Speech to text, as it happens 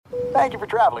Thank you for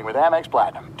traveling with Amex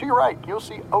Platinum. To your right, you'll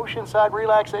see oceanside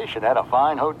relaxation at a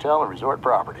fine hotel and resort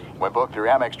property. When booked through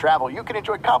Amex Travel, you can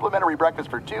enjoy complimentary breakfast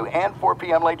for 2 and 4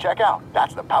 p.m. late checkout.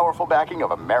 That's the powerful backing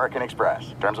of American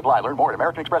Express. Terms apply. Learn more at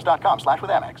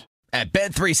americanexpress.com/withAmex. At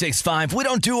Bet365, we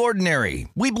don't do ordinary.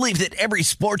 We believe that every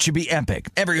sport should be epic.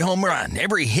 Every home run,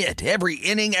 every hit, every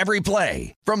inning, every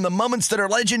play. From the moments that are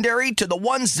legendary to the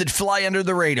ones that fly under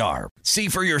the radar. See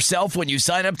for yourself when you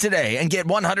sign up today and get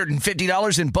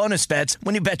 $150 in bonus bets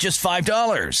when you bet just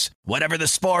 $5. Whatever the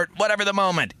sport, whatever the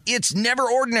moment, it's never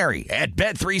ordinary at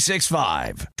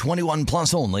Bet365. 21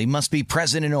 plus only. Must be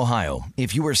present in Ohio.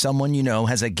 If you or someone you know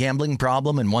has a gambling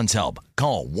problem and wants help,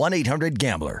 call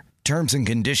 1-800-GAMBLER. Terms and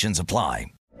conditions apply.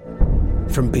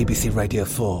 From BBC Radio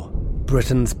 4,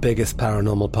 Britain's biggest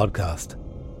paranormal podcast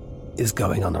is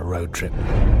going on a road trip.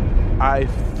 I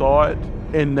thought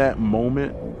in that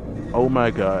moment, oh my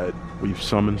God, we've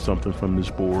summoned something from this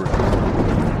board.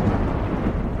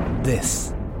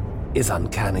 This is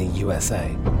Uncanny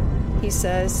USA. He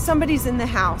says, somebody's in the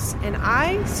house, and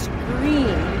I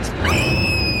screamed.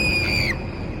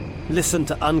 Listen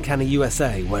to Uncanny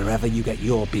USA wherever you get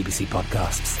your BBC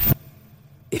podcasts,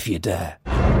 if you dare.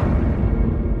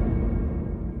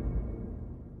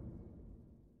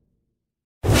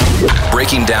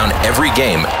 Breaking down every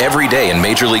game, every day in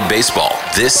Major League Baseball,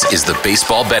 this is the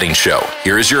Baseball Betting Show.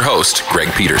 Here is your host,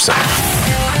 Greg Peterson.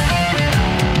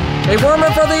 Hey,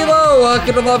 warmer for the low.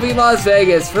 Welcome to lovely Las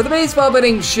Vegas for the Baseball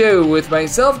Betting Show with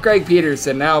myself, Greg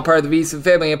Peterson, now part of the VSiN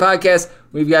Family Podcast.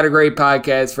 We've got a great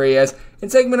podcast for you. In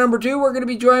segment number 2, we're going to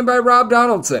be joined by Rob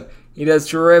Donaldson. He does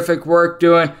terrific work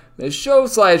doing the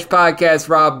show/podcast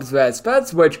Rob's Best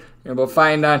Bets, which you're able to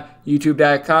find on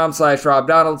youtube.com/Rob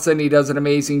Donaldson. He does an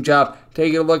amazing job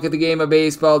taking a look at the game of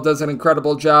baseball, does an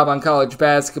incredible job on college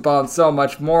basketball, and so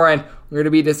much more. And we're going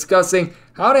to be discussing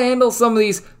how to handle some of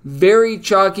these very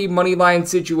chalky money line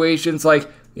situations, like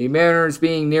the Mariners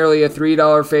being nearly a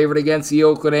 $3 favorite against the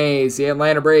Oakland A's, the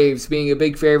Atlanta Braves being a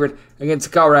big favorite against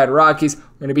the Colorado Rockies.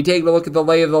 We're going to be taking a look at the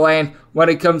lay of the land when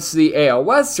it comes to the AL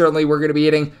West. Certainly, we're going to be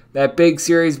hitting that big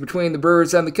series between the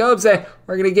Brewers and the Cubs, and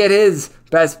we're going to get his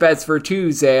best bets for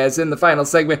Tuesday, as in the final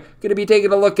segment, going to be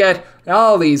taking a look at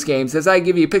all these games as I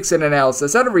give you picks and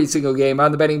analysis on every single game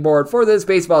on the betting board for this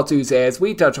Baseball Tuesday as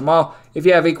we touch them all. If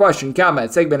you have a question,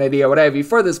 comment, segment idea, what have you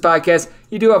for this podcast,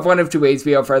 you do have one of two ways to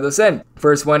be able to fire this in.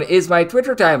 First one is my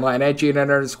Twitter timeline at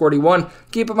GN_41.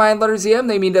 Keep in mind, letters EM,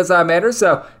 they mean does not matter,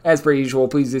 so as per usual,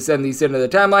 please do send these into the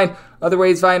timeline. Other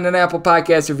ways, find an Apple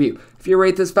Podcast review. If you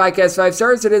rate this podcast 5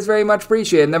 stars, it is very much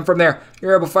appreciated. And then from there,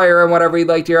 you're able to fire in whatever you'd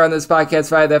like to hear on this podcast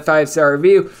via that 5-star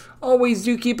review. Always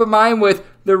do keep in mind with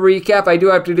the recap, I do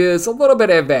have to do this a little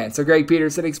bit in advance. So Greg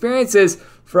Peterson experiences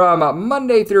from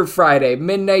Monday through Friday,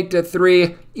 midnight to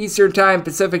 3 Eastern Time,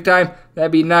 Pacific Time.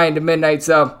 That'd be 9 to midnight.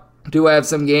 So do have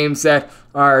some games that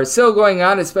are still going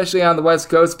on, especially on the West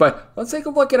Coast, but let's take a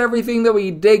look at everything that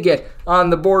we did get on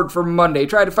the board for Monday.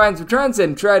 Try to find some trends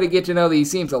and try to get to know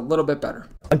these teams a little bit better.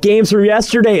 Games from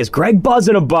yesterday is Greg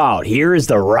buzzing about. Here is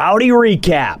the rowdy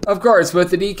recap. Of course,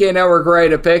 with the DK Network right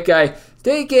to pick, I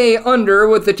take a under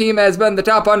with the team that has been the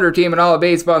top under team in all of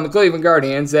baseball, in the Cleveland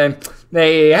Guardians, and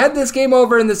they had this game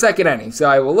over in the second inning, so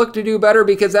I will look to do better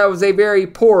because that was a very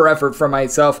poor effort from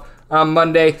myself on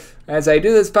Monday. As I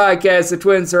do this podcast, the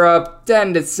Twins are up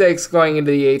 10-6 going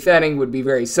into the 8th inning. Would be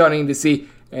very stunning to see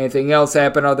anything else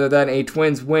happen other than a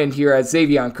Twins win here as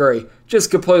Xzavion Curry just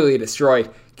completely destroyed.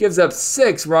 Gives up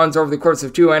 6 runs over the course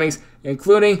of 2 innings,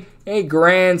 including a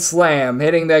grand slam.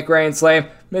 Hitting that grand slam,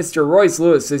 Mr. Royce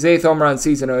Lewis, his 8th home run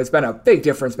season, who has been a big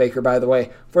difference maker, by the way,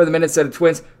 for the Minnesota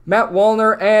Twins. Matt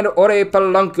Wallner and Ore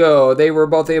Polanco, they were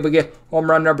both able to get home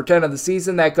run number 10 of the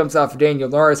season. That comes off of Daniel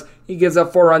Norris. He gives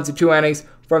up 4 runs in 2 innings.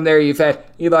 From there, you've had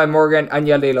Eli Morgan,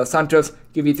 Anyel De Los Santos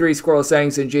give you 3 scoreless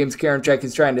innings, and James Karinchak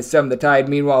is trying to stem the tide.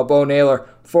 Meanwhile, Bo Naylor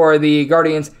for the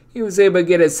Guardians, he was able to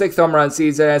get his 6th home run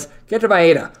season as Kenta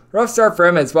Maeda. Rough start for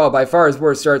him as well, by far his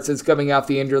worst start since coming off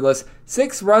the injured list.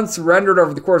 6 runs surrendered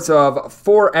over the course of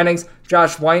 4 innings.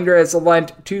 Josh Winder has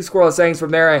lent 2 scoreless innings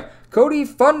from there. And Cody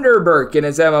Funderburk in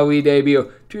his MLB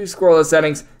debut, 2 scoreless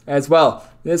innings as well.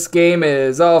 This game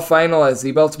is all final as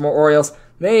the Baltimore Orioles,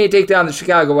 they take down the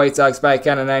Chicago White Sox by a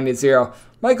count of 9-0.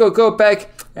 Michael Kopech,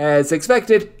 as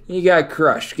expected, he got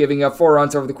crushed, giving up 4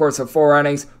 runs over the course of 4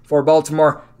 innings for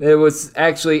Baltimore. It was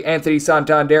actually Anthony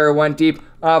Santander went deep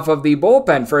off of the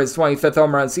bullpen for his 25th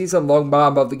home run season, lone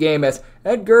bomb of the game, as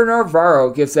Edgar Navarro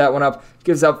gives that one up.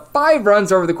 Gives up 5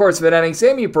 runs over the course of an inning.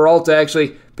 Sammy Peralta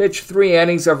actually pitched 3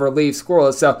 innings of relief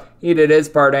scoreless, so he did his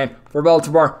part. And for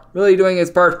Baltimore, really doing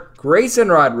his part, Grayson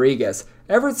Rodriguez.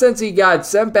 ever since he got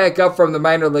sent back up from the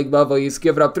minor league level, he's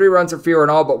given up 3 runs or fewer in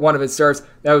all but one of his starts.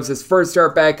 That was his first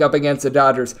start back up against the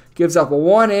Dodgers. Gives up a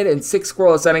 1 hit and 6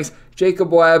 scoreless innings.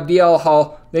 Jacob Webb, DL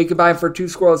Hall, they combined for 2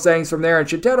 scoreless innings from there, and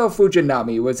Shintaro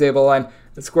Fujinami was able to end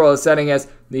the scoreless inning as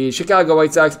the Chicago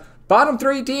White Sox bottom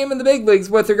 3 team in the big leagues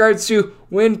with regards to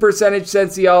win percentage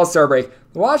since the All-Star break.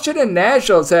 The Washington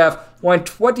Nationals have won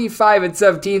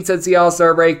 25-17 since the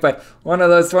All-Star break, but one of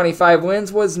those 25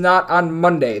 wins was not on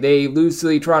Monday. They lose to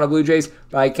the Toronto Blue Jays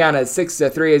by a count of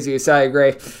 6-3 as Josiah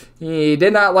Gray. He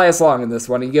did not last long in this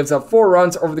one. He gives up 4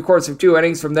 runs over the course of 2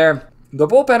 innings from there. The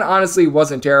bullpen honestly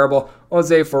wasn't terrible.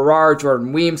 Jose Ferrer,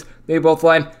 Jordan Weems, they both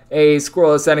led a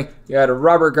scoreless inning. You had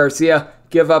Robert Garcia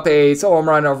give up a solo home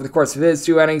run over the course of his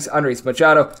 2 innings. Andres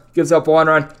Machado gives up 1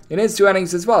 run in his 2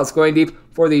 innings as well as going deep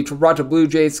for the Toronto Blue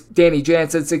Jays. Danny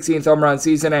Jansen, 16th home run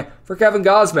season, and for Kevin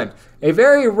Gausman, a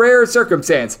very rare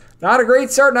circumstance. Not a great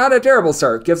start, not a terrible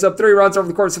start. Gives up 3 runs over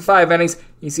the course of 5 innings.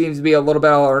 He seems to be a little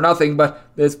bit all or nothing, but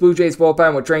this Blue Jays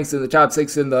bullpen, which ranks in the top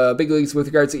 6 in the big leagues with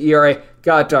regards to ERA,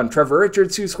 got done. Trevor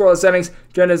Richards, 2 scoreless innings.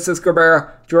 Genesis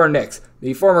Cabrera, Jordan Nix,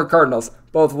 the former Cardinals,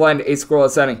 both lend a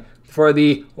scoreless inning. For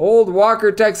the old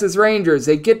Walker, Texas Rangers,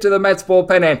 they get to the Mets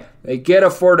bullpen and they get a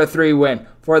 4-3 win.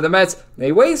 For the Mets,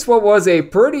 they waste what was a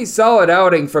pretty solid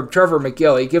outing from Trevor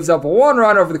McGill. He gives up 1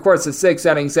 run over the course of 6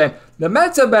 innings, and the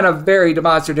Mets have been a very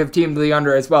demonstrative team to the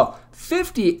under as well.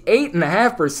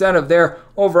 58.5% of their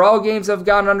overall games have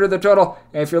gone under the total,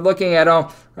 and if you're looking at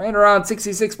right around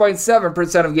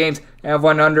 66.7% of games have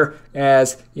went under,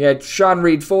 as you had Sean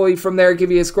Reed Foley from there give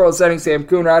you a scoreless inning, Sam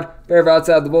Coonrod, bare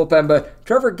outside the bullpen, but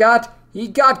Trevor got,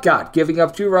 giving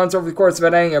up 2 runs over the course of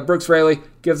an inning, and Brooks Raley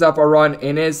gives up a run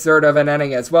in his third of an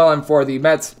inning as well. And for the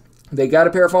Mets, they got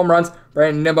a pair of home runs.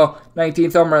 Brandon Nimmo,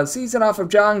 19th home run season off of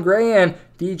John Gray, and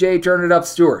DJ Turn It Up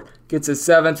Stewart gets his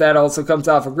 7th. That also comes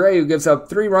off of Gray, who gives up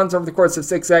 3 runs over the course of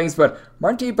 6 innings. But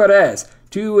Martin Perez,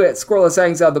 2 scoreless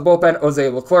innings out of the bullpen. Jose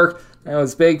Leclerc, that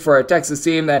was big for a Texas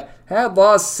team that had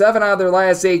lost 7 out of their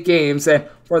last 8 games. And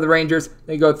for the Rangers,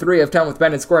 they go 3 of 10 with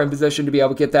men in scoring position to be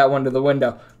able to get that one to the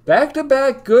window.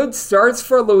 Back-to-back good starts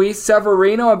for Luis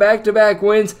Severino, and back-to-back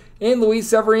wins in Luis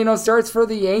Severino starts for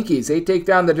the Yankees. They take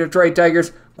down the Detroit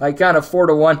Tigers by kind of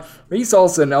 4-1. Reese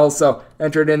Olson also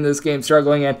entered in this game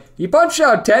struggling, and he punched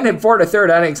out 10 in 4 1/3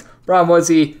 innings. Problem was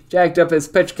he jacked up his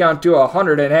pitch count to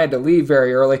 100 and had to leave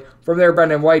very early. From there,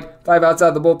 Brendan White, 5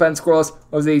 outside the bullpen, scoreless.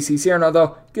 Jose Cicierno,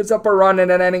 though, gives up a run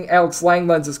in an inning. Alex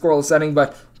Langland's a scoreless inning,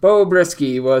 but Bo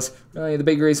Brisky was really the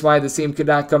big reason why this team could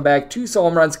not come back. 2 solo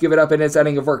home runs, give it up in his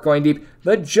inning of work going deep.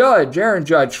 The Judge, Aaron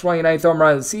Judge, 29th home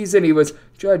run of the season. He was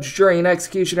judge, jury, and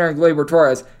executioner, and Gleyber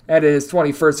Torres added his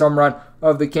 21st home run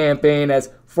of the campaign. As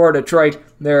for Detroit,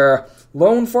 their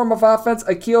lone form of offense,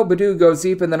 Akil Baddoo, goes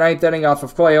deep in the 9th inning off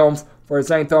of Clay Holmes for his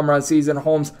 9th home run season.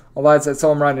 Holmes allows that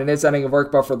home run in his inning of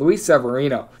work, but for Luis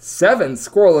Severino, 7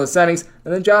 scoreless innings,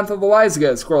 and then Jonathan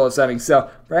Loaizaga, scoreless innings. So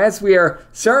perhaps we are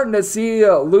starting to see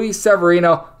Luis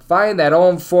Severino find that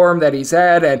home form that he's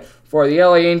had, and for the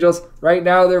LA Angels, right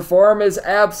now their form is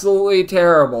absolutely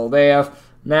terrible. They have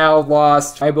now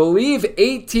lost, I believe,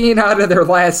 18 out of their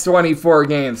last 24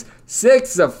 games.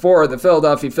 6 of 4 the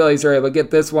Philadelphia Phillies are able to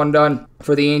get this one done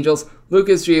for the Angels.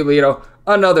 Lucas Giolito,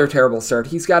 another terrible start.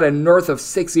 He's got a north of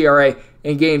 6 ERA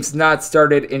in games not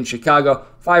started in Chicago.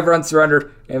 5 runs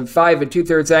surrendered and 5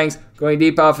 2/3 innings. Going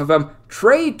deep off of him,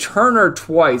 Trey Turner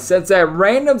twice. Since that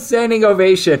random standing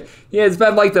ovation, he has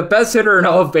been like the best hitter in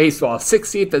all of baseball.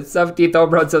 16th and 17th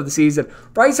home runs of the season.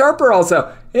 Bryce Harper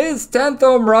also, his 10th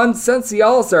home run since the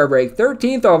All-Star break.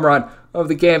 13th home run of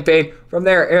the campaign. From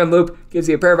there, Aaron Loup gives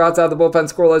you a pair of outs out of the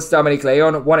bullpen, scoreless. Dominic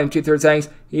Leone, 1 2/3 innings.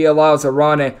 He allows a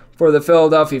run, and for the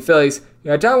Philadelphia Phillies,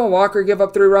 you had Taijuan Walker give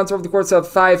up 3 runs over the course of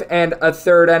 5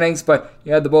 1/3 innings, but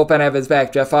you had the bullpen have his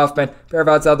back. Jeff Hoffman, pair of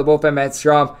outs out of the bullpen. Matt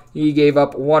Strahm, he gave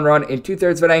up 1 run in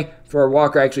 2/3 of an inning. For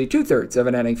Walker, actually 2/3 of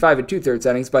an inning, 5 2/3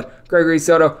 innings, but Gregory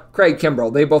Soto, Craig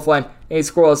Kimbrell, they both lend a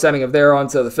scoreless inning of their own,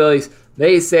 so the Phillies,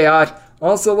 they stay hot.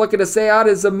 Also looking to stay out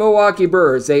is the Milwaukee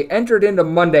Brewers. They entered into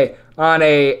Monday on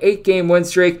a 8-game win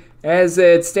streak. As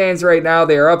it stands right now,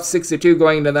 they are up 6-2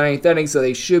 going into the 9th inning, so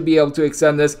they should be able to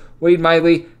extend this. Wade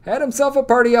Miley had himself a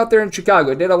party out there in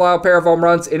Chicago. Did allow a pair of home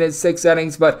runs in his 6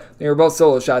 innings, but they were both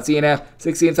solo shots. Ian Happ,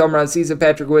 16th home run season.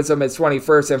 Patrick Wisdom, his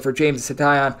 21st, and for James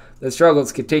Hitayan, the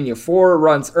struggles continue. 4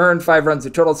 runs earned, 5 runs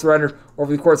in total surrendered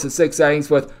over the course of 6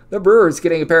 innings, with the Brewers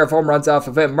getting a pair of home runs off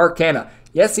of him. Mark Canha,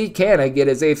 yes, he can get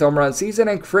his 8th home run season,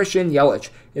 and Christian Yelich,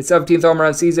 his 17th home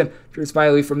run season. Drew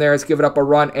Smyly from there has given up a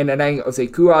run in an inning. Jose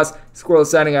Cuas,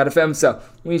 scoreless inning out of him, so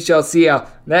we shall see how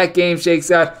that game shakes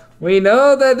out. we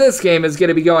know that this game is going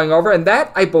to be going over, and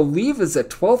that, I believe, is a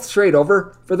 12th straight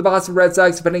over for the Boston Red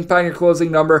Sox, depending upon your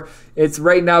closing number. It's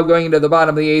right now going into the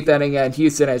bottom of the 8th inning, and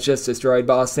Houston has just destroyed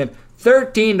Boston.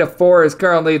 13-4 is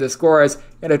currently the score, as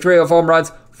in a trio of home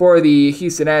runs for the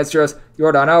Houston Astros.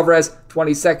 Yordan Alvarez,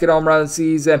 22nd home run of the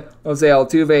season. Jose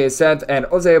Altuve is 10th, and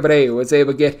Jose Abreu was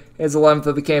able to get his 11th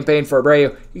of the campaign for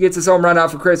Abreu. He gets his home run out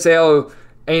for Chris Sale, who,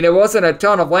 it wasn't a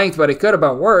ton of length, but it could have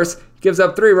been worse. Gives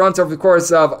up 3 runs over the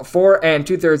course of 4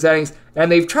 2/3 innings,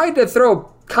 and they've tried to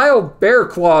throw Kyle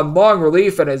Bearclaw in long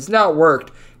relief, and it's not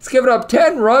worked. He's given up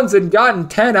 10 runs and gotten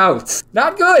 10 outs.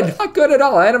 Not good. Not good at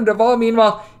all. Adam Duvall,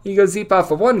 meanwhile, he goes deep off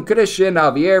of one. Christian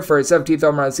Javier for his 17th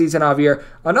home run of the season. Javier,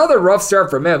 another rough start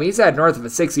from him. He's had north of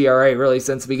a 6 ERA really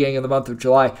since the beginning of the month of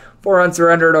July. 4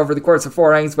 unsurrendered over the course of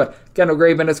 4 innings, but Kendall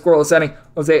Graveman a scoreless inning.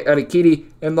 Jose Urquidy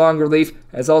in long relief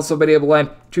has also been able to end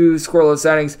 2 scoreless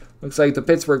innings. Looks like the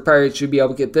Pittsburgh Pirates should be able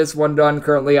to get this one done.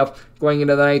 Currently up going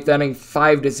into the 9th inning,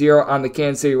 5-0 on the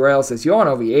Kansas City Royals as Yohan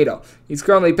Oviedo. He's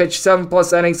currently pitched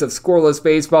 7+ innings of scoreless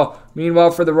baseball.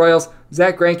 Meanwhile, for the Royals,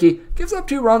 Zach Greinke gives up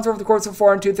 2 runs over the course of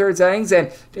 4 2/3 innings, and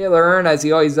Taylor Hearn, as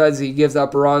he always does, he gives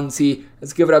up runs. He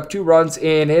has given up 2 runs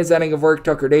in his inning of work.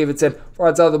 Tucker Davidson, 4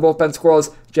 outs out of the bullpen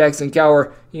scoreless. Jackson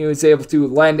Kowar, he was able to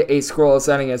lend a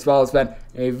scoreless inning as well. It's been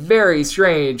a very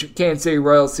strange Kansas City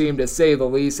Royals team, to say the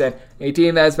least, and a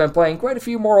team that has been playing quite a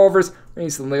few more overs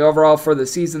recently. Overall, for the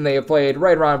season, they have played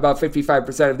right around about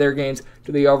 55% of their games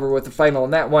to the over, with the final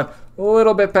in that one a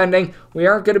little bit pending. We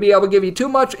aren't going to be able to give you too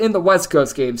much in the West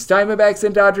Coast games. Diamondbacks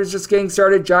and Dodgers just getting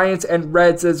started. Giants and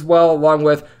Reds as well, along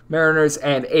with Mariners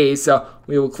and A's. So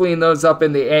we will clean those up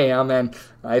in the AM, and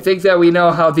I think that we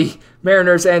know how the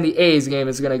Mariners and the A's game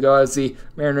is going to go, as the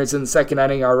Mariners in the second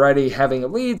inning already having a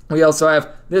lead. We also have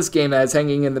this game that is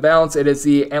hanging in the balance. It is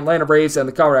the Atlanta Braves and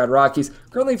the Colorado Rockies.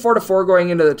 Currently 4-4 going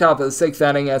into the top of the 6th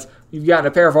inning, as you've gotten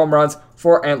a pair of home runs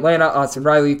for Atlanta. Austin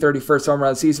Riley, 31st home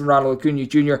run of the season. Ronald Acuna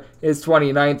Jr. is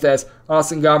 29th, as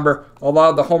Austin Gomber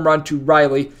allowed the home run to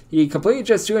Riley. He completed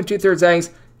just 2 2/3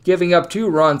 innings, giving up 2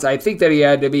 runs. I think that he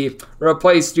had to be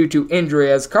replaced due to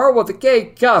injury, as Carl with the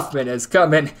K. Kaufman is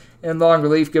coming in long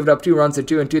relief, giving up 2 runs in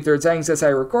 2 2/3 innings as I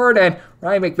record. And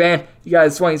Ryan McMahon, he got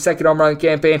his 22nd home run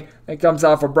campaign. That comes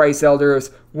off of Bryce Elder,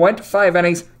 who's went 5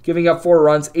 innings, giving up 4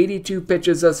 runs, 82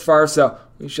 pitches thus far. So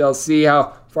we shall see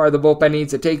how far the bullpen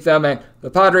needs to take them. And the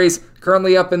Padres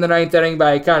currently up in the 9th inning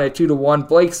by a count of 2-1.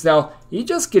 Blake Snell, he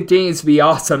just continues to be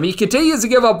awesome. He continues to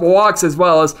give up walks as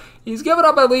well, as he's given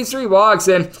up at least 3 walks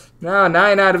in now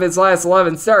 9 out of his last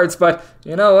 11 starts. But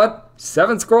you know what?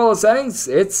 7 scoreless innings.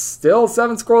 It's still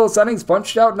 7 scoreless innings.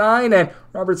 Punched out 9, and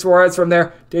Robert Suarez from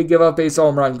there did give up a base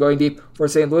home run. Going deep for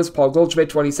St. Louis, Paul Goldschmidt,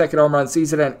 22nd home run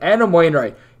season, and Adam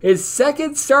Wainwright, his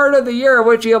 2nd start of the year, in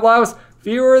which he allows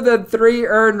fewer than 3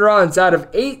 earned runs out of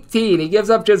 18. He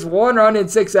gives up just 1 run in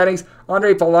 6 innings.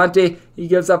 Andre Pallante, he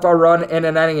gives up a run in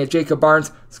an inning, and Jacob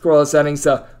Barnes, scoreless innings.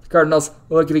 So Cardinals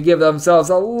looking to give themselves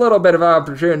a little bit of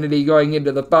opportunity going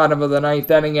into the bottom of the 9th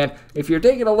inning. And if you're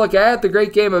taking a look at the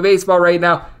great game of baseball right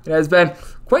now, it has been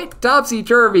quite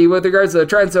topsy-turvy with regards to the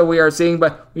trends that we are seeing,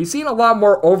 but we've seen a lot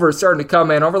more overs starting to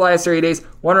come in. Over the last 3 days,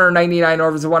 199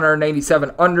 overs and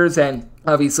 197 unders, and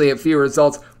obviously a few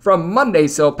results from Monday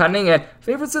still pending, and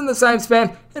favorites in the time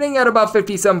span hitting at about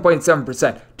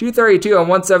 57.7%, 232 and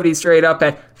 170 straight up,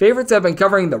 and favorites have been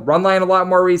covering the run line a lot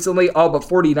more recently. All but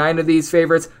 49 of these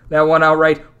favorites that won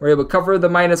outright were able to cover the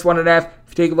 -1.5.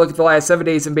 If you take a look at the last 7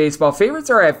 days in baseball, favorites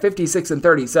are at 56 and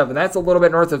 37. That's a little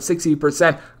bit north of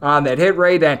 60% on that hit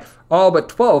rate, and all but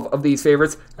 12 of these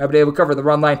favorites have been able to cover the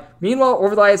run line. Meanwhile,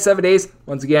 over the last 7 days,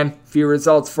 once again, few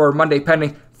results for Monday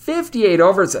pending. 58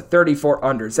 overs at 34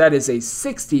 unders. That is a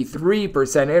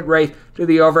 63% hit rate to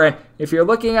the over. And if you're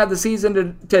looking at the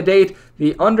season to date,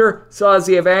 the under still has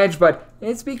the advantage, but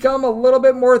it's become a little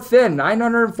bit more thin.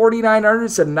 949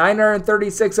 unders to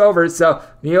 936 overs. So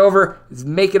the over is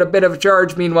making a bit of a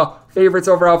charge. Meanwhile, favorites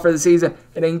overall for the season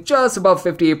hitting just about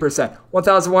 58%.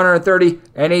 1,130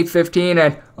 and 815.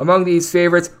 And among these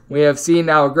favorites, we have seen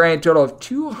now a grand total of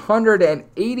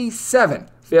 287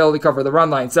 fail to cover the run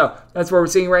line. So that's what we're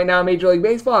seeing right now in Major League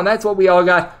Baseball, and that's what we all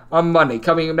got on Monday.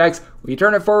 Coming up next, we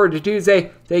turn it forward to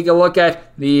Tuesday, take a look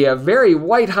at the very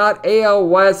white-hot AL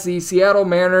West, the Seattle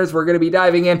Mariners. We're going to be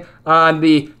diving in on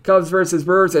the Cubs versus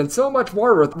Brewers and so much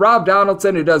more with Rob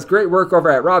Donaldson, who does great work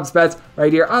over at Rob's Bets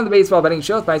right here on the Baseball Betting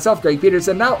Show with myself, Greg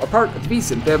Peterson, now a part of the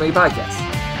VSiN Family Podcast.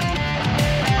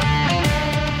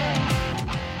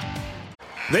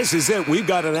 This is it. We've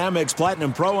got an Amex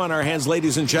Platinum Pro on our hands,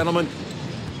 ladies and gentlemen.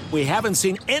 We haven't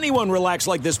seen anyone relax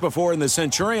like this before in the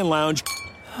Centurion Lounge.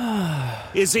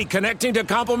 Is he connecting to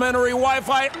complimentary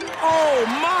Wi-Fi? Oh,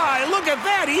 my. Look at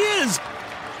that. He is.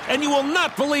 and you will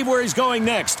not believe where he's going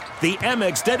next. The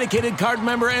Amex dedicated card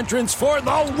member entrance for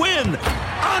the win.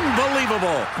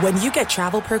 Unbelievable. When you get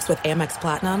travel perks with Amex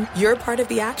Platinum, you're part of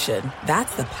the action.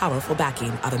 That's the powerful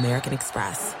backing of American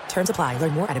Express. Terms apply.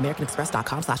 Learn more at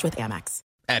americanexpress.com/withAmex.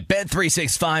 At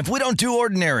Bet365, we don't do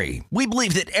ordinary. We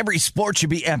believe that every sport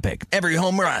should be epic. Every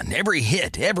home run, every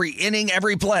hit, every inning,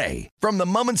 every play. From the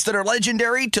moments that are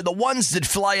legendary to the ones that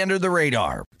fly under the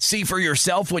radar. See for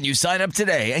yourself when you sign up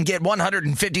today and get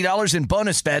 $150 in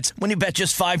bonus bets when you bet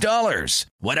just $5.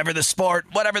 Whatever the sport,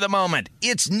 whatever the moment,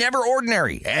 it's never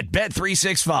ordinary at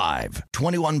Bet365.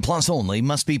 21 plus only.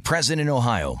 Must be present in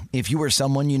Ohio. If you or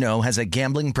someone you know has a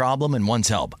gambling problem and wants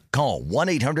help, call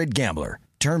 1-800-GAMBLER.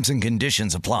 Terms and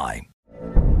conditions apply.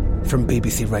 From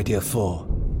BBC Radio 4,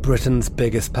 Britain's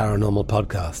biggest paranormal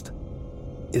podcast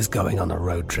is going on a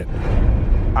road trip.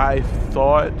 I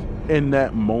thought in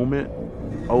that moment,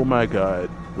 oh my God,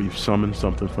 we've summoned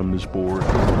something from this board.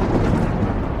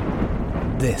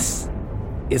 This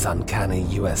is Uncanny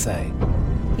USA.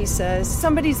 He says,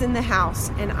 somebody's in the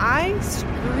house, and I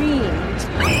screamed.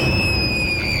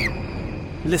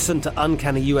 Listen to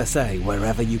Uncanny USA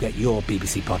wherever you get your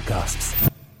BBC podcasts,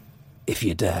 if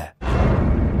you dare.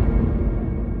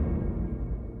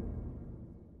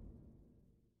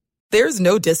 There's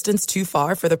no distance too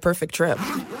far for the perfect trip.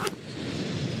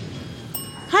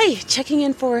 Hi, checking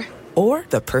in for... Or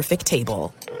the perfect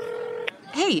table.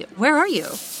 Hey, where are you?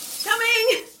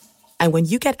 Coming! And when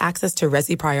you get access to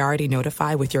Resi Priority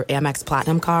Notify with your Amex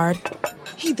Platinum card...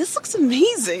 Hey, this looks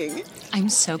amazing. I'm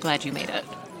so glad you made it.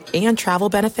 And travel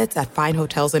benefits at fine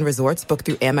hotels and resorts booked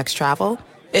through Amex Travel,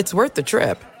 it's worth the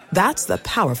trip. That's the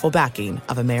powerful backing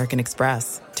of American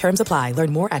Express. Terms apply.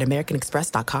 Learn more at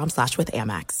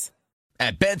americanexpress.com/withAmex.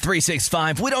 At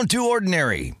Bet365, we don't do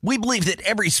ordinary. We believe that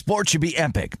every sport should be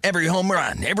epic. Every home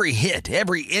run, every hit,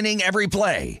 every inning, every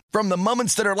play. From the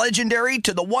moments that are legendary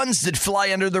to the ones that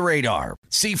fly under the radar.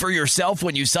 See for yourself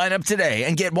when you sign up today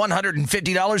and get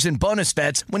 $150 in bonus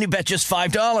bets when you bet just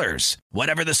 $5.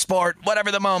 Whatever the sport, whatever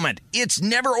the moment, it's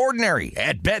never ordinary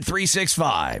at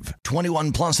Bet365.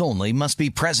 21 plus only. Must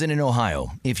be present in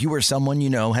Ohio. If you or someone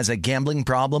you know has a gambling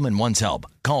problem and wants help,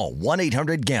 call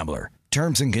 1-800-GAMBLER.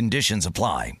 Terms and conditions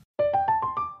apply.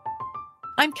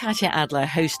 I'm Katya Adler,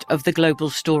 host of The Global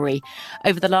Story.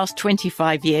 Over the last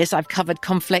 25 years, I've covered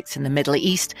conflicts in the Middle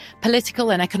East, political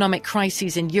and economic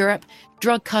crises in Europe,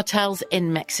 drug cartels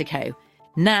in Mexico.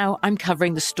 Now I'm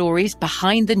covering the stories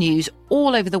behind the news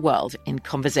all over the world in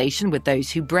conversation with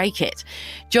those who break it.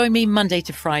 Join me Monday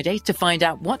to Friday to find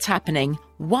out what's happening,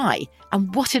 why,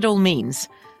 and what it all means.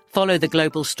 Follow The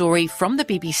Global Story from the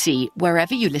BBC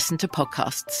wherever you listen to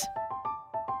podcasts.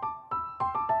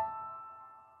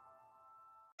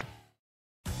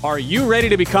 Are you ready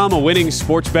to become a winning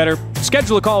sports bettor?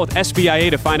 Schedule a call with SBIA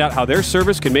to find out how their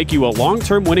service can make you a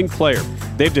long-term winning player.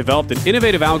 They've developed an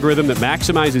innovative algorithm that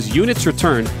maximizes units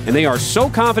return, and they are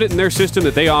so confident in their system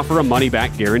that they offer a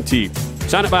money-back guarantee.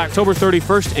 Sign up by October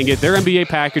 31st and get their MBA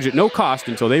package at no cost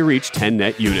until they reach 10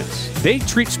 net units. They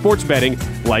treat sports betting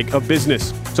like a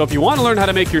business. So if you want to learn how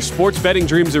to make your sports betting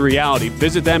dreams a reality,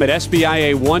 visit them at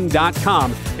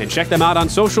SBIA1.com and check them out on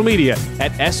social media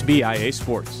at SBIA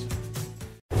Sports.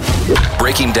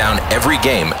 Breaking down every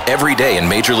game, every day in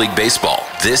Major League Baseball.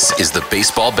 This is the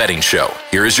Baseball Betting Show.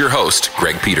 Here is your host,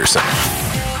 Greg Peterson.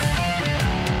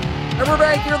 And we're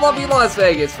back here in lovely Las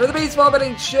Vegas for the Baseball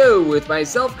Betting Show with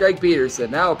myself, Greg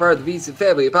Peterson, now a part of the VSiN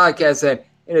Family Podcast. And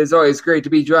it is always great to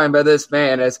be joined by this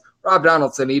man, as Rob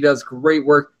Donaldson. He does great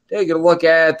work taking a look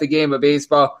at the game of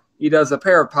baseball. He does a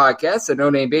pair of podcasts, a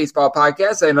No Name Baseball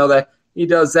podcast. I know that he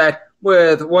does that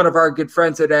with one of our good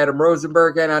friends at Adam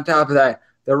Rosenberg. And on top of that,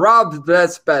 the Rob's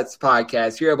Best Bets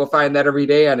podcast. You're able to find that every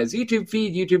day on his YouTube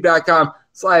feed,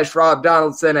 youtube.com/Rob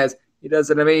Donaldson, as he does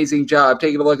an amazing job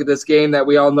taking a look at this game that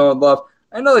we all know and love.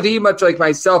 I know that he, much like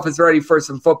myself, is ready for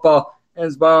some football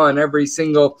as well, and every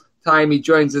single time he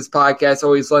joins this podcast,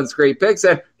 always lends great picks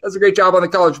and does a great job on the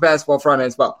college basketball front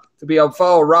as well. To be able to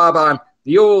follow Rob on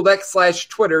the old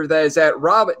X/Twitter, that is at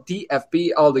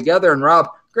RobDFB altogether. And Rob,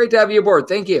 great to have you aboard.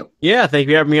 Thank you. Yeah, thank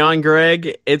you for having me on,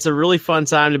 Greg. It's a really fun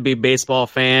time to be a baseball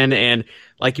fan. And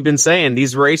like you've been saying,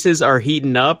 these races are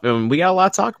heating up, and we got a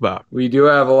lot to talk about. We do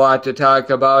have a lot to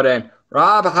talk about. And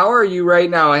Rob, how are you right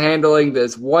now handling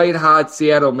this white-hot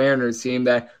Seattle Mariners team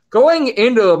that going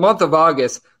into the month of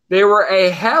August, they were a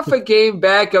half a game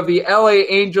back of the LA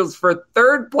Angels for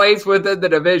third place within the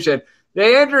division.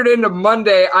 They entered into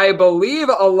Monday, I believe,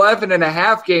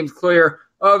 11.5 games clear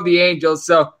of the Angels.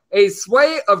 So a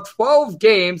sway of 12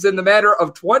 games in the matter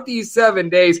of 27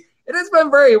 days. It has been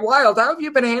very wild. How have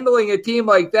you been handling a team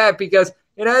like that? Because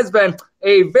it has been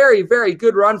a very, very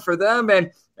good run for them. And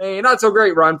a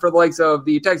not-so-great run for the likes of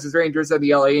the Texas Rangers and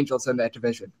the LA Angels in that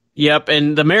division. Yep,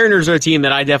 and the Mariners are a team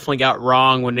that I definitely got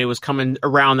wrong when it was coming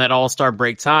around that All-Star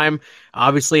break time.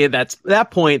 Obviously, at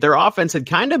that point, their offense had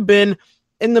kind of been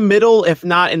in the middle, if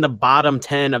not in the bottom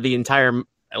 10 of the entire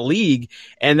league.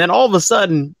 And then all of a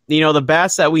sudden, the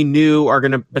bats that we knew are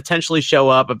going to potentially show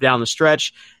up down the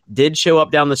stretch did show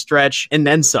up down the stretch, and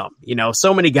then some.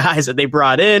 So many guys that they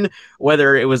brought in,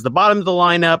 whether it was the bottom of the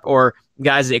lineup or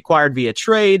guys they acquired via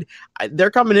trade,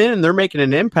 they're coming in and they're making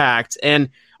an impact. And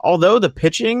although the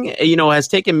pitching, has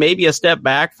taken maybe a step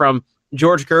back from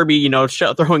George Kirby, throwing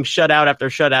shutout after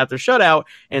shutout after shutout,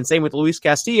 and same with Luis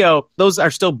Castillo, those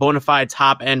are still bona fide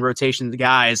top-end rotation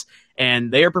guys, and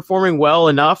they are performing well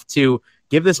enough to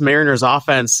give this Mariners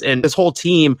offense and this whole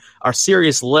team a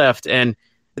serious lift, and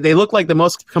they look like the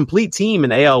most complete team in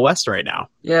the AL West right now.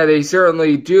 Yeah, they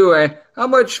certainly do. And how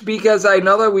much, because I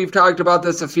know that we've talked about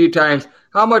this a few times,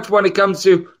 how much when it comes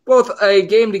to both a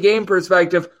game-to-game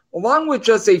perspective, along with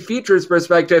just a features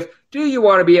perspective, do you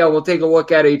want to be able to take a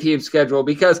look at a team schedule?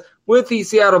 Because with the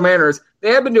Seattle Mariners,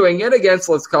 they have been doing it against,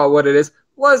 let's call it what it is,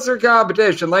 lesser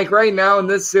competition. Like right now in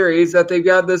this series that they've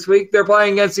got this week, they're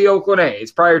playing against the Oakland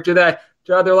A's. Prior to that,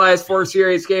 to their last 4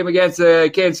 series game against the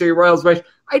Kansas City Royals, which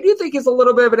I do think is a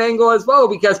little bit of an angle as well,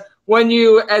 because when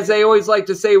you, as they always like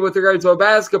to say with regards to a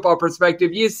basketball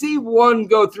perspective, you see one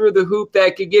go through the hoop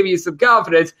that could give you some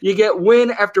confidence. You get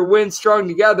win after win strung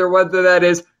together, whether that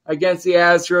is against the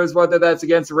Astros, whether that's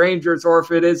against the Rangers, or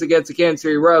if it is against the Kansas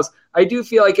City Royals. I do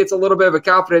feel like it's a little bit of a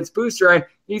confidence booster, and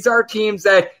these are teams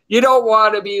that you don't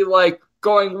want to be like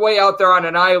going way out there on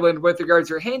an island with regards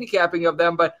to your handicapping of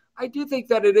them, but I do think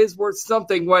that it is worth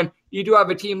something when you do have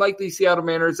a team like the Seattle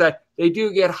Mariners that they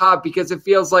do get hot, because it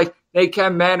feels like they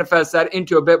can manifest that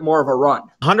into a bit more of a run.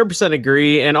 100%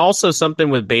 agree. And also something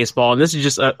with baseball, and this is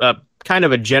just a kind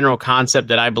of a general concept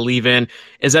that I believe in,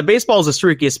 is that baseball is the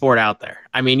streakiest sport out there.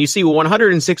 I mean, you see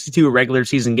 162 regular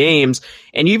season games,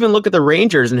 and you even look at the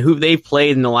Rangers and who they've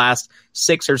played in the last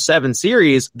 6 or 7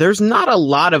 series. There's not a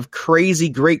lot of crazy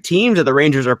great teams that the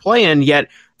Rangers are playing, yet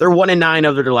they're 1-9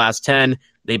 over their last 10.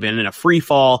 They've been in a free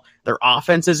fall. Their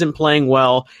offense isn't playing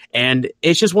well. And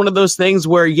it's just one of those things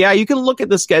where, yeah, you can look at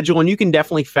the schedule and you can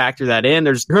definitely factor that in.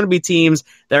 There's going to be teams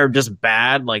that are just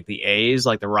bad, like the A's,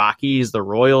 like the Rockies, the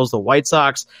Royals, the White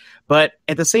Sox. But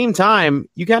at the same time,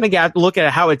 you kind of got to look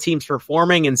at how a team's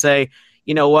performing and say,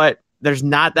 you know what? There's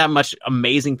not that much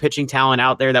amazing pitching talent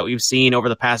out there that we've seen over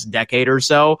the past decade or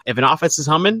so. If an offense is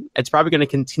humming, it's probably going to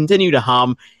continue to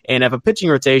hum. And if a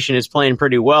pitching rotation is playing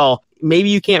pretty well, maybe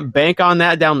you can't bank on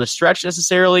that down the stretch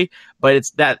necessarily, but it's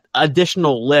that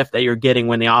additional lift that you're getting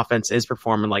when the offense is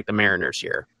performing like the Mariners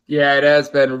here. Yeah, it has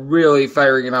been really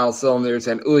firing in all cylinders.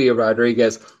 And Julio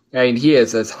Rodriguez, I mean, he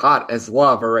is as hot as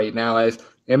lava right now, as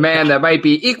a man that might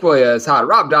be equally as hot.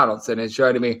 Rob Donaldson is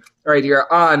joining me right here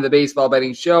on the Baseball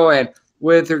Betting Show. And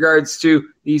with regards to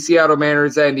the Seattle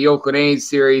Mariners and the Oakland A's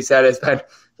series, that has been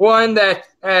one that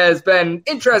has been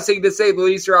interesting to say the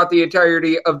least throughout the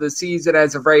entirety of the season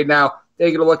as of right now.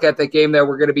 Taking a look at the game that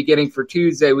we're going to be getting for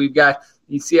Tuesday, we've got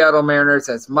the Seattle Mariners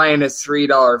as minus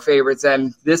 $3 favorites.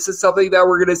 And this is something that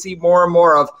we're going to see more and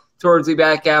more of towards the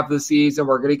back half of the season.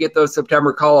 We're going to get those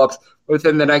September call-ups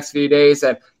within the next few days.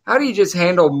 And how do you just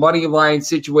handle money line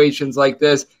situations like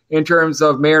this in terms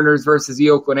of Mariners versus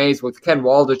the Oakland A's with Ken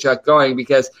Waldichuk going?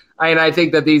 Because I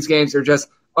think that these games are just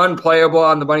unplayable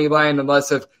on the money line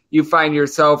unless if you find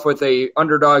yourself with a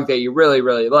underdog that you really,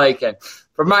 really like. And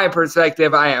from my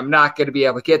perspective, I am not going to be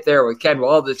able to get there with Ken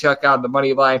Waldichuk on the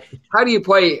money line. How do you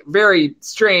play very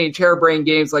strange, harebrained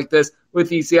games like this with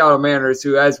the Seattle Mariners,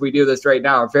 who, as we do this right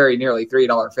now, are very nearly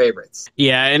 $3 favorites?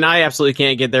 Yeah, and I absolutely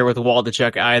can't get there with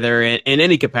Waldichuk either in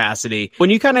any capacity. When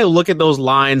you kind of look at those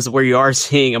lines where you are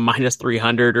seeing a minus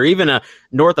 300 or even a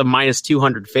north of minus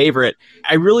 200 favorite,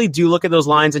 I really do look at those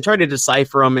lines and try to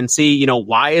decipher them and see,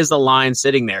 why is the line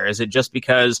sitting there? Is it just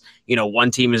because,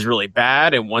 one team is really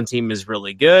bad and one team is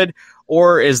really good?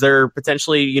 Or is there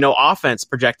potentially, offense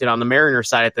projected on the Mariners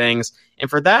side of things? And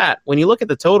for that, when you look at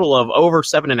the total of over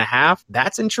 7.5,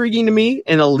 that's intriguing to me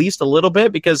in at least a little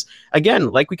bit because,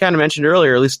 again, like we kind of mentioned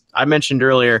earlier, at least I mentioned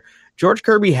earlier, George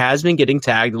Kirby has been getting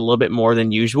tagged a little bit more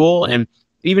than usual. And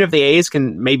even if the A's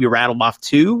can maybe rattle off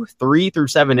 2, 3 through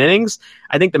 7 innings,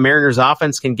 I think the Mariners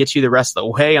offense can get you the rest of the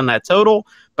way on that total.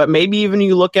 But maybe even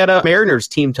you look at a Mariners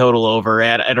team total over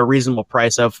at a reasonable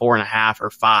price of 4.5 or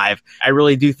 5. I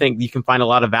really do think you can find a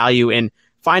lot of value in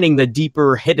finding the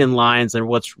deeper hidden lines than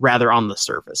what's rather on the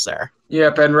surface there.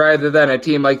 Yep, and rather than a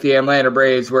team like the Atlanta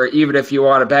Braves, where even if you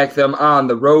want to back them on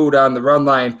the road on the run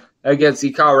line against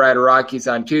the Colorado Rockies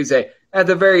on Tuesday, at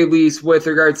the very least, with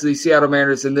regards to the Seattle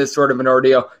Mariners in this sort of an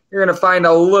ordeal, you're going to find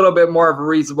a little bit more of a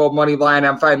reasonable money line.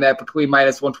 I'm finding that between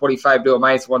minus 125 to a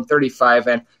minus 135.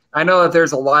 And I know that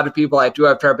there's a lot of people that do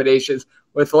have trepidations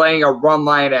with laying a run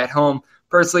line at home.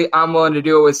 Personally, I'm willing to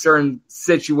do it with certain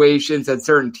situations and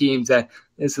certain teams, and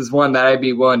this is one that I'd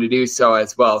be willing to do so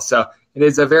as well. So it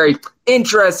is a very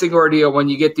interesting ordeal when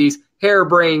you get these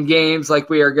harebrained games like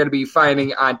we are going to be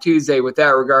finding on Tuesday with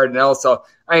that regard. And also,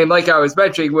 like I was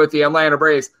mentioning with the Atlanta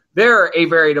Braves, they're a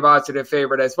very demonstrative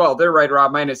favorite as well. They're right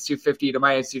around minus 250 to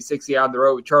minus 260 on the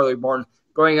road with Charlie Morton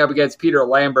going up against Peter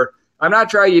Lambert. I'm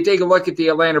not sure how you take a look at the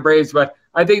Atlanta Braves, but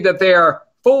I think that they are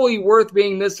fully worth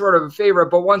being this sort of a favorite.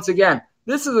 But once again,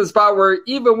 this is a spot where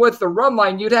even with the run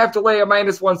line, you'd have to lay a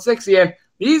minus 160. And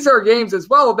these are games as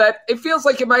well that it feels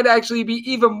like it might actually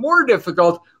be even more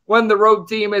difficult when the road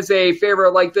team is a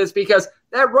favorite like this, because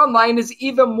that run line is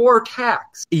even more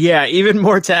taxed. Yeah, even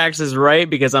more taxes, right?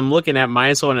 Because I'm looking at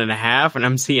minus 1.5 and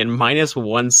I'm seeing minus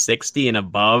 160 and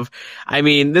above. I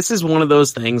mean, this is one of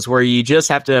those things where you just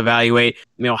have to evaluate,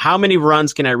 how many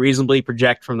runs can I reasonably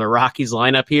project from the Rockies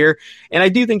lineup here? And I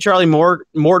do think Charlie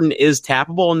Morton is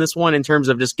tappable in this one in terms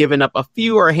of just giving up a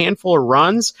few or a handful of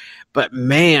runs. But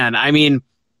man, I mean,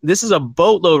 this is a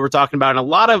boatload we're talking about, and a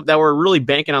lot of that we're really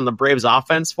banking on the Braves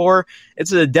offense for.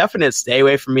 It's a definite stay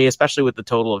away from me, especially with the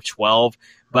total of 12.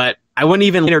 But I wouldn't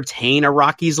even entertain a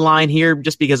Rockies line here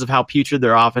just because of how putrid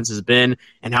their offense has been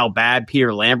and how bad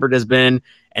Peter Lambert has been.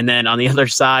 And then on the other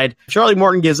side, Charlie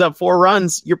Morton gives up 4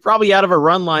 runs. You're probably out of a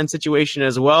run line situation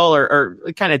as well, or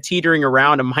kind of teetering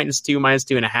around a minus 2, minus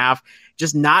 2.5.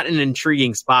 Just not an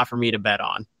intriguing spot for me to bet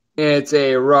on. It's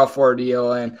a rough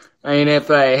ordeal, and I mean, if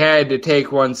I had to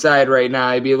take one side right now,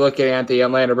 I'd be looking at the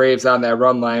Atlanta Braves on that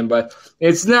run line, but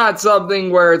it's not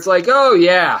something where it's like, oh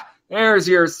yeah, there's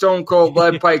your stone cold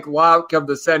lead pike lock of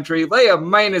the century. Lay a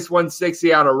minus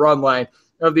 160 on a run line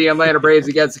of the Atlanta Braves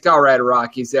against the Colorado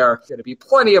Rockies. There are going to be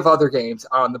plenty of other games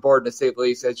on the board, to say the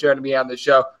least, that's going to be on the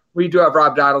show. We do have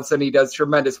Rob Donaldson. He does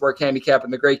tremendous work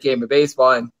handicapping the great game of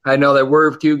baseball, and I know that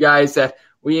we're two guys that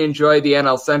we enjoy the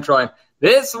NL Central, and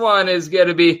this one is going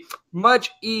to be much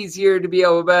easier to be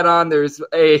able to bet on. There's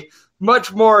a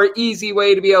much more easy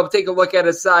way to be able to take a look at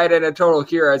a side and a total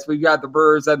here, as we've got the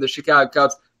Brewers and the Chicago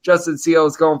Cubs. Justin Seal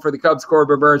is going for the Cubs.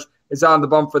 Corbin Burnes is on the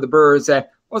bump for the Brewers. And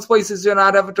most places do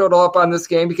not have a total up on this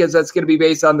game because that's going to be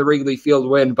based on the Wrigley Field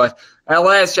wind. But at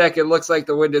last check, it looks like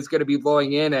the wind is going to be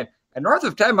blowing in at north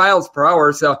of 10 miles per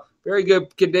hour. So very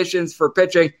good conditions for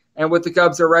pitching. And with the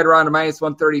Cubs, they're right around a minus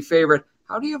 130 favorite.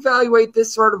 How do you evaluate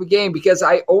this sort of a game? Because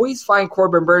I always find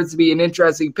Corbin Burnes to be an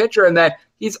interesting pitcher in that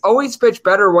he's always pitched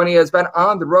better when he has been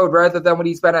on the road rather than when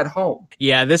he's been at home.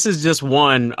 Yeah, this is just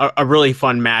a really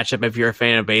fun matchup if you're a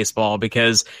fan of baseball,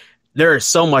 because there is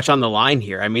so much on the line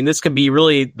here. I mean, this could be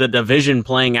really the division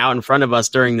playing out in front of us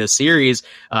during this series.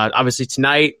 Obviously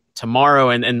tonight, tomorrow,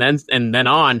 and then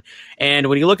on. And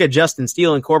when you look at Justin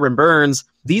Steele and Corbin Burnes,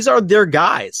 these are their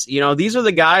guys. These are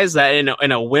the guys that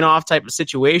in a win-off type of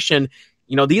situation,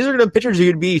 these are the pitchers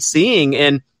you'd be seeing.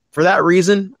 And for that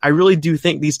reason, I really do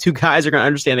think these two guys are going to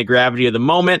understand the gravity of the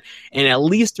moment. And at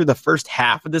least through the first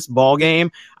half of this ball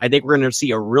game, I think we're going to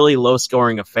see a really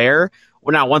low-scoring affair.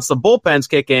 Well, now, once the bullpens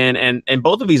kick in, and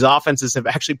both of these offenses have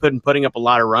actually been putting up a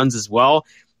lot of runs as well,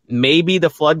 maybe the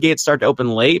floodgates start to open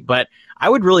late, but I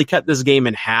would really cut this game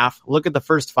in half, look at the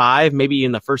first 5, maybe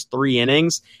in the first 3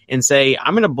 innings, and say,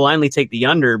 I'm going to blindly take the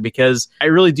under because I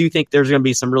really do think there's going to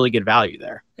be some really good value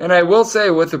there. And I will say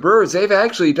with the Brewers, they've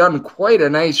actually done quite a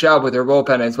nice job with their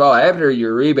bullpen as well. Abner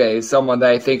Uribe is someone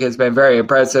that I think has been very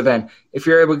impressive, and if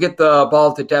you're able to get the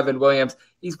ball to Devin Williams,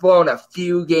 he's blown a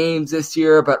few games this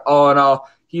year, but all in all,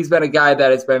 he's been a guy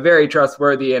that has been very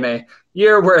trustworthy in a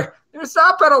year where there's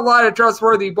not been a lot of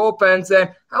trustworthy bullpens.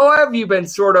 And how have you been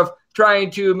sort of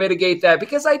trying to mitigate that?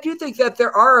 Because I do think that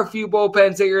there are a few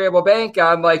bullpens that you're able to bank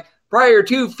on. Like prior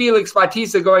to Felix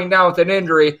Bautista going down with an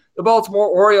injury, the Baltimore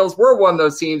Orioles were one of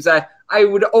those teams that I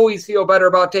would always feel better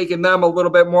about taking them a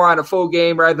little bit more on a full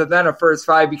game rather than a first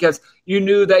 5, because you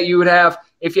knew that you would have,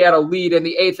 if you had a lead in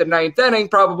the 8th and 9th inning,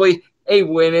 probably a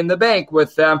win in the bank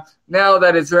with them. Now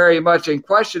that is very much in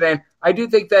question, and I do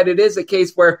think that it is a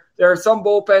case where there are some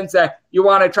bullpens that you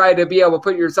want to try to be able to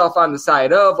put yourself on the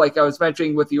side of, like I was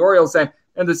mentioning with the Orioles, and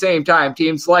at the same time,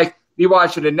 teams like the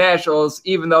Washington Nationals,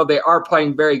 even though they are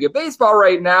playing very good baseball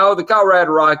right now, the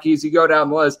Colorado Rockies, you go down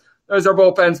the list, those are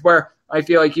bullpens where I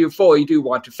feel like you fully do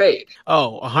want to fade.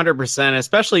 Oh, 100%,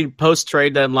 especially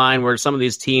post-trade deadline where some of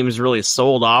these teams really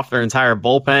sold off their entire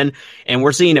bullpen. And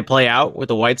we're seeing it play out with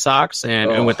the White Sox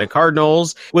and with the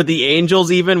Cardinals, with the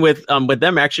Angels, even with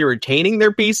them actually retaining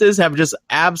their pieces, have just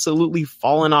absolutely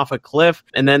fallen off a cliff.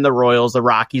 And then the Royals, the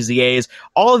Rockies, the A's,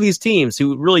 all of these teams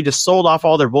who really just sold off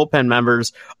all their bullpen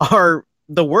members are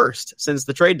the worst since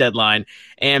the trade deadline.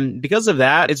 And because of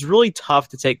that, it's really tough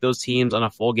to take those teams on a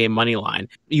full game money line.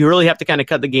 You really have to kind of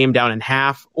cut the game down in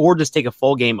half or just take a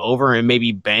full game over and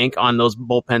maybe bank on those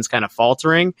bullpens kind of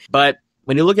faltering. But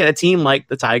when you look at a team like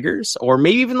the Tigers, or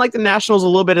maybe even like the Nationals a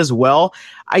little bit as well,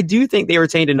 I do think they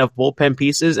retained enough bullpen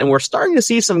pieces, and we're starting to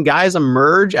see some guys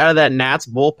emerge out of that Nats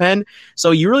bullpen.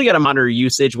 So you really got to monitor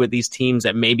usage with these teams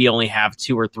that maybe only have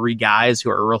 2 or 3 guys who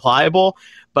are reliable.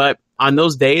 But on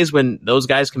those days when those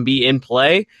guys can be in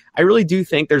play, I really do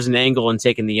think there's an angle in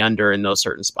taking the under in those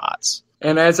certain spots.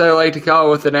 And as I like to call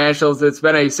it with the Nationals, it's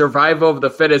been a survival of the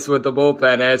fittest with the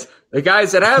bullpen, as the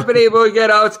guys that have been able to get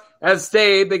out have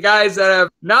stayed. The guys that have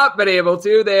not been able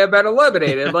to, they have been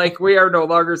eliminated. Like we are no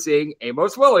longer seeing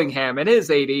Amos Willingham and his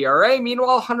 8 ERA.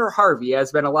 Meanwhile, Hunter Harvey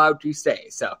has been allowed to stay.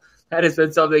 So that has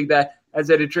been something that has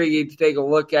been intriguing to take a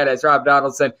look at, as Rob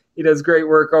Donaldson, he does great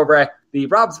work over at the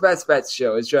Rob's Best Bets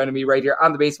show, is joining me right here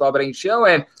on the Baseball Betting Show.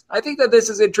 And I think that this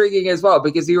is intriguing as well,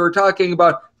 because you were talking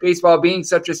about baseball being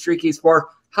such a streaky sport.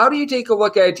 How do you take a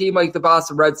look at a team like the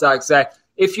Boston Red Sox that,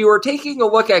 if you were taking a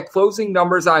look at closing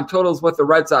numbers on totals with the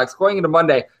Red Sox going into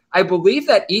Monday, I believe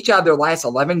that each of their last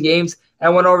 11 games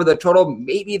and went over the total.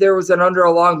 Maybe there was an under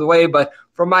along the way, but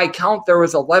from my count, there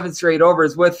was 11 straight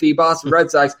overs with the Boston Red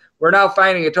Sox. We're now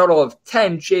finding a total of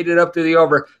 10 shaded up to the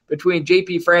over between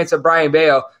JP France and Brian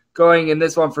Bayo going in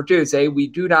this one for Tuesday. We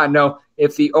do not know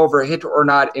if the over hit or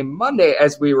not in Monday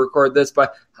as we record this,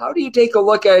 but how do you take a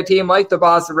look at a team like the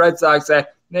Boston Red Sox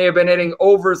that they have been hitting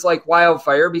overs like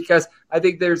wildfire? Because I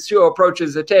think there's 2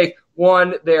 approaches to take.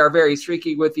 One, they are very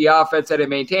streaky with the offense that it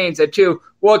maintains. And 2,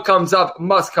 what comes up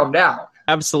must come down.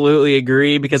 Absolutely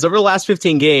agree, because over the last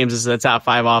 15 games, this is the top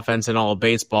 5 offense in all of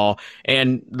baseball,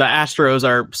 and the Astros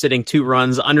are sitting 2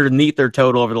 runs underneath their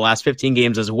total over the last 15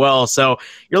 games as well. So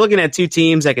you're looking at 2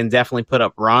 teams that can definitely put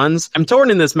up runs. I'm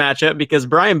torn in this matchup because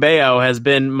Brian Bayo has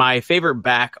been my favorite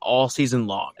back all season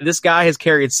long. This guy has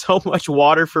carried so much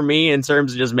water for me in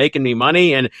terms of just making me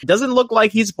money, and it doesn't look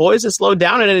like he's poised to slow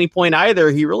down at any point either.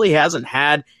 He really hasn't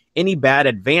had any bad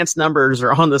advanced numbers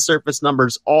or on the surface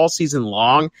numbers all season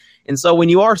long. And so when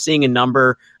you are seeing a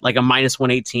number like a minus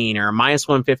 118 or a minus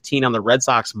 115 on the Red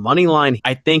Sox money line,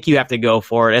 I think you have to go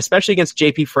for it, especially against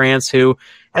JP France, who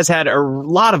has had a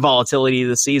lot of volatility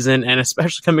this season, and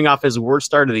especially coming off his worst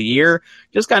start of the year,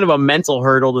 just kind of a mental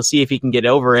hurdle to see if he can get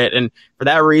over it. And for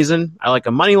that reason, I like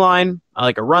a money line. I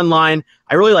like a run line.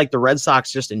 I really like the Red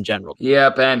Sox just in general.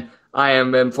 Yep, and I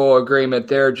am in full agreement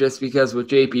there, just because with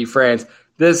JP France,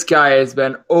 this guy has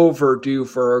been overdue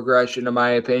for regression, in my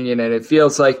opinion, and it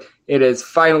feels like it is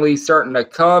finally starting to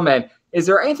come. And is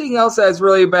there anything else that has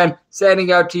really been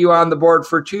standing out to you on the board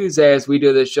for Tuesday as we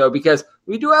do this show? Because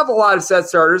we do have a lot of set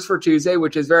starters for Tuesday,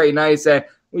 which is very nice, and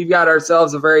we've got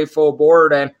ourselves a very full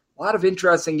board and a lot of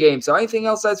interesting games. So anything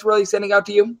else that's really standing out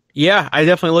to you? Yeah, I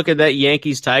definitely look at that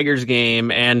Yankees-Tigers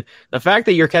game, and the fact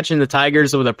that you're catching the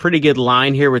Tigers with a pretty good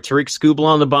line here with Tariq Skubal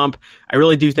on the bump, I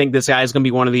really do think this guy is going to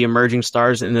be one of the emerging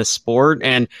stars in this sport.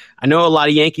 And I know a lot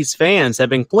of Yankees fans have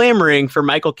been clamoring for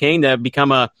Michael King to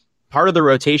become a part of the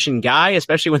rotation guy,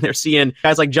 especially when they're seeing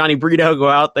guys like Johnny Brito go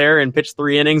out there and pitch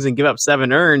 3 innings and give up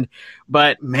 7 earned.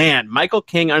 But man, Michael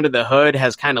King under the hood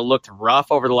has kind of looked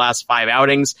rough over the last 5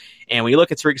 outings. And when you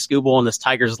look at Tariq Skubal in this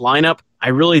Tigers lineup, I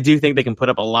really do think they can put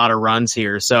up a lot of runs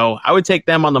here. So I would take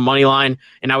them on the money line,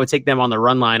 and I would take them on the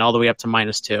run line all the way up to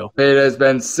 -2. It has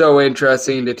been so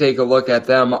interesting to take a look at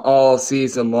them all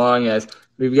season long, as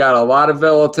we've got a lot of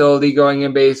volatility going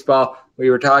in baseball. We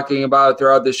were talking about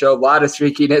throughout the show, a lot of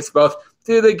streakiness, both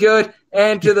to the good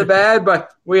and to the bad,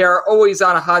 but we are always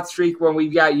on a hot streak when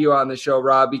we've got you on the show,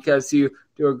 Rob, because you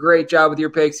do a great job with your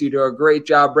picks. You do a great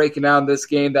job breaking down this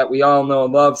game that we all know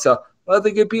and love. So let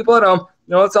the good people at home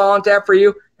know it's all on tap for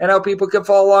you and how people can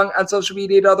follow along on social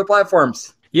media and other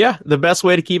platforms. Yeah, the best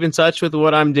way to keep in touch with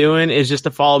what I'm doing is just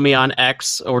to follow me on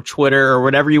X or Twitter or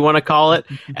whatever you want to call it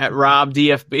at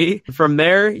RobDFB. From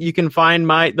there, you can find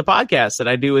the podcast that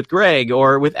I do with Greg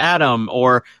or with Adam,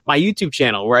 or my YouTube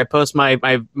channel where I post my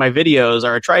videos,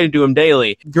 or I try to do them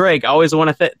daily. Greg, I always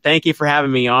want to thank you for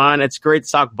having me on. It's great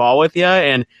to talk ball with you,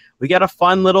 and we got a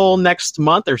fun little next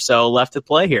month or so left to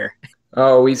play here.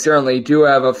 Oh, we certainly do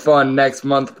have a fun next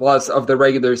month plus of the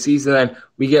regular season, and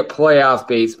we get playoff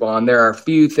baseball, and there are a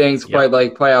few things quite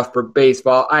like playoff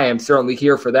baseball. I am certainly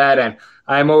here for that, and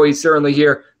I'm always certainly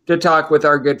here to talk with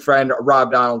our good friend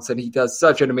Rob Donaldson. He does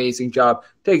such an amazing job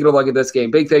taking a look at this game.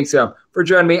 Big thanks to him for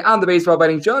joining me on the Baseball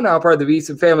Betting Show, now part of the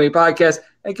VSiN Family Podcast.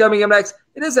 And coming up next,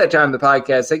 it is that time of the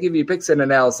podcast. I give you picks and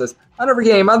analysis on every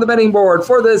game on the betting board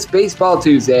for this Baseball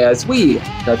Tuesday as we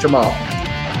touch them all.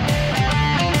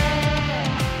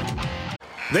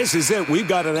 This is it. We've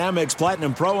got an Amex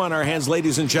Platinum Pro on our hands,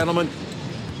 ladies and gentlemen.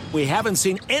 We haven't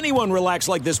seen anyone relax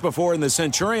like this before in the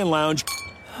Centurion Lounge.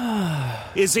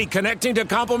 Is he connecting to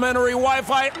complimentary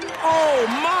Wi-Fi? Oh,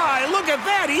 my! Look at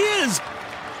that! He is!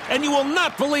 And you will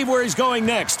not believe where he's going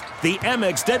next. The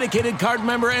Amex dedicated card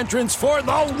member entrance for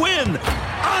the win!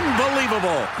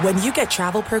 Unbelievable! When you get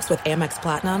travel perks with Amex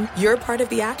Platinum, you're part of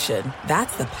the action.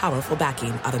 That's the powerful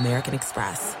backing of American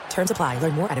Express. Terms apply.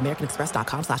 Learn more at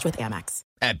americanexpress.com/withAmex.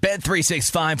 At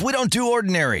Bet365, we don't do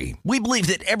ordinary. We believe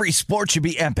that every sport should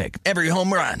be epic. Every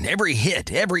home run, every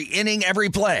hit, every inning, every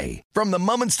play. From the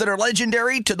moments that are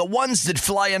legendary to the ones that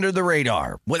fly under the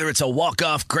radar. Whether it's a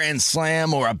walk-off grand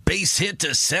slam or a base hit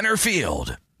to center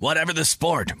field. Whatever the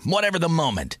sport, whatever the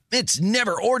moment. It's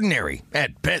never ordinary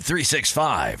at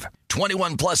Bet365.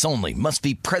 21 plus only. Must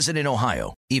be present in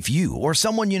Ohio. If you or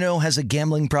someone you know has a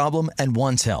gambling problem and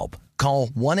wants help, call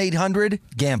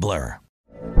 1-800-GAMBLER.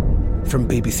 From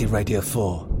BBC Radio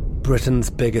 4,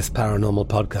 Britain's biggest paranormal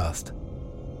podcast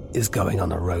is going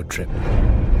on a road trip.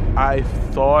 I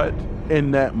thought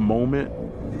in that moment,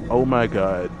 oh my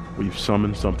God, we've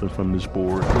summoned something from this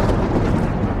board.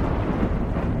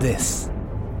 This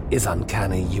is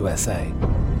Uncanny USA.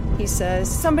 He says,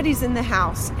 somebody's in the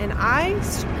house, and I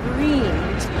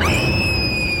screamed.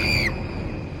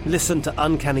 Listen to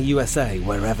Uncanny USA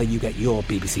wherever you get your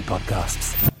BBC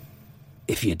podcasts,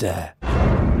 if you dare.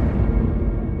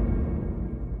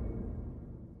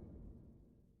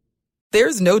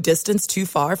 There's no distance too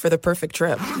far for the perfect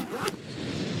trip.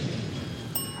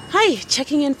 Hi,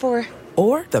 checking in for...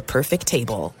 Or the perfect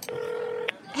table.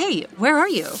 Hey, where are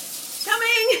you?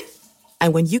 Coming!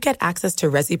 And when you get access to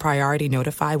Resi Priority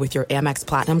Notify with your Amex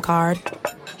Platinum card...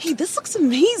 Hey, this looks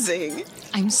amazing.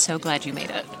 I'm so glad you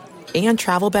made it. And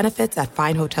travel benefits at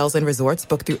fine hotels and resorts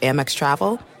booked through Amex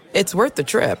Travel, it's worth the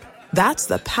trip. That's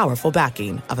the powerful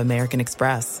backing of American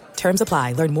Express. Terms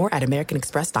apply. Learn more at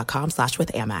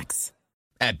americanexpress.com/withAmex.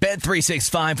 At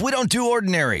Bet365, we don't do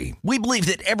ordinary. We believe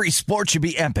that every sport should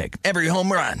be epic. Every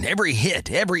home run, every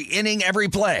hit, every inning, every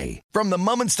play. From the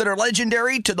moments that are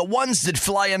legendary to the ones that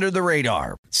fly under the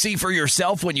radar. See for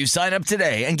yourself when you sign up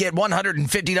today and get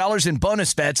 $150 in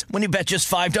bonus bets when you bet just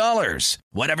 $5.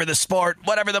 Whatever the sport,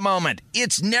 whatever the moment,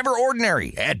 it's never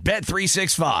ordinary at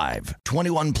Bet365.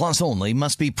 21 plus only.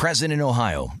 Must be present in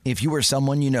Ohio. If you or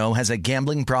someone you know has a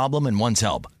gambling problem and wants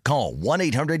help, call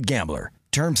 1-800-GAMBLER.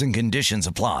 Terms and conditions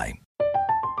apply.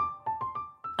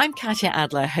 I'm Katya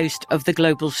Adler, host of The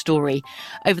Global Story.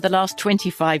 Over the last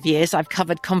 25 years, I've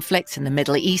covered conflicts in the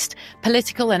Middle East,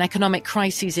 political and economic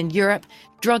crises in Europe,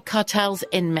 drug cartels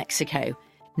in Mexico.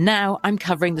 Now I'm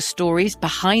covering the stories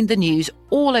behind the news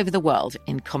all over the world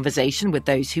in conversation with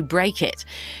those who break it.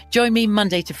 Join me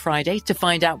Monday to Friday to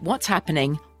find out what's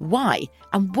happening, why,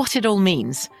 and what it all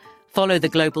means. Follow The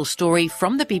Global Story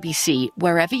from the BBC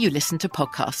wherever you listen to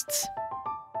podcasts.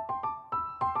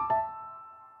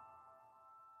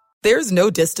 There's no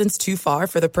distance too far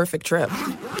for the perfect trip.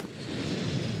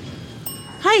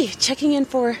 Hi, checking in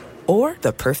for... Or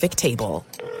the perfect table.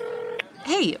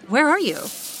 Hey, where are you?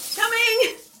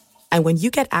 Coming! And when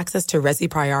you get access to Resi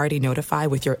Priority Notify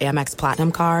with your Amex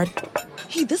Platinum card...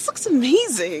 Hey, this looks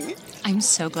amazing. I'm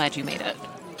so glad you made it.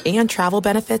 And travel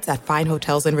benefits at fine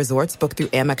hotels and resorts booked through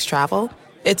Amex Travel,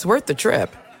 it's worth the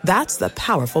trip. That's the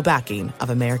powerful backing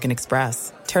of American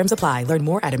Express. Terms apply. Learn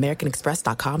more at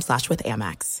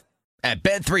americanexpress.com/withAmex. At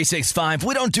Bet365,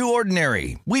 we don't do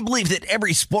ordinary. We believe that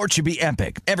every sport should be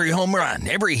epic. Every home run,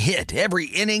 every hit, every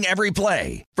inning, every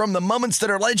play. From the moments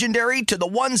that are legendary to the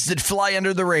ones that fly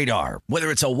under the radar. Whether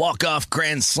it's a walk-off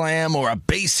grand slam or a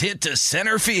base hit to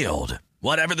center field.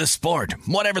 Whatever the sport,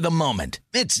 whatever the moment.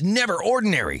 It's never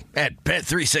ordinary at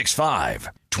Bet365.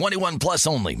 21 plus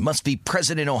only. Must be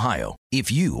present in Ohio.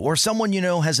 If you or someone you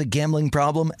know has a gambling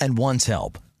problem and wants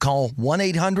help, call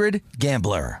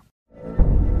 1-800-GAMBLER.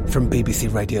 From BBC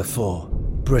Radio 4,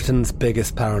 Britain's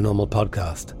biggest paranormal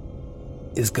podcast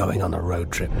is going on a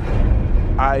road trip.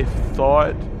 I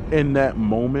thought in that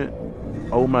moment,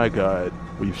 oh my God,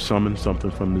 we've summoned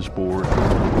something from this board.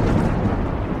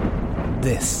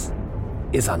 This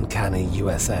is Uncanny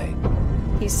USA.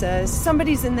 He says,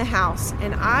 somebody's in the house,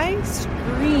 and I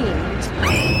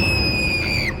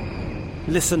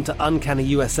Listen to Uncanny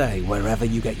USA wherever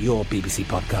you get your BBC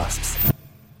podcasts,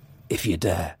 if you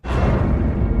dare.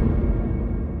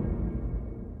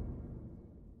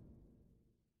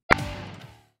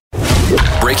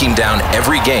 Breaking down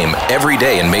every game, every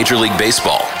day in Major League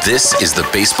Baseball, this is the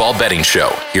Baseball Betting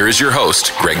Show. Here is your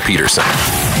host, Greg Peterson.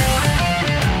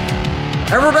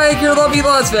 And we're back here in lovely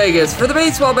Las Vegas for the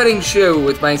Baseball Betting Show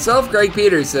with myself, Greg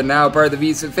Peterson, now part of the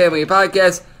VSiN Family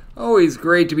Podcast. Always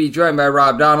great to be joined by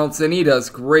Rob Donaldson. He does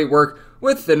great work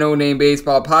with the No Name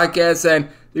Baseball Podcast and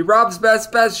the Rob's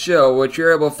Best Show, which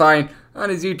you're able to find on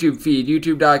his YouTube feed,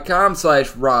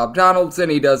 youtube.com/Rob Donaldson.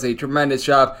 He does a tremendous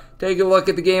job. Take a look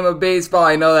at the game of baseball.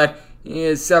 I know that he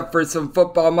is set for some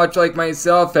football, much like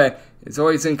myself, and is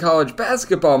always in college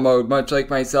basketball mode, much like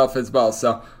myself as well.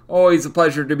 So, always a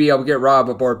pleasure to be able to get Rob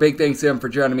aboard. Big thanks to him for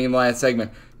joining me in the last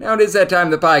segment. Now it is that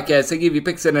time of the podcast. I give you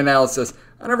picks and analysis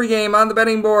on every game on the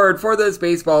betting board for this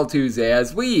Baseball Tuesday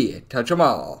as we touch them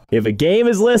all. If a game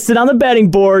is listed on the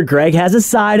betting board, Greg has a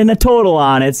side and a total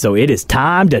on it, so it is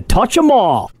time to touch them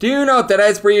all. Do note that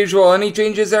as per usual, any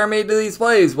changes that are made to these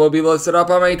plays will be listed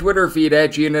up on my Twitter feed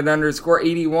at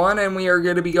 @GUnit_81, and we are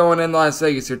going to be going in Las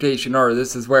Vegas rotation order.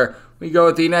 This is where we go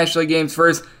with the National League games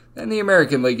first, then the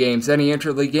American League games. Any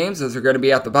interleague games, those are going to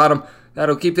be at the bottom.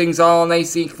 That'll keep things all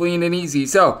nice and clean and easy.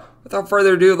 So, without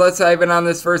further ado, let's dive in on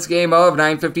this first game of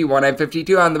 9:51,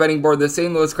 9:52 on the betting board. The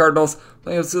St. Louis Cardinals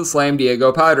playing with the Slam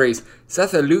Diego Padres.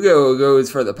 Seth Lugo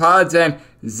goes for the Pods, and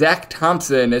Zach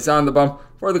Thompson is on the bump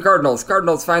for the Cardinals.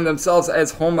 Cardinals find themselves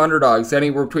as home underdogs,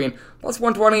 anywhere between plus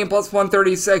 120 and plus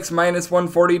 136, minus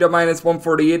 140 to minus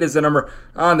 148 is the number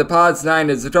on the Pods. 9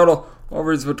 is the total.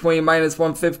 Overs between minus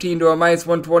 115 to a minus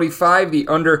 125. The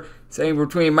under saying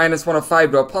between minus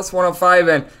 105 to a plus 105.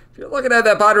 And if you're looking at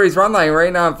that Padres run line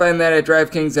right now, I'm finding that at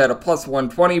DraftKings at a plus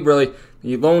 120. Really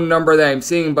the lone number that I'm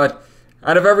seeing. But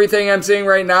out of everything I'm seeing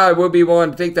right now, I would be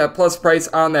willing to take that plus price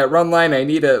on that run line. I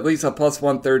need at least a plus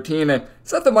 113 and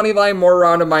set the money line more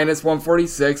around a minus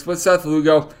 146 with Seth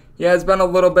Lugo. He has been a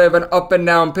little bit of an up and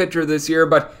down pitcher this year,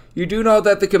 but you do know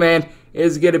that the command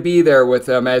is going to be there with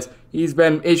him as he's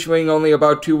been issuing only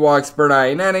about 2 walks per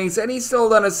 9 innings, and he's still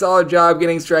done a solid job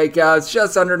getting strikeouts,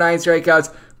 just under 9 strikeouts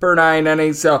per 9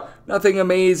 innings, so nothing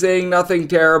amazing, nothing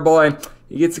terrible, and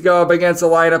he gets to go up against a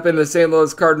lineup in the St.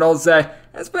 Louis Cardinals that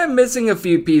has been missing a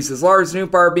few pieces. Lars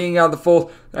Nootbaar being out of the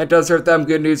fold, that does hurt them.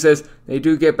 Good news is they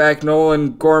do get back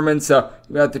Nolan Gorman, so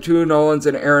you got the two Nolans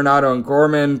and Arenado and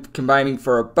Gorman combining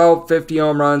for about 50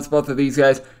 home runs. Both of these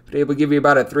guys but able to give you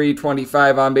about a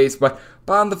 325 on base, but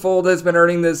Bond the Fold has been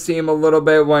hurting this team a little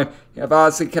bit when you have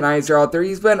Austin Kanizer out there.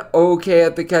 He's been okay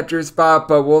at the catcher spot,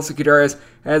 but Wilson Contreras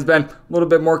has been a little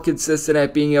bit more consistent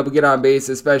at being able to get on base,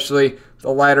 especially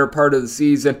the latter part of the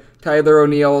season. Tyler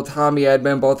O'Neill, Tommy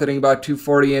Edman, both hitting about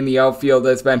 240 in the outfield,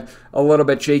 has been a little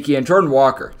bit shaky. And Jordan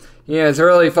Walker, he has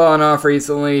really fallen off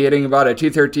recently, hitting about a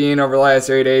 213 over the last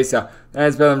 3 days, so that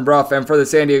has been rough. And for the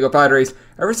San Diego Padres,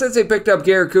 ever since they picked up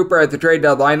Garrett Cooper at the trade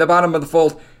deadline, the bottom of the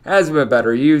fold has been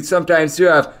better. You sometimes do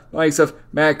have the likes of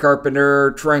Matt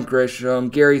Carpenter, Trent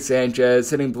Grisham, Gary Sanchez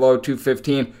hitting below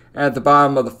 215 at the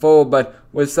bottom of the fold, but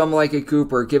with someone like a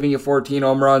Cooper giving you 14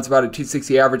 home runs, about a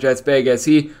 260 average, that's big. As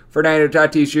he, Fernando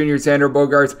Tatis Jr., Xander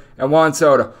Bogaerts, and Juan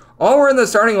Soto all were in the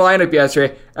starting lineup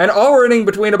yesterday, and all were hitting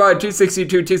between about 262,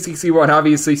 261.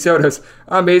 Obviously, Soto's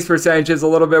on-base percentage is a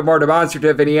little bit more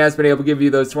demonstrative, and he has been able to give you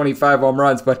those 25 home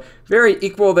runs, but very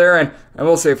equal there. And I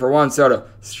will say for Juan Soto,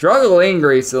 struggling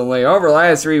recently over the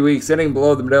last 3 weeks, hitting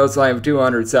below the Mendoza line of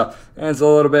 200, so that's a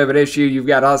little bit of an issue. You've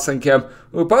got Austin Kim,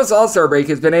 who post All-Star break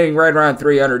has been hitting right around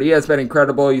 300. He has been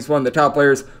incredible. He's one of the top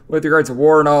players with regards to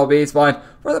WAR and all baseball. And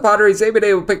for the Padres, they've been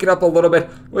able to pick it up a little bit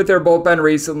with their bullpen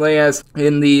recently, as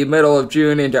in the middle of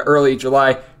June into early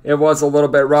July, it was a little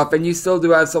bit rough. And you still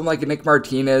do have someone like a Nick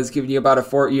Martinez giving you about a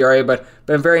 4 ERA, but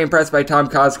been very impressed by Tom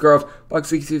Cosgrove,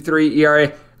 .63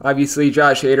 ERA. Obviously,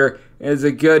 Josh Hader is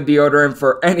a good deodorant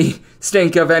for any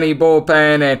stink of any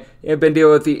bullpen, and you've been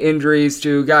dealing with the injuries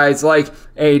to guys like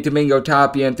Domingo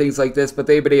Tapia and things like this, but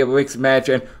they've been able to mix and match.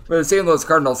 And for the St. Louis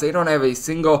Cardinals, they don't have a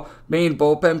single main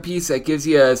bullpen piece that gives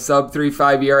you a sub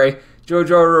 3.5 ERA.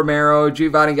 Jojo Romero,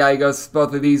 Giovanni Gallegos,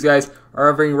 both of these guys are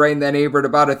hovering right in that neighborhood,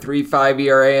 about a 3.5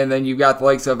 ERA, and then you've got the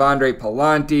likes of Andre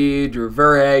Palante, Drew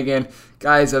Verhagen,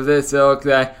 guys of this ilk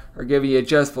that are giving you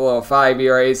just below 5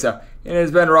 ERA. So and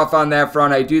has been rough on that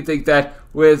front. I do think that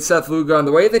with Seth Lugo and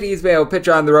the way that he's been able to pitch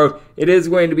on the road, it is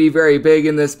going to be very big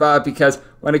in this spot because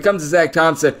when it comes to Zach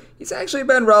Thompson, he's actually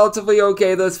been relatively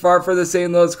okay thus far for the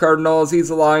St. Louis Cardinals. He's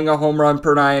allowing a home run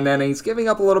per 9 innings, giving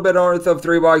up a little bit north of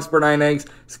 3 walks per 9 innings.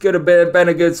 It's could have been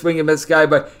a good swing and miss guy,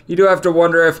 but you do have to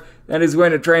wonder if that is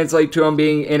going to translate to him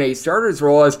being in a starter's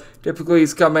role, as typically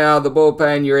he's coming out of the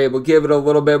bullpen. You're able to give it a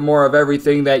little bit more of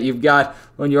everything that you've got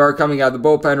when you are coming out of the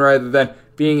bullpen rather than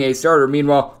being a starter.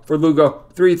 Meanwhile, for Lugo,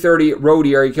 330 road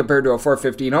ERA compared to a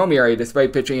 415 home ERA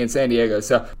despite pitching in San Diego.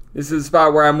 So this is a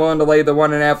spot where I'm willing to lay the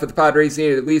 1.5 with the Padres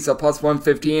needed at least a plus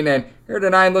 115. And here at a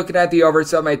 9, looking at the over,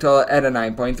 set my total at a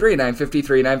 9.3,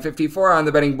 953, 954 on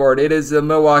the betting board. It is the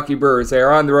Milwaukee Brewers. They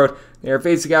are on the road. They are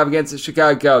facing off against the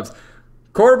Chicago Cubs.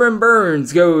 Corbin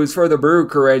Burnes goes for the Brew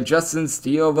Crew, and Justin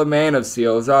Steele, the Man of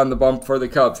Steel, is on the bump for the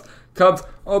Cubs. Cubs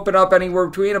open up anywhere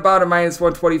between about a minus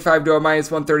 125 to a minus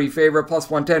 130 favorite, plus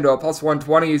 110 to a plus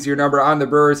 120 is your number on the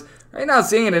Brewers. Right now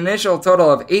seeing an initial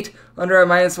total of 8 under a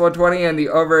minus 120, and the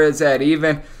over is at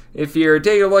even. If you're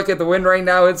taking a look at the wind right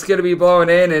now, it's going to be blowing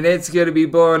in, and it's going to be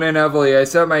blowing in heavily. I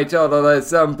set my total at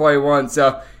 7.1,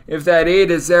 so if that 8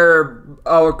 is there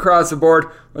all across the board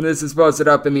when this is posted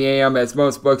up in the AM, as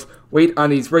most books wait on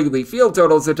these Wrigley Field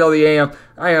totals until the AM,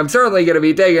 I am certainly going to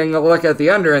be taking a look at the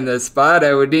under in this spot.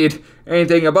 I would need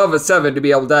anything above a 7 to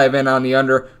be able to dive in on the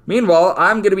under. Meanwhile,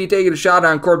 I'm going to be taking a shot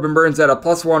on Corbin Burnes at a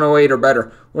plus 108 or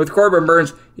better. With Corbin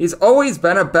Burnes, he's always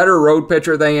been a better road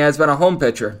pitcher than he has been a home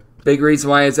pitcher. Big reason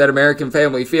why it's at American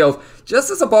Family Field, just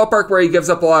as a ballpark where he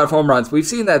gives up a lot of home runs. We've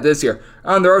seen that this year.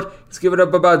 On the road, he's given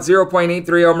up about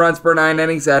 0.83 home runs per 9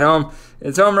 innings. At home,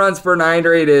 his home runs per 9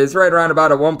 rate is right around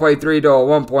about a 1.3 to a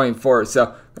 1.4,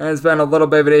 so that's been a little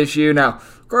bit of an issue. Now,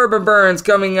 Corbin Burnes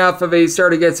coming off of a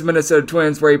start against the Minnesota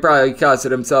Twins where he probably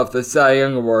costed himself the Cy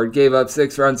Young Award. Gave up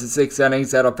 6 runs in 6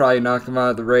 innings. That'll probably knock him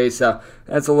out of the race. So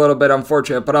that's a little bit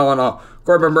unfortunate. But all in all,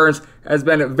 Corbin Burnes has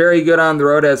been very good on the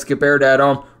road as compared to at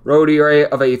home. Road ERA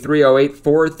of a 3.08,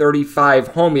 4.35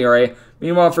 home ERA.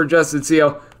 Meanwhile, for Justin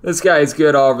Steele, this guy is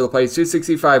good all over the place.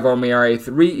 2.65 home ERA,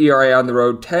 3 ERA on the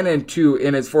road, 10-2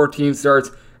 in his 14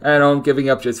 starts at home, giving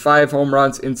up just 5 home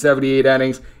runs in 78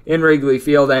 innings in Wrigley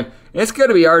Field. And it's going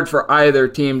to be hard for either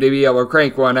team to be able to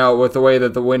crank one out with the way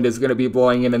that the wind is going to be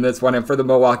blowing in this one. And for the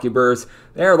Milwaukee Brewers,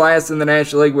 they're last in the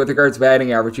National League with regards to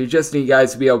batting average. You just need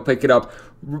guys to be able to pick it up.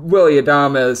 Willy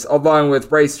Adames, along with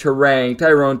Bryce Terang,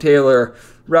 Tyrone Taylor,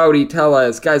 Rowdy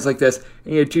Tellez, guys like this.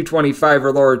 And you get 225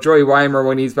 or lower. Joey Weimer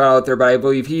when he's been out there, but I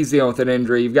believe he's dealing with an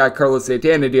injury. You've got Carlos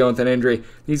Santana dealing with an injury.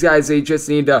 These guys, they just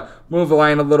need to move the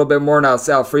line a little bit more now.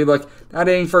 Sal Frelick, not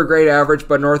aiming for a great average,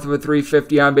 but north of a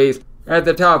 350 on base. At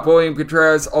the top, William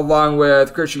Contreras along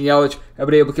with Christian Yelich have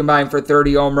been able to combine for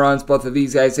 30 home runs. Both of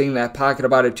these guys hitting that pocket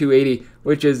about a 280,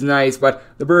 which is nice. But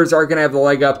the Brewers are going to have the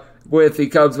leg up with the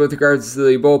Cubs with regards to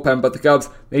the bullpen. But the Cubs,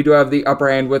 they do have the upper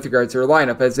hand with regards to their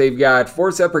lineup, as they've got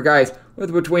 4 separate guys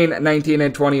with between 19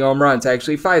 and 20 home runs.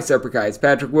 Actually, 5 separate guys.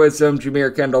 Patrick Wisdom,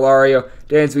 Jameer Candelario,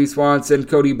 Dansby Swanson,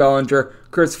 Cody Bellinger,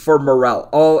 Christopher Morel,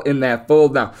 all in that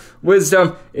fold. Now,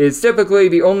 Wisdom is typically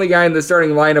the only guy in the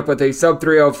starting lineup with a sub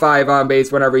 305 on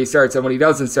base whenever he starts, and when he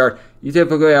doesn't start, you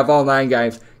typically have all 9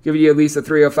 guys giving you at least a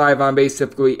 305 on base,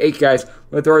 typically 8 guys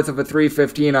with north of a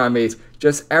 315 on base.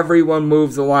 Just everyone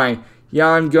moves the line.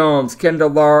 Yan Gomes,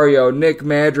 Candelario, Nick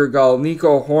Madrigal,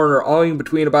 Nico Horner, all in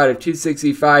between about a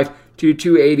 265 to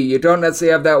 280. You don't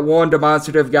necessarily have that one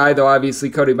demonstrative guy, though obviously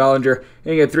Cody Bellinger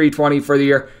hitting at 320 for the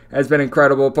year has been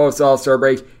incredible post All-Star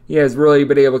break. He has really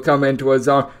been able to come into his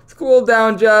zone. It's cooled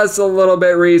down just a little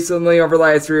bit recently over the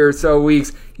last 3 or so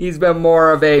weeks. He's been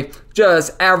more of a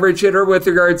just average hitter with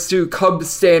regards to Cubs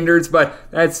standards, but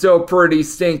that's still pretty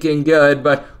stinking good.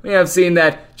 But we have seen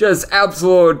that just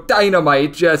absolute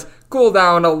dynamite just cool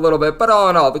down a little bit. But all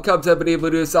in all, the Cubs have been able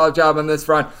to do a solid job on this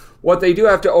front. What they do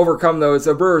have to overcome, though, is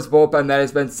the Brewers bullpen that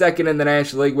has been second in the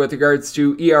National League with regards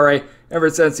to ERA ever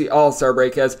since the All-Star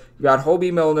break. As you got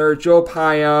Hobie Milner, Joe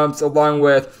Payamps, along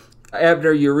with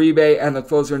Abner Uribe and the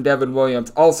closer Devin Williams,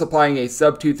 all supplying a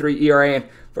sub-2.3 ERA. And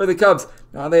for the Cubs,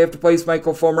 now they have to place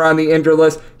Michael Fulmer on the injured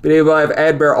list. Been able to have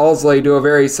Adbert Alzolay do a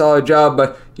very solid job,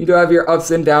 but you do have your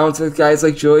ups and downs with guys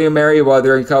like Julian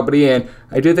Merriweather and company, and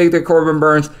I do think that Corbin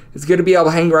Burnes is going to be able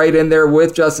to hang right in there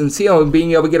with Justin Steele, and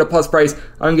being able to get a plus price,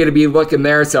 I'm going to be looking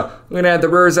there. So I'm going to have the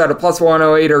Brewers at a plus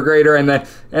 108 or greater, and then,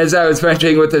 as I was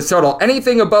mentioning with this total,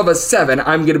 anything above a 7,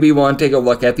 I'm going to be willing to take a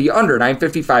look at the under.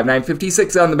 955,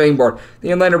 956 on the betting board.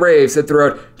 The Atlanta Braves hit the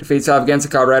road to face off against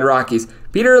the Colorado Rockies.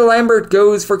 Peter Lambert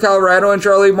goes for Colorado, and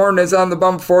Charlie Morton is on the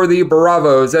bump for the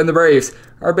Bravos, and the Braves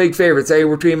are big favorites,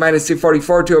 between minus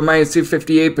 244 to a minus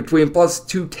 258, between plus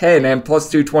 210 and plus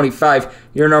 225.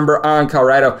 Your number on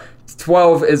Colorado.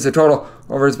 12 is the total.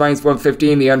 Over is minus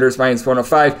 115. The under is minus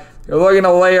 105. You're looking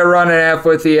to lay a run and a half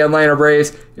with the Atlanta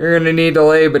Braves. You're going to need to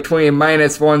lay between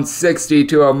minus 160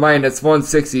 to a minus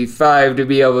 165 to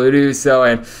be able to do so.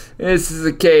 And this is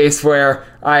a case where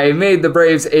I made the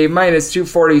Braves a minus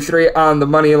 243 on the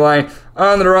money line.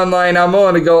 On the run line, I'm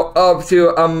willing to go up to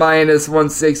a minus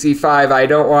 165. I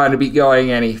don't want to be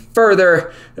going any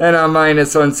further than a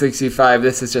minus 165.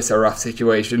 This is just a rough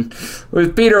situation.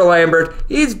 With Peter Lambert,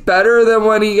 he's better than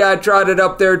when he got trotted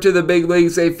up there to the big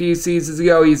leagues a few seasons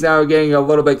ago. He's now getting a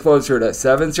little bit closer to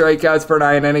 7 strikeouts per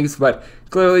 9 innings, but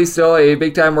clearly still a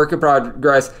big-time work in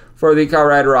progress for the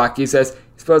Colorado Rockies, as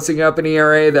he's posting up an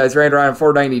ERA that's right around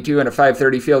 4.92 and a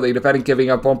 5.30 fielding, depending, giving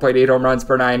up 1.8 home runs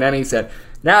per 9 innings. And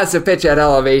now it's a pitch at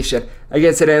elevation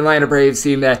against an Atlanta Braves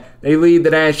team that they lead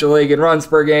the National League in runs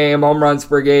per game, home runs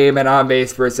per game, and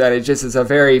on-base percentage. This is a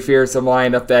very fearsome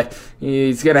lineup that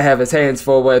he's going to have his hands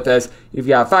full with, as you've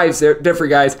got 5 different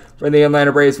guys for the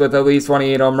Atlanta Braves with at least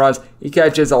 28 home runs. He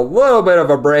catches a little bit of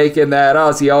a break in that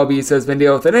Ozzie Albies has been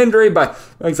dealing with an injury, but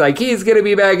looks like he's going to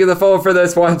be back in the fold for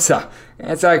this one, so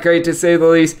that's not great to say the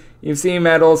least. You've seen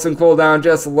Matt Olson cool down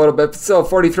just a little bit, but still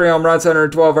 43 home runs,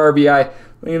 112 RBI,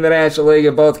 leading the National League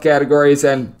in both categories,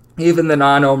 and even the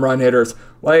non-home run hitters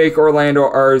like Orlando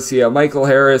Arcia, Michael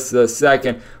Harris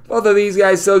II. Both of these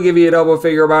guys still give you a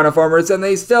double-figure amount of homers, and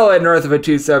they still hit north of a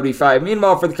 275.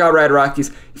 Meanwhile, for the Colorado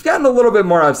Rockies, you've gotten a little bit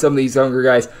more out of some of these younger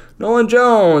guys. Nolan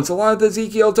Jones, along with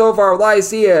Ezekiel Tovar,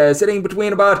 Elias Diaz, sitting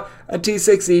between about a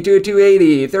 260 to a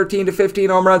 280, 13 to 15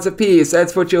 home runs apiece.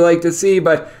 That's what you like to see,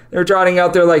 but they're trotting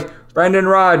out there like Brendan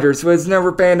Rodgers, who has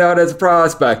never panned out as a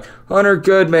prospect. Hunter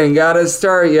Goodman got a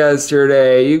start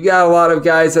yesterday. You got a lot of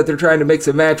guys that they're trying to mix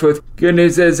and match with. Good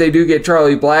news is they do get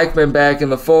Charlie Blackmon back in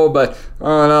the fold, but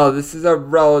oh no, this is a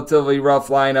relatively rough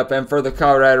lineup. And for the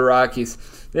Colorado Rockies,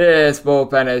 this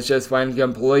bullpen has just went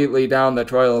completely down the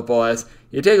toilet bowl. As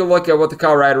you take a look at what the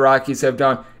Colorado Rockies have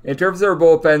done in terms of their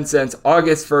bullpen since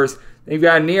August 1st, they've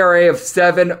got an ERA of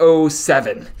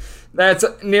 7.07. That's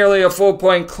nearly a full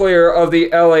point clear of the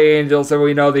LA Angels, and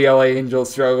we know the LA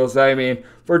Angels struggles. I mean,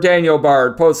 for Daniel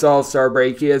Bard, post All-Star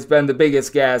break, he has been the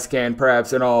biggest gas can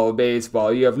perhaps in all of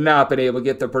baseball. You have not been able to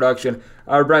get the production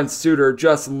out of Brent Suter,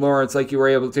 Justin Lawrence like you were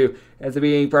able to at the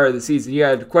beginning part of the season. You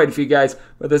had quite a few guys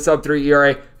with a sub-3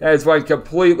 ERA that has went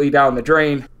completely down the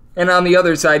drain. And on the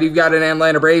other side, you've got an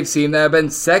Atlanta Braves team that have been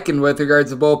second with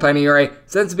regards to bullpen ERA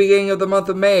since the beginning of the month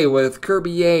of May, with Kirby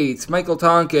Yates, Michael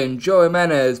Tonkin, Joe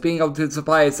Jimenez being able to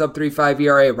supply a sub-3.5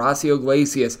 ERA, Rossio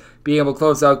Iglesias being able to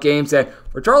close out games, and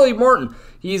for Charlie Morton,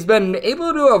 he's been able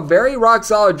to do a very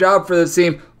rock-solid job for this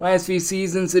team last few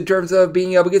seasons in terms of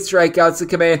being able to get strikeouts to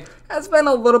come in. Has been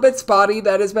a little bit spotty.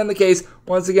 That has been the case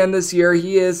once again this year.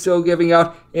 He is still giving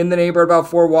out in the neighborhood about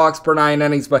 4 walks per 9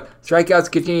 innings, but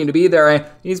strikeouts continue to be there, and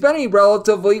he's been a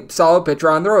relatively solid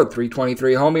pitcher on the road.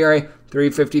 3.23 home ERA,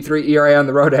 3.53 ERA on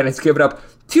the road, and it's given up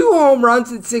 2 home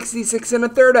runs in 66 and a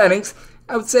third innings.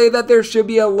 I would say that there should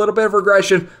be a little bit of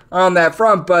regression on that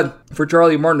front, but for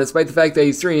Charlie Morton, despite the fact that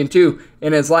he's 3-2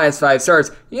 in his last 5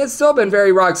 starts, he has still been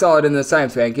very rock solid in this time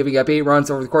span, giving up 8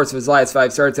 runs over the course of his last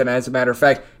 5 starts, and as a matter of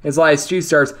fact, his last 2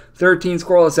 starts, 13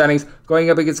 scoreless innings, going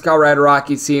up against the Colorado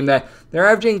Rockies team that they're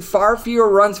averaging far fewer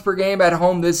runs per game at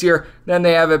home this year than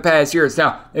they have in past years.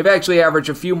 Now, they've actually averaged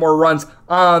a few more runs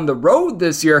on the road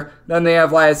this year than they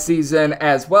have last season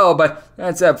as well, but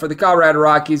that said, for the Colorado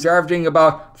Rockies, they're averaging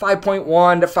about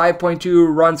 5.1 to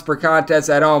 5.2 runs per contest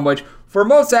at home, which for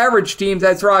most average teams,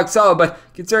 that's rock solid, but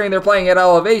considering they're playing at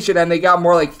elevation and they got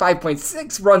more like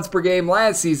 5.6 runs per game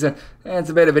last season, that's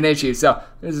a bit of an issue. So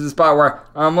this is a spot where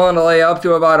I'm willing to lay up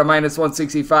to about a minus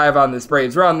 165 on this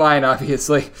Braves run line,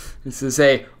 obviously. This is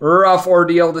a rough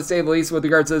ordeal, to say the least, with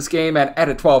regards to this game, and at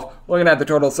a 12, looking at the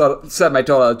total, set my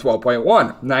total at 12.1,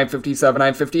 957,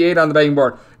 958 on the betting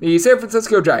board. The San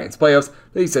Francisco Giants playoffs,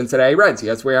 the Cincinnati Reds.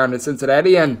 Yes, we're on to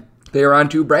Cincinnati, and they are on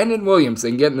to Brandon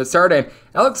Williamson getting the start, and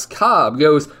Alex Cobb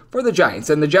goes for the Giants.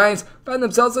 And the Giants find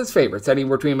themselves as favorites,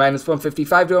 anywhere between minus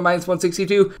 155 to a minus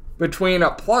 162, between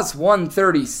a plus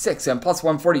 136 and plus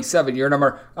 147. Your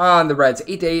number on the Reds,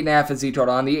 8 to 8.5 is the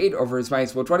total on the 8. Over is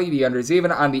minus 120. The under is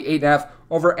even on the 8.5.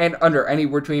 Over and under,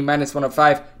 anywhere between minus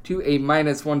 105 to a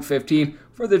minus 115.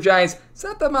 For the Giants,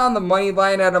 set them on the money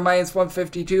line at a minus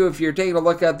 152. If you're taking a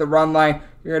look at the run line,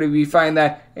 you're going to be finding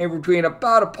that in between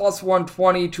about a plus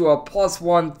 120 to a plus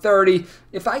 130.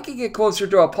 If I could get closer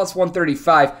to a plus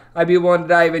 135, I'd be willing to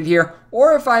dive in here.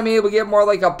 Or if I'm able to get more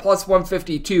like a plus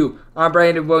 152 on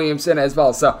Brandon Williamson as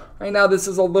well. So right now, this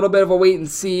is a little bit of a wait and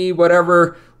see.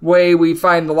 Whatever way we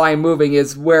find the line moving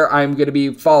is where I'm going to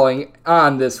be falling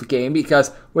on this game,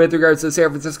 because with regards to the San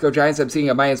Francisco Giants, I'm seeing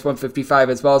a minus 155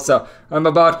 as well. So I'm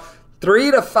about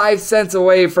 3 to 5 cents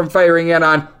away from firing in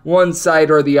on one side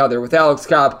or the other. With Alex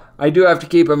Cobb, I do have to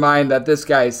keep in mind that this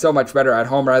guy is so much better at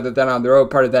home rather than on the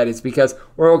road. Part of that is because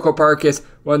Oracle Park is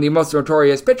one of the most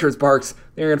notorious pitchers' parks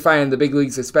you're going to find in the big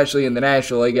leagues, especially in the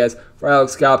National League. As for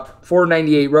Alex Cobb,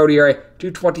 4.98 road ERA,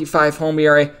 2.25 home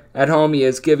ERA. At home, he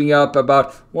is giving up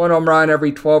about 1 home run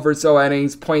every 12 or so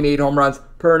innings, 0.8 home runs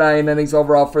per 9 innings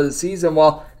overall for the season,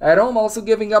 while at home also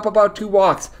giving up about 2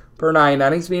 walks per 9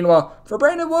 innings. Meanwhile, for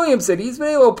Brandon Williamson, he's been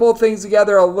able to pull things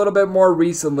together a little bit more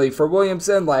recently. For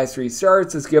Williamson, last 3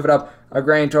 starts has given up a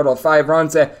grand total of 5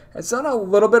 runs and has done a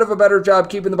little bit of a better job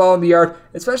keeping the ball in the yard,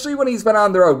 especially when he's been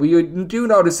on the road. We do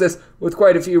notice this with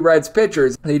quite a few Reds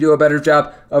pitchers. They do a better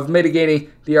job of mitigating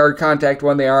the yard contact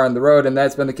when they are on the road, and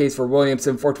that's been the case for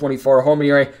Williamson. 4.24 home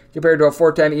ERA compared to a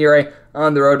 4.10 ERA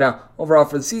on the road. Now, overall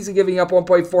for the season, giving up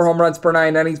 1.4 home runs per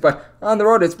 9 innings, but on the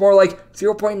road, it's more like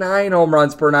 0.9 home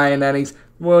runs per 9 innings.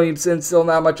 Williamson still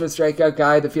not much of a strikeout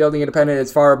guy. The fielding independent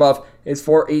is far above his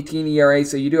 4.18 ERA,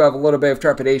 so you do have a little bit of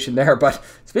trepidation there. But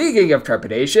speaking of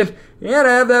trepidation, you gotta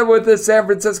have that with the San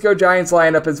Francisco Giants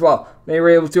lineup as well. They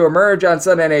were able to emerge on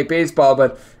Sunday Night Baseball,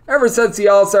 but ever since the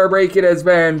All-Star break, it has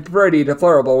been pretty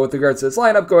deplorable with regards to this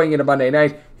lineup going into Monday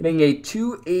night, hitting a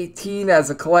 218 as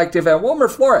a collective, and Wilmer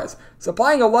Flores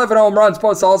supplying 11 home runs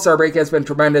post All-Star break has been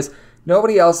tremendous.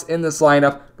 Nobody else in this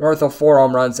lineup north of 4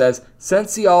 home runs as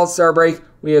since the All-Star break,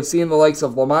 we have seen the likes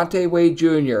of Lamonte Wade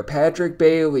Jr., Patrick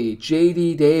Bailey,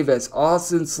 J.D. Davis,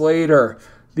 Austin Slater.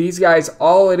 These guys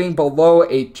all hitting below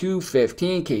a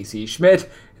 215. Casey Schmidt,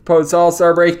 post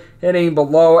All-Star break, hitting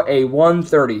below a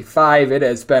 135. It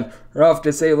has been rough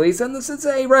to say the least. And the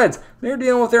Cincinnati Reds, they're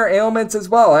dealing with their ailments as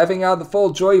well, having out the full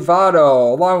Joey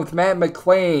Votto, along with Matt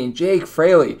McClain, Jake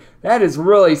Fraley. That is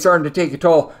really starting to take a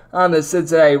toll on the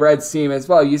Cincinnati Reds team as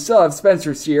well. You still have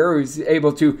Spencer Steer, who's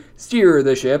able to steer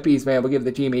the ship. He's been able to give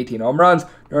the team 18 home runs,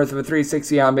 north of a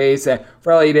 360 on base, and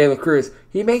Fraley De La Cruz,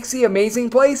 he makes the amazing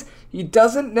plays. He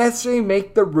doesn't necessarily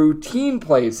make the routine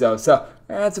plays, though, so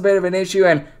that's a bit of an issue,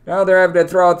 and now they're having to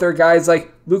throw out their guys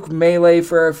like Luke Melee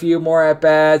for a few more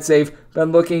at-bats. They've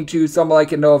been looking to someone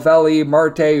like a Novelli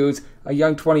Marte, who's a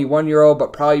young 21-year-old,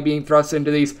 but probably being thrust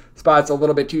into these spots a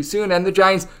little bit too soon. And the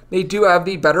Giants, they do have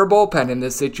the better bullpen in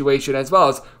this situation as well.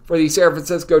 As for the San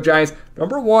Francisco Giants,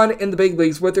 number 1 in the big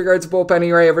leagues with regards to bullpen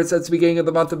ERA ever since the beginning of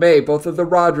the month of May. Both of the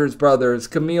Rogers brothers,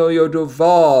 Camilo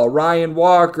Doval, Ryan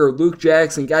Walker, Luke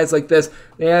Jackson, guys like this,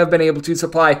 they have been able to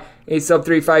supply a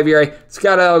sub-3.5 ERA.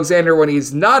 Scott Alexander, when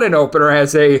he's not an opener,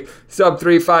 has a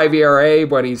sub-3.5 ERA.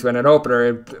 When he's been an opener,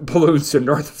 it balloons to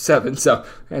north of 7. So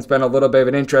it's been a little bit of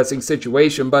an interesting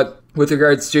situation. But with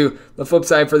regards to the flip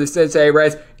side for the Cincinnati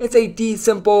Reds, it's a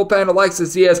decent bullpen.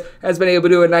 Alexis Diaz has been able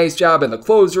to do a nice job in the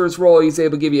closer's role. He's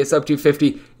able to give you a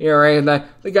sub-250 ERA. And then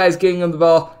the guys getting him the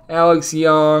ball, Alex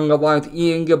Young, along with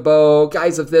Ian Gabot,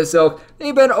 guys of this ilk,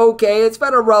 they've been okay. It's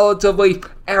been a relatively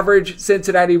average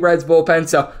Cincinnati Reds bullpen,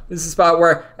 so this is a spot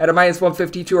where at a minus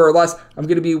 152 or less, I'm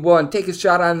going to be willing to take a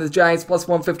shot on the Giants plus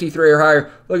 153 or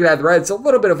higher. Looking at the Reds, a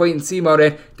little bit of wait and see mode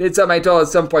in. Did set my total at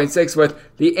 7.6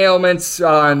 with the ailments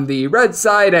on the Reds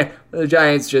side, and the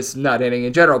Giants just not hitting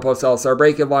in general post All-Star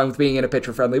break, along with being in a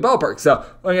pitcher-friendly ballpark. So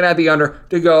looking at the under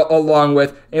to go along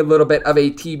with a little bit of a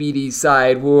TBD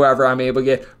side, whoever I'm able to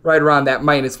get right around that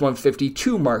minus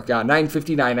 152 mark on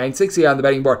 959, 960 on the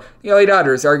betting board. The LA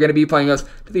Dodgers are going to be playing us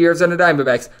to the Arizona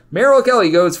Diamondbacks. Merrill Kelly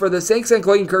goes for the Saints, and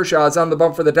Clayton Kershaw is on the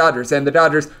bump for the Dodgers, and the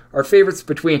Dodgers are favorites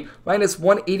between minus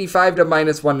 185 to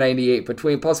minus 198,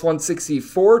 between plus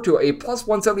 164 to a plus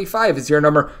 175 is your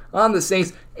number on the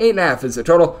Saints. 8.5 is the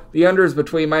total. The under is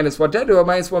between minus 110 to a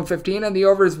minus 115, and the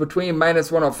over is between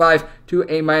minus 105 to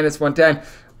a minus 110.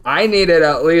 I needed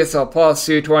at least a plus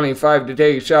 225 to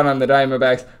take a shot on the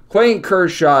Diamondbacks. Clayton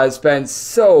Kershaw has been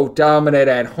so dominant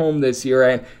at home this year,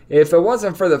 and if it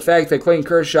wasn't for the fact that Clayton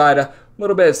Kershaw had a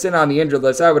little bit of sin on the injured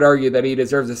list, I would argue that he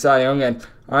deserves a Cy Young. And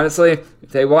honestly, if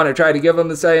they want to try to give him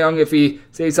the Cy Young, if he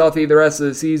stays healthy the rest of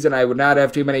the season, I would not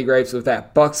have too many gripes with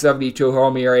that. .72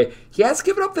 home ERA. He has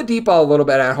given up the deep ball a little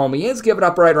bit at home. He has given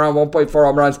up right around 1.4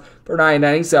 home runs per 9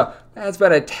 innings, so that's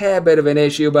been a tad bit of an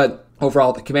issue, but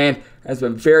overall the command has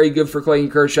been very good for Clayton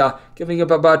Kershaw, giving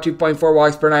up about 2.4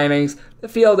 walks per 9 innings. The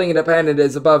fielding independent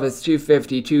is above his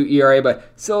 2.52 ERA,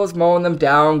 but still is mowing them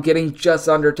down, getting just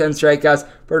under 10 strikeouts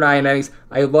per 9 innings.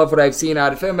 I love what I've seen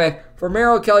out of him, and for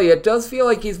Merrill Kelly, it does feel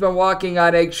like he's been walking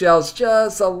on eggshells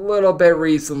just a little bit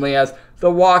recently, as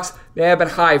the walks, they have been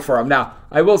high for him. Now,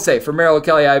 I will say, for Merrill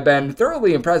Kelly, I've been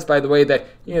thoroughly impressed by the way that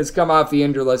he has come off the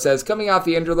injured list. As coming off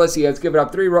the injured list, he has given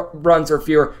up 3 runs or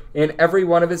fewer in every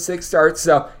one of his 6 starts,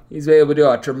 so he's been able to do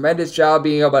a tremendous job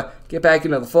being able to get back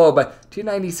into the flow. But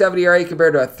 2.97 ERA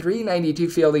compared to a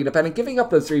 3.92 fielding dependent, giving up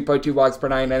those 3.2 walks per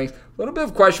 9 innings. A little bit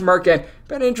of question mark, and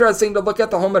been interesting to look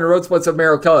at the home and road splits of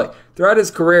Merrill Kelly. Throughout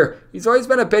his career, he's always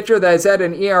been a pitcher that has had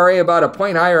an ERA about a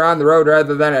point higher on the road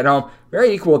rather than at home.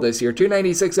 Very equal this year.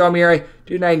 2.96 home ERA,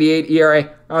 2.98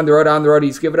 ERA on the road. On the road,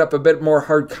 he's given up a bit more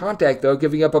hard contact, though,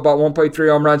 giving up about 1.3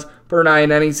 home runs per 9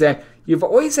 innings. And you've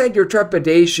always had your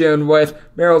trepidation with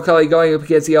Merrill Kelly going up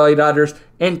against the LA Dodgers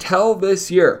until this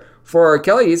year. For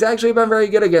Kelly, he's actually been very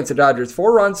good against the Dodgers.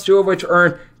 4 runs, 2 of which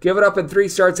earned, given up in 3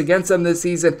 starts against them this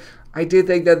season. I do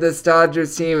think that this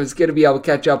Dodgers team is going to be able to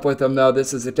catch up with them, though.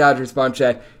 This is a Dodgers bunch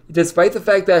that, despite the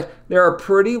fact that they're a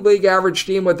pretty league average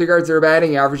team with regards to their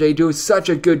batting average, they do such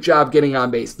a good job getting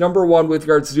on base. Number 1 with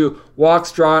regards to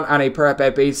walks drawn on a per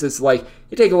at-bat basis. Like,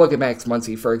 you take a look at Max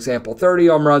Muncy, for example. 30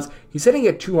 home runs. He's hitting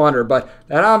at 200, but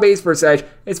that on-base percentage,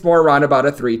 it's more around about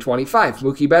a 325.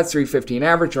 Mookie Betts, 315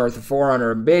 average, north of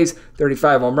 400 on base.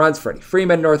 35 home runs. Freddie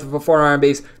Freeman, north of a 400 on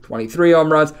base. 23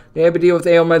 home runs. They have to deal with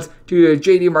ailments to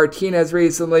J.D. Martinez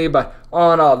recently, but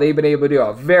all in all, they've been able to do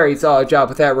a very solid job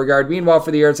with that regard. Meanwhile,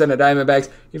 for the Arizona Diamondbacks,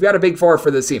 you've got a big 4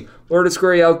 for this team. Lourdes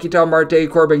Gurriel, Ketel Marte,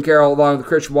 Corbin Carroll, along with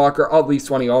Christian Walker, at least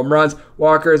 20 home runs.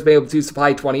 Walker has been able to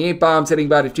supply 28 bombs, hitting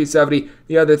about a 270.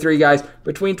 The other 3 guys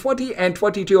between 20 and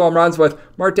 22 home runs, with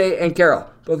Marte and Carroll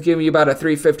both giving you about a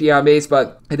 350 on base,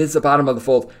 but it is the bottom of the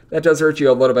fold. That does hurt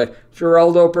you a little bit.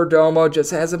 Geraldo Perdomo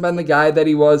just hasn't been the guy that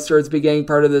he was towards the beginning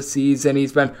part of the season.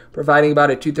 He's been providing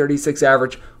about a 236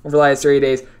 average over the last 3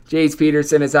 days. Jace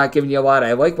Peterson is not giving you a lot.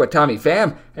 I like what Tommy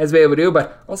Pham has been able to do,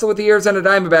 but also with the Arizona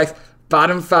Diamondbacks,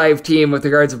 bottom 5 team with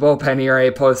regards to bullpen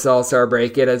ERA post All-Star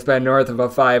break. It has been north of a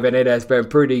 5, and it has been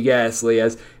pretty ghastly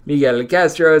as Miguel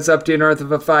Castro is up to north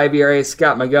of a 5 ERA.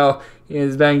 Scott McGough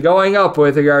has been going up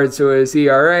with regards to his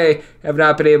ERA. Have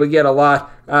not been able to get a lot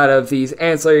out of these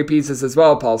ancillary pieces as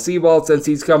well. Paul Sewald, since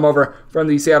he's come over from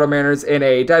the Seattle Mariners in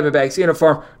a Diamondbacks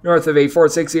uniform, north of a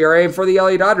 4.6 ERA. And for the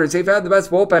LA Dodgers, they've had the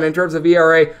best bullpen in terms of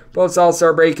ERA post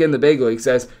All-Star break in the big leagues,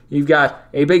 as you've got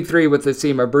a big 3 with this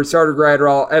team of Bruce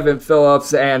Gratterall, Evan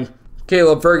Phillips, and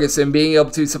Caleb Ferguson being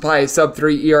able to supply a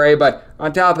sub-3 ERA, but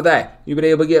on top of that, you've been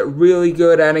able to get really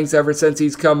good innings ever since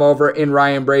he's come over in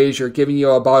Ryan Brazier, giving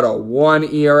you about a 1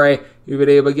 ERA. You've been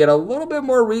able to get a little bit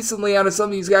more recently out of some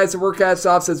of these guys that were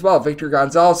cast-offs as well. Victor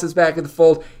Gonzalez is back in the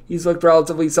fold. He's looked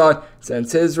relatively solid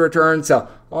since his return. So,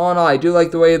 all in all, I do like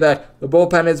the way that the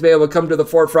bullpen has been able to come to the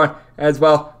forefront as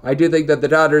well. I do think that the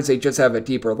Dodgers, they just have a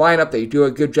deeper lineup. They do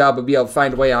a good job of being able to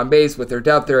find a way on base with their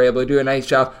depth. They're able to do a nice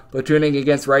job platooning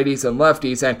against righties and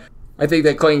lefties. And I think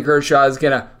that Clayton Kershaw is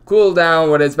going to cool down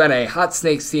what has been a Hot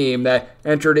Snakes team that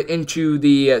entered into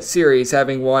the series,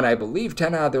 having won, I believe,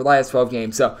 10 out of their last 12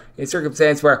 games. So, a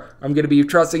circumstance where I'm going to be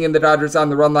trusting in the Dodgers on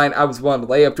the run line. I was willing to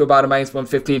lay up to about a minus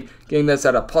 115, getting this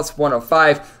at a plus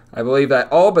 105. I believe that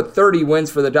all but 30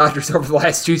 wins for the Dodgers over the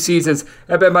last 2 seasons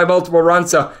have been by multiple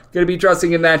runs, so going to be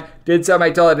trusting in that. Did semi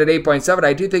tell it at 8.7.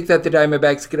 I do think that the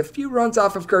Diamondbacks get a few runs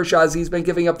off of Kershaw as he's been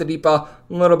giving up the deep ball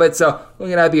a little bit, so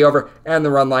looking at the over and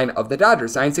the run line of the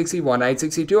Dodgers. 961,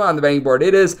 962 on the betting board.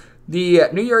 It is the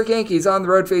New York Yankees on the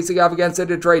road facing off against the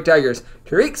Detroit Tigers.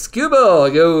 Tarik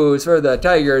Skubal goes for the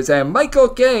Tigers, and Michael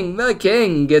King, the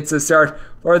King, gets the start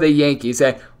for the Yankees.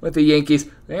 And with the Yankees,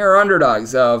 they are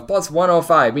underdogs of plus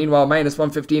 105. Meanwhile, minus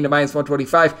 115 to minus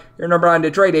 125. Your number on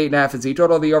Detroit, 8.5 is the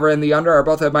total. The over and the under are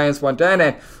both at minus 110.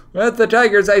 And with the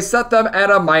Tigers, I set them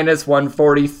at a minus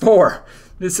 144.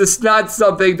 This is not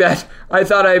something that I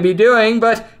thought I'd be doing,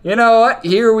 but you know what?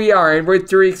 Here we are. And with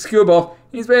Tarik Skubal,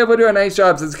 he's been able to do a nice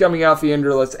job since coming off the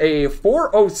injury list. A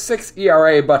 4.06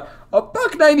 ERA, but a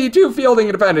 $1.92 fielding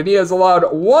independent. He has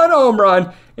allowed 1 home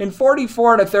run in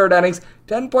 44 1/3 innings,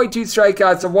 10.2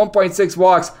 strikeouts, and 1.6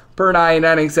 walks per 9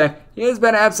 innings. And he has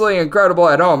been absolutely incredible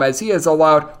at home as he has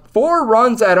allowed 4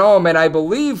 runs at home and I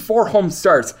believe 4 home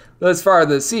starts thus far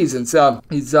this season. So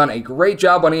he's done a great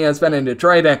job when he has been in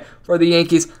Detroit. And for the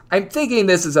Yankees, I'm thinking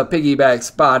this is a piggyback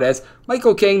spot as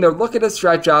Michael King, they're looking to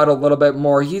stretch out a little bit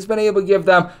more. He's been able to give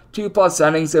them 2+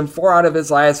 innings in 4 out of his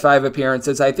last 5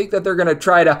 appearances. I think that they're going to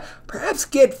try to perhaps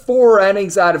get 4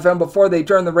 innings out of him before they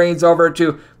turn the reins over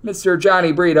to Mr.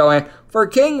 Johnny Brito. And for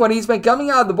King, when he's been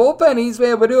coming out of the bullpen, he's been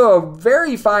able to do a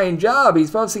very fine job.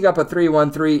 He's posting up a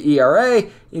 3.13 ERA.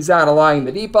 He's not allowing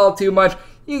the deep ball too much.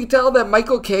 You can tell that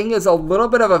Michael King is a little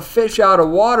bit of a fish out of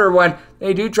water when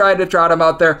they do try to trot him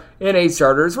out there in a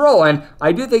starter's role. And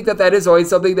I do think that that is always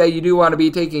something that you do want to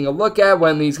be taking a look at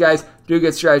when these guys do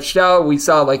get stretched out. We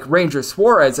saw like Ranger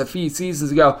Suarez a few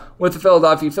seasons ago with the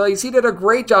Philadelphia Phillies. He did a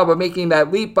great job of making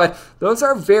that leap, but those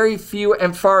are very few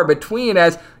and far between.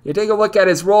 As you take a look at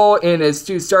his role in his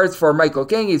 2 starts for Michael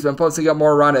King, he's been posting up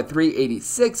more around a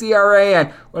 3.86 ERA,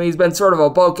 and when he's been sort of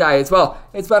a bulk guy as well,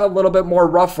 it's been a little bit more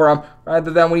rough for him rather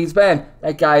than when he's been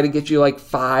that guy to get you like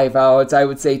 5 outs. I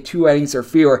would say 2 innings or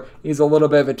fewer. He's a little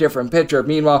bit of a different pitcher.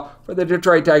 Meanwhile, for the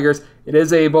Detroit Tigers, it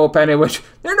is a bullpen in which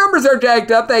their numbers are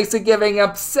jacked up thanks to giving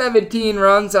up 17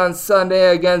 runs on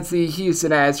Sunday against the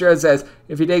Houston Astros. As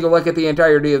if you take a look at the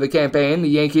entirety of the campaign, the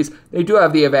Yankees, they do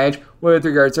have the advantage with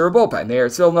regards to their bullpen. They are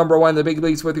still number 1 in the big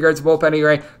leagues with regards to bullpen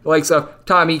ERA. The likes of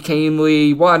Tommy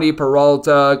Kahnle, Wandy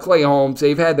Peralta, Clay Holmes,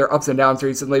 they've had their ups and downs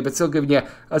recently, but still giving you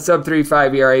a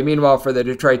sub-3.5 ERA. Meanwhile, for the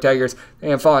Detroit Tigers, they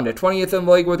have fallen to 20th in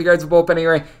the league with regards to bullpen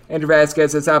ERA. Andrew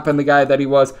Vasquez has not been the guy that he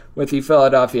was with the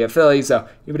Philadelphia Phillies, so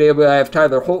you've been able to have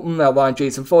Tyler Holton, along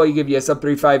Jason Foley, give you a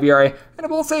sub-3.5 ERA. And I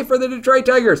will say for the Detroit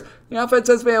Tigers, the offense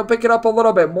has been able to pick it up a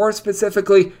little bit. More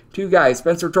specifically, 2 guys,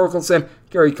 Spencer Torkelson,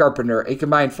 Gary Carpenter. A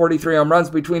combined 43 home runs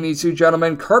between these 2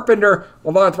 gentlemen. Carpenter,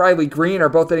 along with Riley Green, are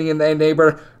both hitting in the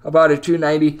neighborhood about a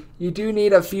 290. You do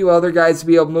need a few other guys to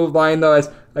be able to move line, though, as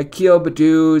Akil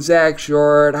Baddoo, Zach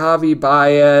Short, Javi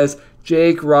Baez,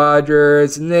 Jake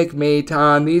Rogers, Nick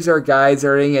Maton. These are guys that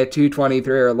are hitting at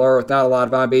 223 or lower with not a lot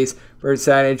of on-base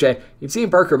percentage. And you've seen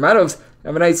Parker Meadows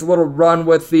have a nice little run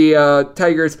with the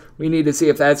Tigers. We need to see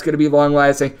if that's going to be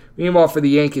long-lasting. Meanwhile, for the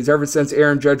Yankees, ever since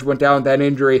Aaron Judge went down with that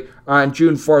injury on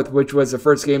June 4th, which was the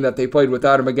first game that they played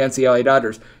without him against the LA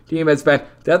Dodgers, team has been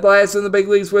dead last in the big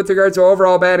leagues with regards to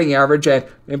overall batting average, and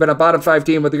they've been a bottom 5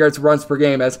 team with regards to runs per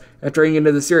game. As entering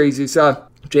into the series, you saw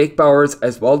Jake Bauers,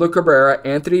 Oswaldo Cabrera,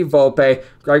 Anthony Volpe,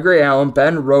 Gregory Allen,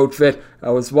 Ben Rhodes,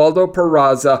 Oswaldo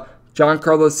Peraza,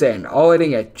 Giancarlo Stanton, all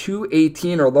hitting at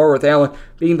 218 or lower, with Allen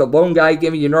being the lone guy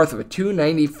giving you north of a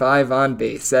 295 on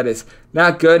base. That is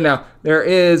not good. Now, there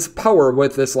is power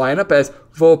with this lineup, as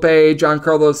Volpe,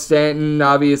 Giancarlo Stanton,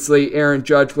 obviously Aaron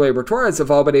Judge, Gleyber Torres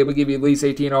have all been able to give you at least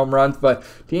 18 home runs, but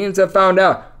teams have found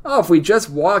out, if we just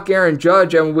walk Aaron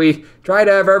Judge and we try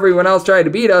to have everyone else try to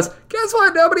beat us, guess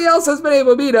what? Nobody else has been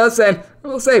able to beat us. And I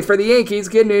will say, for the Yankees,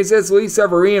 good news is Luis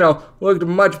Severino looked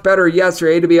much better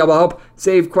yesterday to be able to help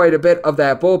save quite a bit of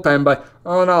that bullpen. But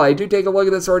all in all, I do take a look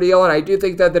at this ordeal, and I do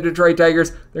think that the Detroit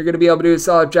Tigers, they're going to be able to do a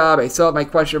solid job. I still have my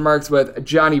question marks with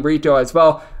Johnny Brito as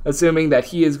well, assuming that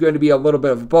he is going to be a little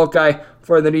bit of a bulk guy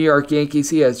for the New York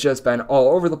Yankees. He has just been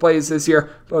all over the place this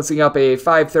year, posting up a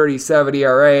 5.37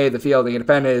 ERA. The Fielding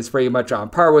Independent is pretty much on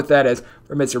par with that, as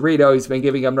for Mr. Brito, he's been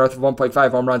giving up north of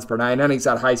 1.5 home runs per 9 innings,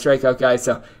 not a high strikeout guy,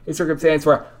 so a circumstance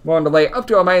where I'm willing to lay up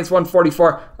to a minus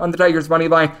 144 on the Tigers' money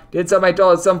line. Did set my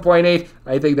total at 7.8.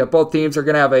 I think that both teams are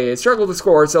going to have a struggle to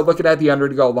score, so looking at the under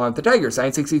to go along with the Tigers.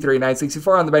 963,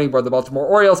 964 on the betting board. The Baltimore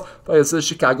Orioles play the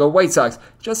Chicago White Sox.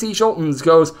 Jesse Schultens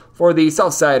goes for the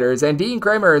Southsiders, and Dean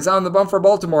Kramer is on the bump for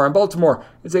Baltimore, and Baltimore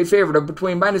is a favorite of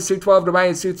between minus 212 to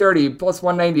minus 230, plus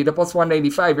 190 to plus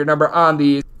 195. Your number on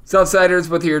the Southsiders,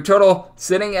 with your total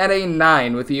sitting at a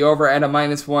 9, with the over at a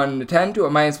minus 110 to a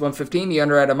minus 115, the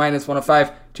under at a minus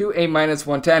 105 to a minus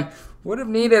 110. Would have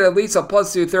needed at least a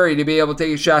plus 230 to be able to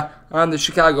take a shot on the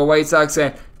Chicago White Sox,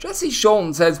 and Jesse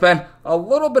Schultens has been a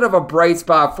little bit of a bright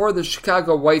spot for the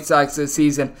Chicago White Sox this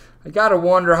season. I gotta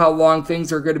wonder how long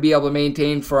things are going to be able to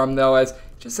maintain for him, though, as he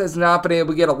just has not been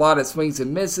able to get a lot of swings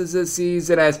and misses this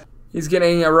season, as he's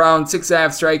getting around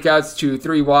 6.5 strikeouts to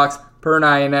 3 walks per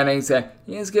 9 innings, and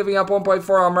he is giving up 1.4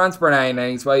 home runs per 9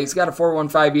 innings, but he's got a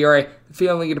 4.15 ERA. The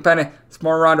Fielding Independent is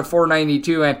more around a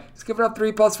 4.92, and he's given up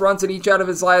 3+ runs in each out of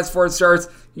his last 4 starts.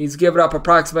 He's given up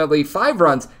approximately 5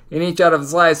 runs in each out of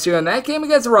his last 2, and that game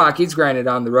against the Rockies, granted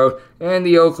on the road, and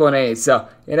the Oakland A's. So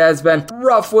it has been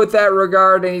rough with that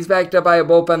regard, and he's backed up by a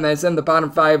bullpen that's in the bottom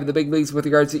 5 of the big leagues with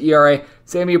regards to ERA.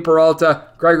 Samuel Peralta,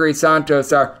 Gregory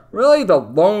Santos are really the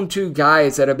lone 2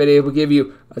 guys that have been able to give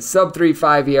you a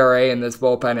sub-3.5 ERA in this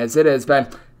bullpen, as it has been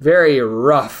very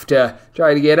rough to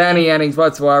try to get any innings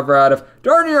whatsoever out of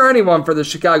darn near anyone for the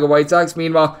Chicago White Sox.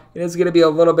 Meanwhile, it is going to be a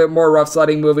little bit more rough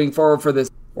sledding moving forward for this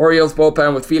Orioles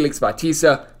bullpen, with Felix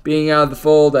Bautista being out of the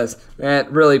fold, as that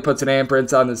really puts an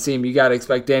imprint on this team. You got to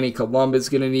expect Danny Columbus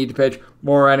going to need to pitch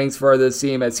more innings for this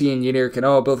team, as he and Yadier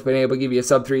Cano both been able to give you a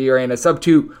sub-3 ERA and a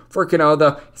sub-2 for Cano,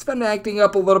 though he's been acting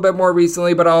up a little bit more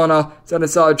recently, but all in all, he's done a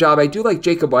solid job. I do like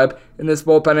Jacob Webb in this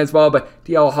bullpen as well, but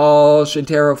DL Hall,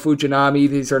 Shintaro Fujinami,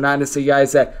 these are not necessarily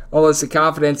guys that all this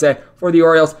confidence that for the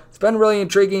Orioles, been really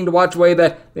intriguing to watch the way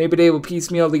that they've been able to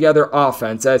piecemeal together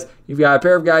offense, as you've got a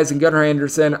pair of guys in Gunnar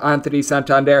Anderson, Anthony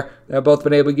Santander, that have both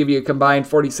been able to give you a combined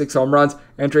 46 home runs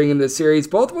entering in this series,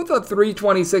 both with a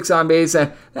 326 on base,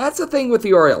 and that's the thing with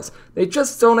the Orioles. They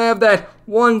just don't have that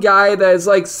one guy that is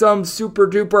like some super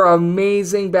duper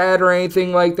amazing bat or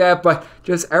anything like that, but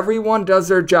just everyone does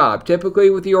their job. Typically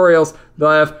with the Orioles,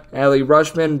 they'll have Adley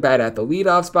Rutschman bat at the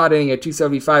leadoff spot, hitting at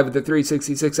 275 with a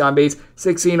 366 on base,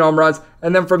 16 home runs,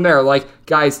 and then from there, like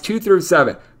guys 2 through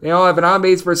 7, they all have an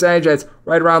on-base percentage that's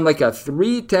right around like a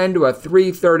 310 to a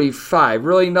 335.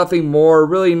 Really nothing more,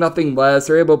 really nothing less.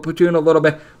 They're able to platoon a little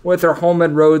bit with their home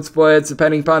and road splits,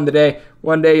 depending upon the day.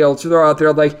 One day you'll throw out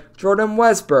there like Jordan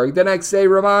Westberg. The next day,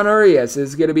 Ramon Urias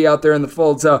is going to be out there in the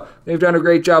fold. So they've done a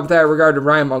great job with that regard to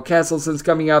Ryan Mountcastle, since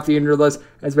coming off the injured list,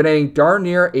 has been hitting darn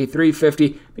near a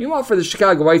 350. Meanwhile, for the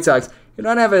Chicago White Sox, you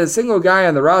don't have a single guy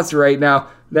on the roster right now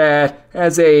that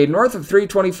has a north of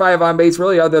 325 on base,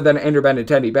 really, other than Andrew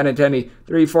Benintendi. Benintendi,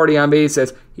 340 on base,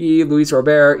 as he, Luis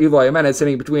Robert, Eloy Jimenez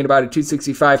sitting between about a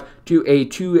 265 to a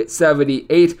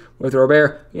 278. With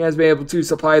Robert, he has been able to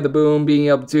supply the boom, being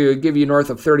able to give you north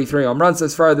of 33 home runs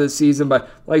thus far this season, but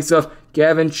likes of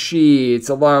Gavin Sheets,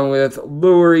 along with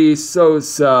Luis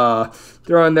Sosa,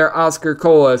 throwing their Oscar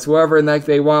Colas, whoever in the heck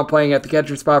they want, playing at the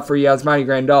catcher spot for Yasmani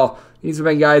Grandal. These have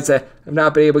been guys that have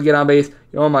not been able to get on base.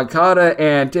 Yoan Moncada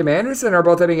and Tim Anderson are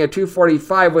both hitting at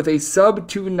 245 with a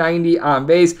sub-290 on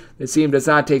base. This team does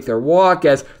not take their walk,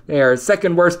 as they are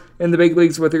second worst in the big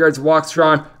leagues with regards to walks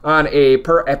drawn on a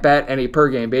per-at-bat and a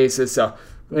per-game basis. So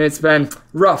it's been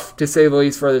rough, to say the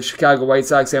least, for the Chicago White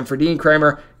Sox. And for Dean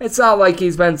Kramer, it's not like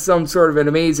he's been some sort of an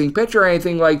amazing pitcher or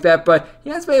anything like that, but he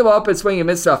has been able to up and swing and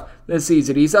miss stuff this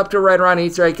season. He's up to right around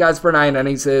 8 strikeouts per 9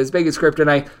 innings. His biggest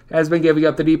kryptonite has been giving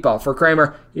up the deep ball. For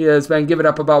Kramer, he has been giving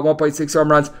up about 1.6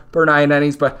 home runs per 9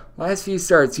 innings, but last few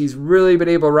starts, he's really been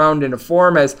able to round into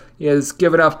form, as he has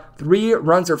given up 3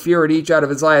 runs or fewer in each out of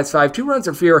his last 5, 2 runs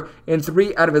or fewer in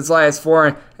 3 out of his last 4,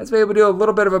 and has been able to do a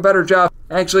little bit of a better job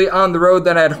actually on the road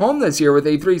than at home this year, with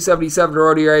a 377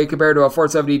 road ERA compared to a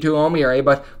 472 home ERA,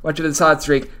 but much of his hot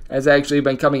streak has actually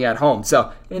been coming at home.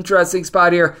 So, interesting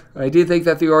spot here. I do think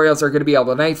that the Orioles are going to be able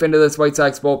to knife into this White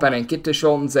Sox bullpen and get to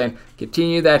Schultz and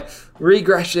continue that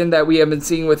regression that we have been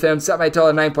seeing with him. Set my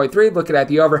total at 9.3, looking at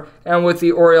the over. And with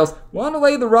the Orioles, want to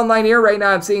lay the run line here. Right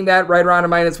now I'm seeing that right around a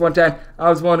minus 110. I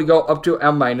was willing to go up to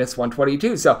a minus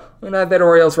 122. So, we're going to have that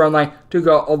Orioles run line to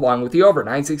go along with the over.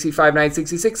 965,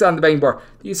 966 on the betting board.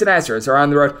 The Houston Astros are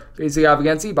on the road facing off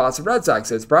against the Boston Red Sox,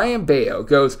 as Brian Bayo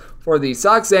goes for the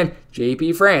Sox, and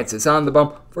JP France is on the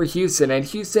bump for Houston, and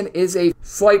Houston is a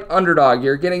slight underdog.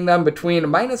 You're getting them between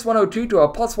minus 102 to a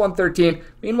plus 113.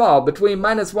 Meanwhile, between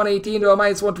minus 118 to a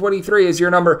minus 123 is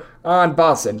your number on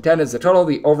Boston. 10 is the total.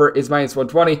 The over is minus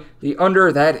 120. The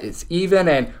under, that is even.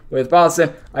 And with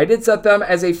Boston, I did set them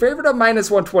as a favorite of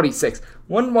minus 126.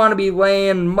 Wouldn't want to be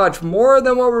laying much more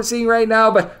than what we're seeing right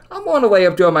now, but I'm going to lay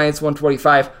up to a minus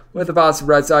 125 with the Boston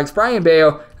Red Sox. Brian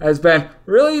Bayo has been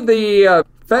really the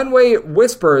Fenway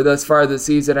whisper thus far this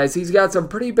season, as he's got some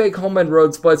pretty big home and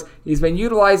road splits. He's been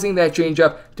utilizing that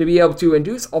changeup to be able to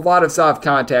induce a lot of soft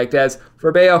contact, as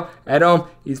for Bayo at home,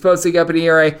 he's posting up an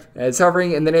ERA that's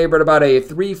hovering in the neighborhood about a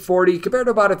 340 compared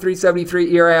to about a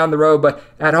 373 ERA on the road, but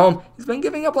at home, he's been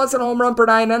giving up less than a home run per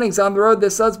 9 innings. On the road,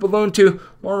 this does balloon to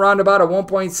more around about a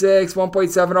 1.6,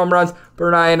 1.7 home runs per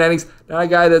 9 innings. Not a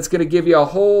guy that's going to give you a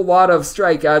whole lot of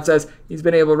strikeouts, as he's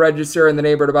been able to register in the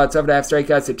neighborhood about 7.5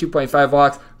 strikeouts at 2.5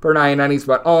 walks per 9 innings,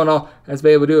 but all in all, has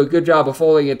been able to do a good job of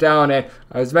holding it down. And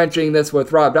I was mentioning this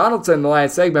with Rob Donaldson in the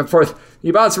last segment. For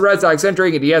the Boston Red Sox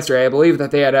entering into yesterday, I believe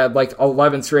that they had like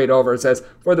 11 straight overs, as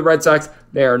for the Red Sox,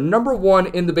 they are number 1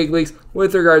 in the big leagues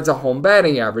with regards to home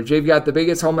batting average. They've got the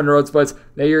biggest home and road splits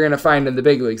that you're going to find in the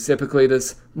big leagues. Typically,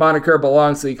 this moniker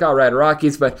belongs to the Colorado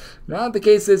Rockies, but not the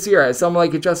case this year, as someone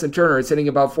like Justin Turner is hitting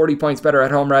about 40 points better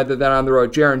at home rather than on the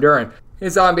road. Jarren Duran,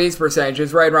 his on-base percentage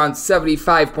is right around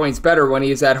 75 points better when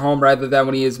he is at home rather than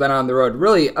when he has been on the road.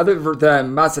 Really, other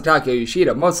than Masataka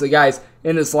Yoshida, most of the guys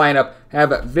in this lineup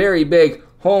have very big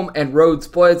home and road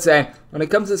splits, and when it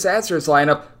comes to this Astros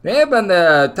lineup, they have been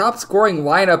the top scoring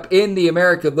lineup in the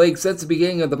American League since the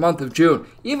beginning of the month of June.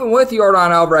 Even with Yordan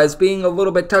Alvarez being a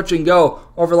little bit touch and go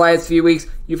over the last few weeks,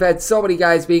 you've had so many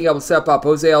guys being able to step up.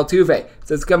 Jose Altuve,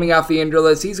 since coming off the injury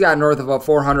list, he's got north of a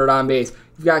 400 on base.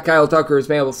 You've got Kyle Tucker, who's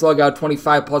been able to slug out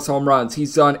 25 plus home runs.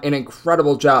 He's done an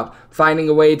incredible job finding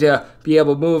a way to be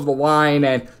able to move the line,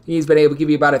 and he's been able to give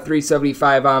you about a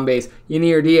 375 on base.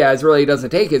 Yanier Diaz really doesn't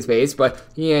take his base, but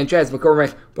he and Chas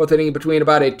McCormick both hitting between between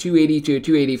about a 280 to a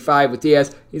 285 with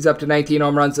Diaz. He's up to 19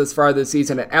 home runs thus far this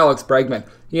season, and Alex Bregman,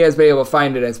 he has been able to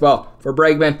find it as well. For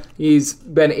Bregman, he's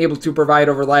been able to provide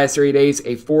over the last 3 days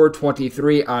a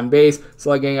 423 on base,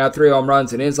 slugging out 3 home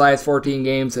runs in his last 14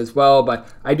 games as well.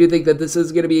 But I do think that this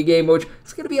is going to be a game which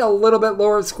is going to be a little bit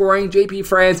lower scoring. JP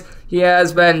France, he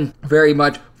has been very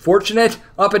much fortunate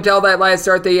up until that last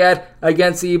start they had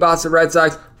against the Boston Red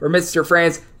Sox. For Mr.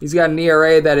 France, he's got an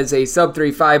ERA that is a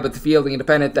sub-3.5, but the fielding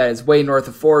independent that is way north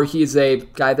of 4. He's a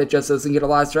guy that just doesn't get a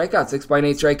lot of strikeouts. 6.8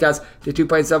 strikeouts to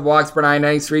 2.7 walks per 9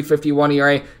 innings, 3.51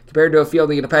 ERA, compared to a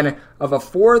fielding independent of a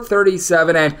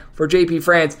 4.37. And for JP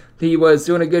France, he was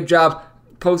doing a good job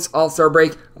post All-Star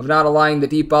break of not allowing the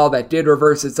deep ball. That did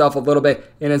reverse itself a little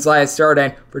bit in his last start.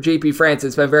 And for JP France,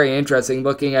 it's been very interesting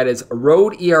looking at his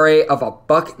road ERA of a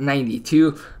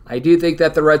 $1.92. I do think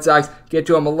that the Red Sox get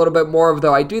to him a little bit more,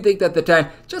 though I do think that the 10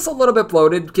 just a little bit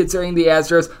bloated, considering the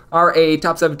Astros are a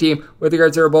top 7 team with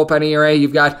regards to their bullpen ERA.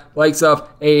 You've got likes of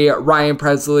a Ryan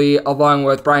Presley, along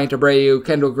with Brian Abreu,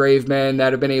 Kendall Graveman,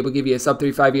 that have been able to give you a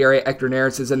sub-3.5 ERA. Hector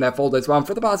Neris is in that fold as well. And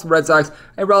for the Boston Red Sox,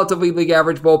 a relatively league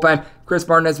average bullpen. Chris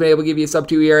Martin has been able to give you a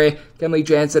sub-2 ERA. Kenley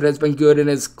Jansen has been good in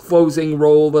his closing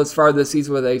role thus far this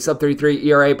season with a sub-3.3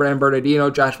 ERA. Brandon Bernardino,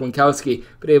 Josh Winkowski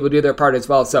been able to do their part as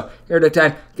well. So here at a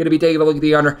 10, going to be taking a look at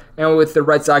the under, and with the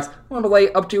Red Sox, want to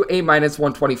lay up to a minus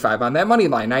 125 on that money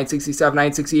line. 967,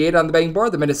 968 on the betting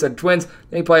board. The Minnesota Twins,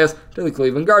 they play us to the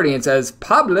Cleveland Guardians as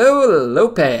Pablo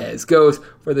Lopez goes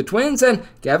for the Twins, and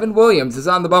Gavin Williams is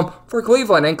on the bump for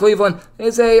Cleveland. And Cleveland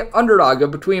is a underdog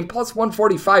of between plus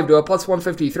 145 to a plus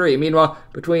 153. Meanwhile,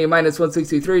 between minus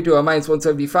 163 to a minus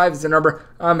 175 is the number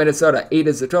on Minnesota. 8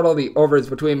 is the total. The over is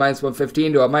between minus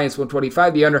 115 to a minus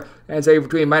 125. The under is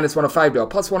between minus 105 to a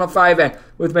plus 105. And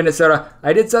with Minnesota,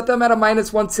 I did set them at a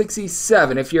minus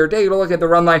 167. If you're taking a look at the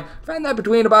run line, find that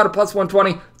between about a plus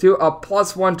 120 to a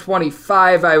plus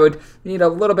 125. I would need a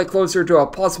little bit closer to a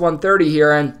plus 130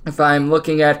 here. And if I'm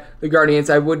looking at the Guardians,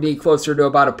 I would need closer to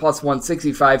about a plus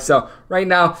 165. So right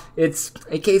now, it's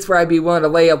a case where I'd be willing to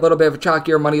lay a little bit of a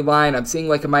chalkier money line. I'm seeing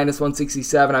like a minus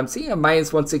 167. I'm seeing a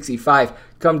minus 165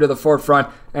 come to the forefront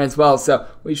as well. So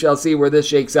we shall see where this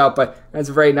shakes out. But as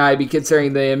of right now, I'd be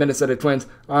considering the Minnesota Twins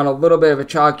on a little bit of a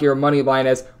chalkier money line,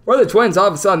 as for the Twins, all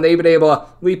of a sudden, they've been able to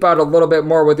leap out a little bit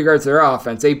more with regards to their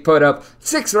offense. They put up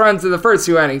 6 runs in the first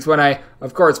 2 innings when I,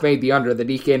 of course, made the under. The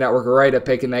DK Network right up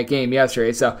pick in that game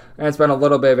yesterday, so that's been a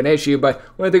little bit of an issue. But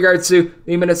with regards to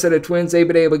the Minnesota Twins, they've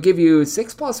been able to give you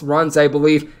 6+ runs, I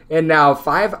believe, in now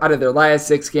 5 out of their last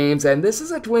 6 games. And this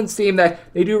is a Twins team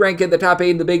that they do rank in the top 8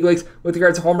 in the big leagues with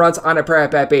regards to home runs on a per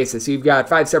at-bat basis. You've got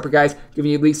 5 separate guys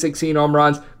giving you at least 16 home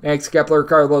runs. Max Kepler,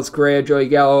 Carlos Correa, Joey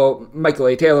Gallo, Michael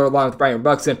A. Taylor, along with Byron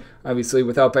Buxton. Obviously,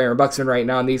 without Byron Buxton right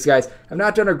now, and these guys have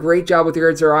not done a great job with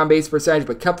regards to their on-base percentage,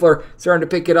 but Kepler starting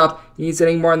to pick it up. He's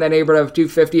hitting more in that neighborhood of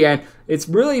 250, and it's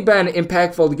really been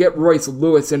impactful to get Royce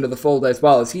Lewis into the fold as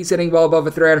well, as he's hitting well above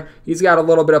a 300. He's got a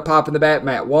little bit of pop in the bat.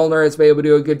 Matt Wallner has been able to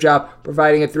do a good job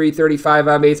providing a 335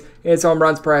 on base. His home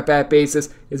runs per at-bat basis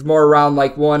is more around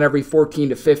like 1 every 14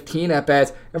 to 15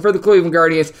 at-bats. And for the Cleveland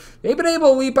Guardians, they've been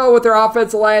able to leap out with their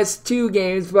offense the last 2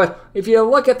 games, but if you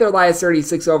look at their last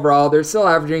 36 overall, they're still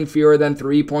averaging fewer than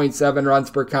 3.7 runs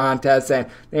per contest, and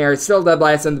they are still dead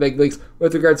last in the big leagues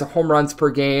with regards to home runs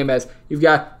per game, as you've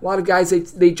got a lot of guys,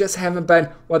 they just haven't been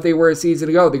what they were a season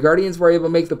ago. The Guardians were able to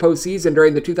make the postseason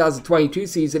during the 2022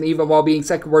 season, even while being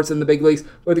second worst in the big leagues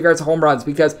with regards to home runs,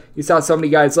 because you saw so many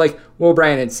guys like Will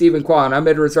Brandon, Steven Kwan,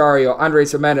 Ahmed Rosario,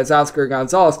 Andres Gimenez, Oscar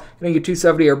Gonzalez hitting a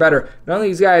 270 or better. None of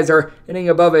these guys are hitting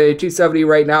above a 270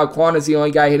 right now. Kwan is the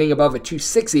only guy hitting above a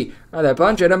 260 on that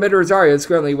bunch, and Ahmed Rosario is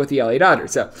currently with the LA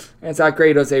Dodgers. So that's not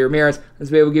great. Jose Ramirez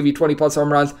has been able to give you 20 plus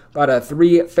home runs, about a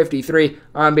 353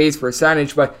 on base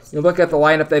percentage. But you look at the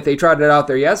lineup that they trotted out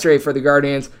there yesterday for the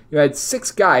Guardians, you had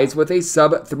 6 guys with a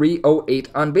sub 308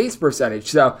 on base percentage.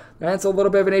 So that's a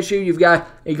little bit of an issue. You've got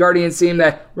a Guardians team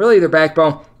that really their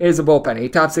backbone is a bullpen, a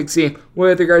top 6 team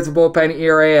with regards to bullpen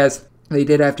ERA, as they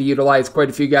did have to utilize quite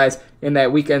a few guys in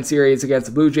that weekend series against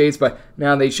the Blue Jays, but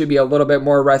now they should be a little bit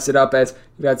more rested up, as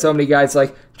you've got so many guys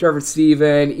like Trevor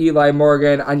Stephen, Eli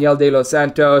Morgan, Aniel De Los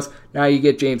Santos. Now you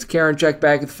get James Karinchak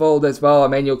back in the fold as well,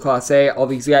 Emmanuel Clase, all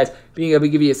these guys being able to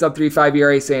give you a sub-3.5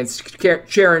 ERA, saying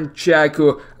Karinchak,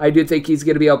 who I do think he's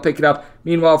going to be able to pick it up.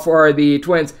 Meanwhile, for the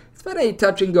Twins, it's been a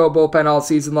touch-and-go bullpen all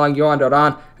season long. Yohan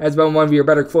Duran has been one of your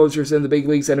better closers in the big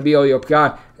leagues, and Emilio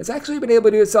Pagan has actually been able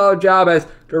to do a solid job, as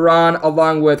Duran,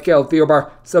 along with Caleb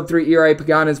Theobar, sub-3 ERA.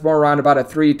 Pagan is more around about a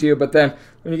 3.2, but then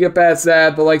when you get past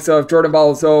that, the likes of Jordan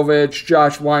Balazovic,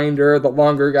 Josh Winder, the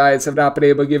longer guys have not been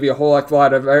able to give you a whole heck of a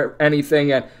lot of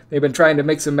anything, and they've been trying to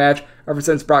mix and match ever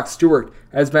since Brock Stewart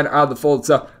has been out of the fold.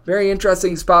 So very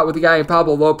interesting spot with the guy in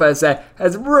Pablo Lopez that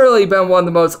has really been one of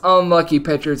the most unlucky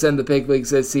pitchers in the big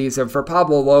leagues this season. For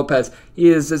Pablo Lopez, he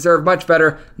has deserved much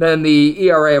better than the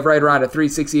ERA of right around a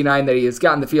 3.69 that he has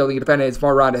gotten the fielding independence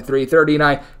more around a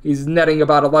 3.39. He's netting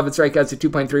about 11 strikeouts to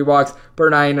 2.3 walks per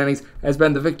 9 innings, has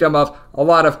been the victim of a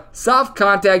lot of soft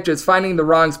contact, just finding the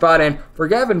wrong spot. And for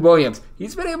Gavin Williams,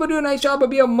 he's been able to do a nice job of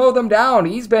being able to mow them down.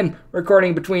 He's been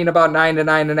recording between about 9 to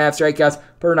 9.5 strikeouts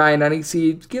per 9 innings.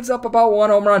 He gives up about 1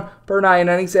 home run per 9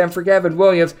 innings. And for Gavin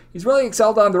Williams, he's really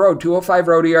excelled on the road. 2.05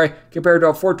 road ERA compared to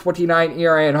a 4.29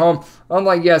 ERA at home.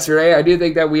 Unlike yesterday, I do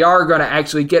think that we are going to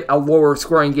actually get a lower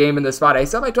scoring game in this spot. I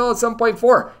set my total at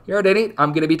 7.4. Here at 8,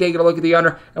 I'm going to be taking a look at the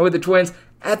under. And with the Twins,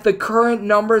 at the current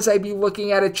numbers, I'd be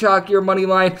looking at a chalkier money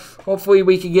line. Hopefully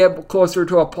we can get closer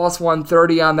to a plus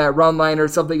 130 on that run line or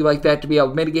something like that to be able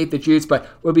to mitigate the juice, but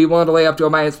we'll be willing to lay up to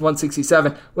a minus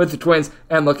 167 with the Twins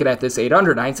and looking at this 8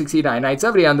 under, 969,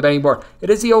 970 on the betting board. It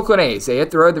is the Oakland A's. They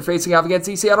hit the road. They're facing off against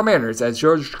the Seattle Mariners as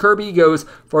George Kirby goes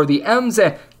for the M's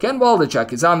and Ken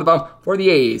Waldichuk is on the bump for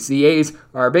the A's. The A's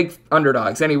are big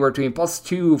underdogs, anywhere between plus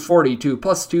 240 to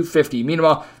plus 250.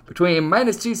 Meanwhile, between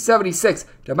minus 276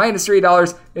 to minus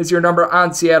 $3 is your number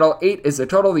on Seattle. 8 is the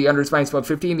total. The under is minus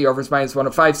 115. The over is minus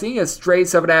 105. Seeing a straight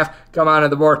 7.5 come on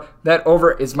the board. That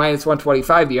over is minus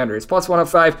 125. The under is plus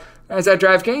 105. As at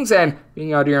DraftKings, and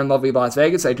being out here in lovely Las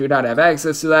Vegas, I do not have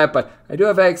access to that, but I do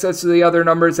have access to the other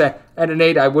numbers. At an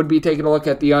 8, I would be taking a look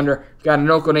at the under. Got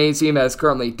an Oakland A's team that is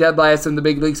currently dead last in the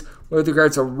big leagues with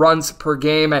regards to runs per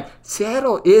game, and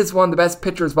Seattle is one of the best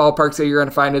pitchers' ballparks that you're going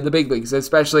to find in the big leagues,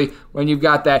 especially when you've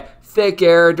got that thick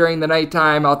air during the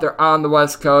nighttime out there on the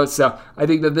West Coast. So I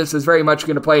think that this is very much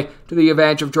going to play to the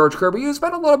advantage of George Kirby, who's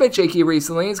been a little bit shaky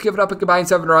recently. He's given up a combined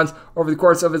 7 runs over the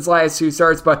course of his last 2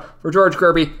 starts, but for George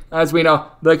Kirby, as we know,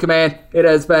 the command, it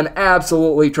has been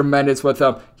absolutely tremendous with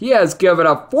him. He has given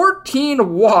up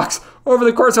 14 walks over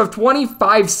the course of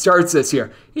 25 starts this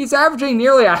year. He's averaging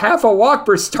nearly a half a walk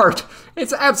per start.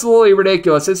 It's absolutely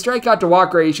ridiculous. His strikeout to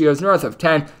walk ratio is north of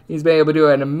 10. He's been able to do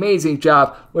an amazing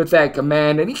job with that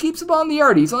command, and he keeps the ball in the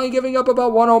yard. He's only giving up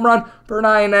about 1 home run per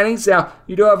 9 innings. Now,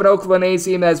 you do have an Oakland A's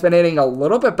team that's been hitting a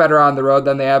little bit better on the road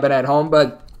than they have been at home,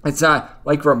 but it's not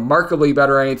like remarkably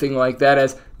better or anything like that,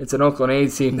 as it's an Oakland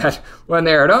A's team that when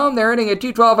they're at home, they're hitting at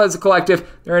 212 as a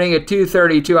collective. They're hitting at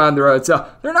 232 on the road. So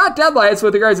they're not dead last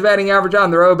with regards to batting average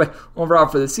on the road, but overall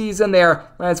for the season, they're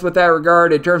last with that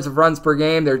regard. In terms of runs per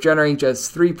game, they're generating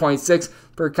just 3.6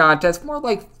 per contest, more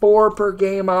like 4 per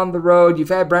game on the road. You've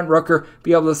had Brent Rooker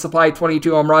be able to supply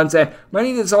 22 home runs, and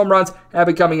many of these home runs have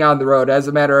been coming on the road. As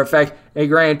a matter of fact, a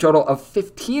grand total of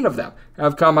 15 of them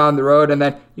have come on the road, and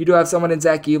then you do have someone in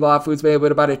Zach Eloff who's been able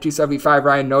to about a 275.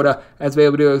 Ryan Noda has been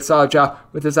able to do a solid job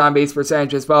with his on-base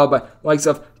percentage as well, but likes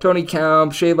of Tony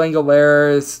Kemp, Shea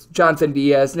Langolaris, Jonathan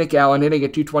Diaz, Nick Allen hitting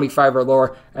at 225 or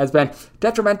lower has been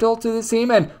detrimental to this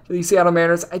team. And for the Seattle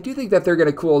Mariners, I do think that they're going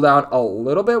to cool down a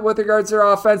little bit with regards to their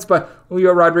offense, but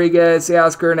Julio Rodriguez,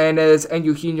 Oscar Hernandez, and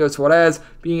Eugenio Suarez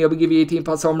being able to give you 18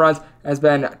 plus home runs has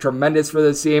been tremendous for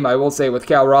this team. I will say with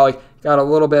Cal Raleigh, got a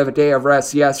little bit of a day of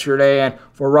rest yesterday, and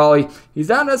for Raleigh, he's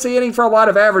not necessarily hitting for a lot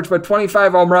of average, but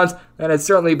 25 home runs, and has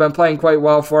certainly been playing quite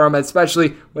well for him,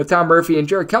 especially with Tom Murphy and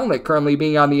Jared Kelenic currently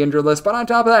being on the injured list. But on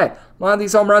top of that, a lot of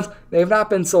these home runs, they have not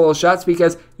been solo shots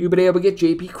because you've been able to get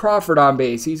J.P. Crawford on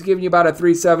base. He's giving you about a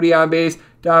 370 on base.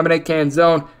 Dominic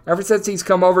Canzone, ever since he's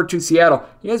come over to Seattle,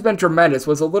 he has been tremendous.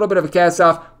 Was a little bit of a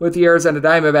cast-off with the Arizona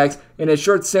Diamondbacks in his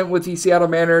short stint with the Seattle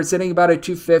Mariners, hitting about a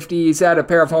 250. He's had a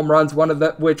pair of home runs, one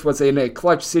of which was in a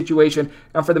clutch situation.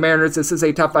 And for the Mariners, this is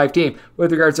a top 5 team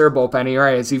with regards to their bullpen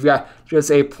ERA. So you've got just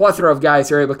a plethora of guys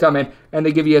who are able to come in and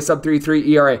they give you a sub 3.3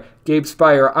 ERA. Gabe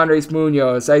Spire, Andres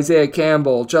Munoz, Isaiah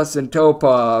Campbell, Justin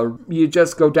Topa. You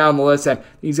just go down the list, and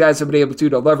these guys have been able to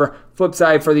deliver. Flip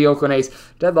side for the Oakland A's,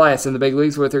 dead last in the big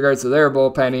leagues with regards to their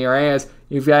bullpen ERAs.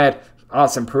 You've had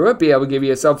Austin Pruitt be able to give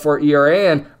you a sub 4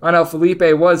 ERA, and Anel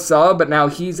Felipe was solid, but now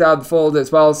he's out of the fold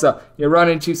as well, so you run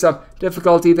into some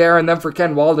difficulty there. And then for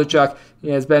Ken Waldichuk, he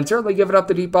has been certainly giving up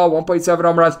the deep ball, 1.7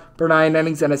 home runs per 9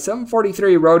 innings, and a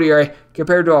 7.43 road ERA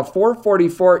compared to a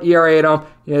 4.44 ERA at home.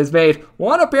 He has made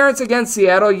 1 appearance against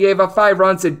Seattle. He gave up 5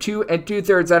 runs in 2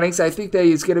 2/3 innings. I think that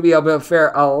he's going to be able to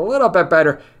fare a little bit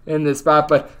better in this spot,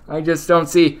 but I just don't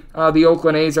see how the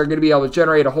Oakland A's are going to be able to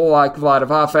generate a whole lot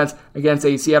of offense against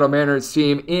a Seattle Mariners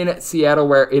team in Seattle,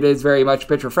 where it is very much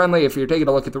pitcher friendly. If you're taking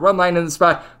a look at the run line in the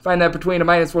spot, find that between a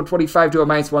minus 125 to a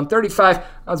minus 135.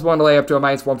 I was willing to lay up to a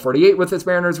minus 148 with this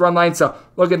Mariners run line, so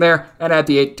looking there. And at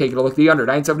the 8, taking a look at the under.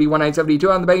 971, 972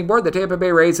 on the betting board. The Tampa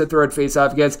Bay Rays at third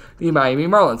face-off against the Miami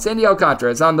Marlins. Sandy Alcantara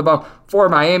is on the bump for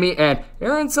Miami, and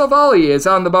Aaron Savali is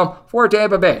on the bump for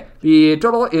Tampa Bay. The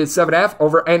total is 7.5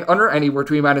 over and under, anywhere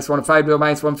between -105 to a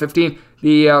 -115.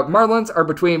 The Marlins are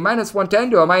between -110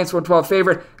 to a -112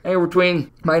 favorite, and between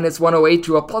 -108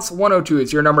 to a +102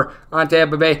 is your number on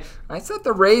Tampa Bay. I set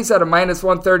the Rays at a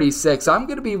 -136. I'm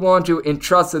going to be willing to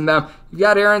entrust in them. You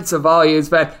got Aaron Savali, who's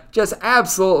been just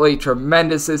absolutely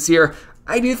tremendous this year.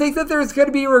 I do think that there's going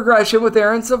to be regression with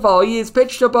Aaron Savali. He's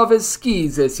pitched above his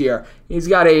skis this year. He's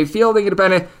got a fielding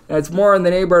independent that's more in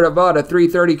the neighborhood of about a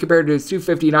 3.30 compared to his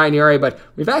 2.59 ERA, but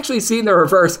we've actually seen the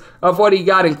reverse of what he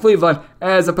got in Cleveland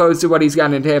as opposed to what he's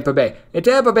gotten in Tampa Bay. In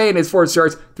Tampa Bay, in his 4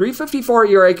 starts, 3.54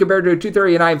 ERA compared to a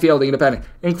 2.39 fielding independent.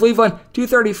 In Cleveland,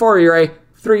 2.34 ERA,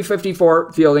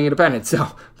 3.54 fielding independent. So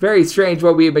very strange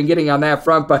what we've been getting on that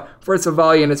front. But for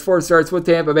Savali in his 4 starts with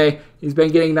Tampa Bay, he's been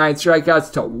getting 9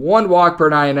 strikeouts to 1 walk per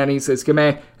 9 innings. His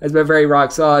command has been very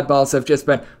rock solid. Balls have just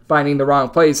been finding the wrong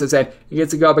places, and he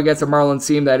gets to go up against a Marlins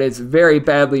team that is very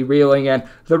badly reeling, and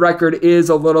the record is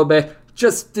a little bit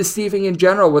just deceiving in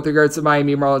general with regards to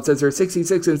Miami Marlins, as they're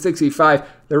 66 and 65.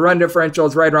 Their run differential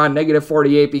is right around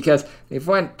 -48 because they've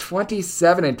went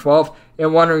 27 and 12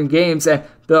 in one-run games, and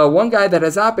the one guy that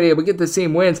has not been able to get the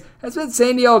team wins has been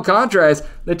Sandy Alcantara.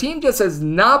 The team just has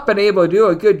not been able to do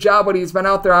a good job when he's been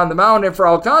out there on the mound, and for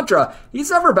Alcantara,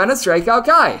 he's never been a strikeout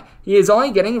guy. He is only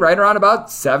getting right around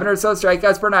about 7 or so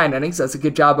strikeouts per 9 innings. That's a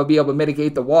good job of being able to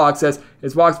mitigate the walks, as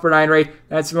his walks per 9 rate,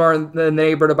 that's more in the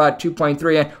neighborhood of about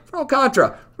 2.3. And for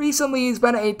Alcantara, recently he's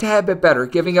been a tad bit better,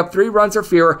 giving up 3 runs or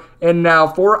fewer in now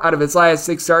 4 out of his last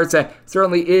 6 starts, and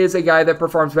certainly is a guy that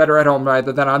performs better at home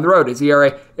rather than on the road. His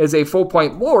ERA is a full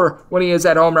point lower when he is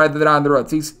at home rather than on the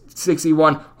road. He's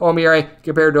 61 home ERA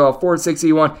compared to a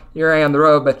 4.61 ERA on the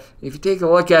road. But if you take a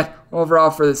look at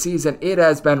overall for the season, it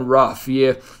has been rough.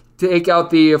 You take out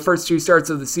the first 2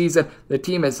 starts of the season, the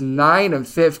team is 9 and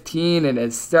 15 in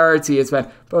his starts. He has been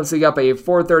posting up a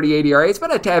 4.38 ERA. It's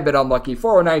been a tad bit unlucky.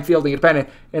 4.09 fielding independent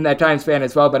in that time span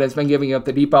as well, but has been giving up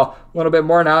the deep ball a little bit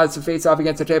more now. It's a face-off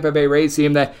against the Tampa Bay Rays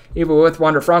team that, even with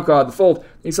Wander Franco out of the fold,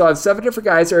 they still have 7 different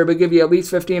guys that are able to give you at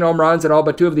least 15 home runs, and all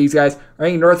but 2 of these guys are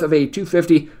hitting north of a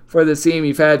 250 for the team.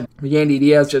 You've had Yandy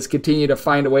Diaz just continue to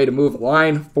find a way to move a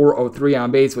line. 403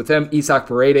 on base with him. Isaac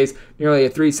Paredes, nearly a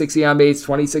 360 on base,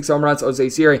 26 home runs. Jose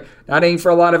Siri, not aiming for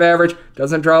a lot of average,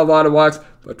 doesn't draw a lot of walks,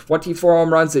 but 24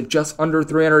 home runs at just under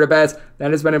 300 at-bats.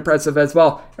 That has been impressive as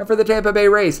well. And for the Tampa Bay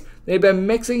Rays, they've been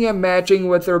mixing and matching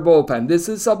with their bullpen. This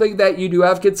is something that you do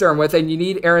have concern with, and you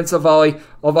need Aaron Savali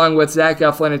along with Zach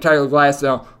Eflin and Tyler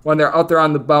Glasnow when they're out there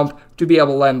on the bump to be able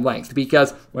to lend length.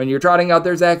 Because when you're trotting out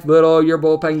there Zach Little, your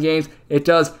bullpen games, it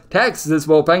does tax this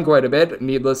bullpen quite a bit,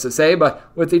 needless to say. But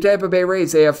with the Tampa Bay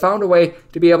Rays, they have found a way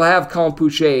to be able to have Colin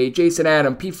Pouchet, Jason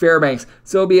Adam, Pete Fairbanks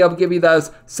still be able to give you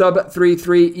those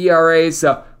sub-3.3 ERAs.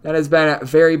 So that has been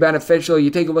very beneficial. You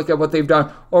take a look at what they've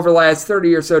done over the last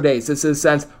 30 or so days. This is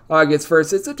since August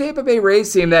 1st. It's a Tampa Bay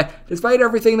Rays team that, despite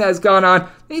everything that has gone on,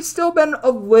 they've still been a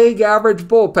league average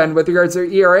bullpen with regards to their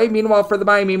ERA. Meanwhile, for the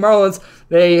Miami Marlins,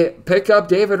 they pick up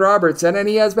David Robertson, and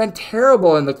he has been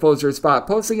terrible in the closer spot.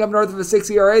 Posting up north of a 6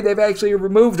 ERA, they've actually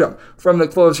removed him from the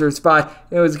closer spot.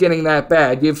 It was getting that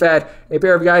bad. You've had a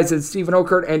pair of guys in Stephen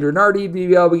Okert and Andrew Nardi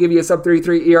be able to give you a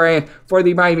sub-3.3 ERA, and for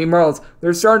the Miami Marlins,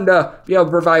 they're starting to be able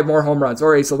to provide more home runs.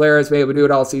 Jorge Soler has been able to do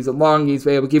it all season long. He's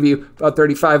been able to give you about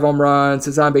 35 home runs.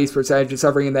 His on-base percentage is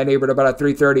hovering in that neighborhood about a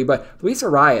 330. But Luis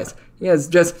Arias, he has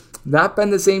just not been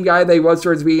the same guy that he was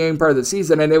towards the beginning part of the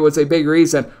season, and it was a big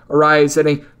reason Arias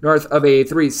hitting north of a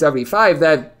 375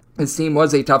 that his team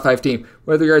was a top 5 team.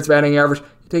 With regards to batting average,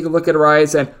 take a look at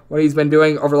Arias and what he's been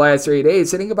doing over the last 3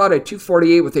 days, hitting about a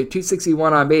 248 with a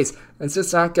 261 on base. It's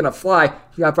just not going to fly.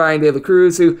 You got Brian De La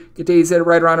Cruz, who continues to hit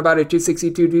right around about a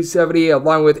 262, 270,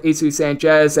 along with Jesus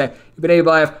Sanchez, and you've been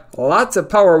able to have lots of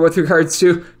power with regards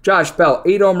to Josh Bell.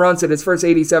 8 home runs in his first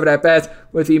 87 at-bats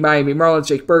with the Miami Marlins.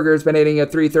 Jake Berger has been hitting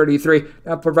at 333,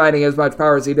 not providing as much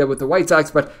power as he did with the White Sox,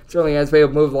 but certainly has been able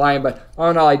to move the line. But all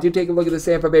in all, I do take a look at the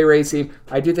Tampa Bay Rays team.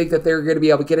 I do think that they're going to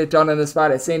be able to get it done in the spot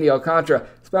at Sandy Alcantara.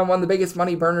 It's been one of the biggest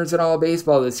money burners in all of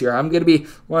baseball this year. I'm going to be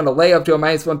willing to lay up to a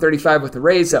 -135 with the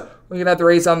Rays. So looking at the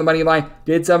Rays on the money line,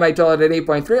 did set my total at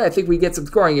 8.3. I think we get some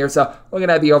scoring here, so looking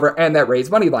at the over and that Rays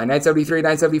money line. 973,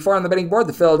 974 on the betting board.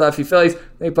 The Philadelphia Phillies,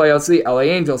 they play out the LA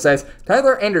Angels as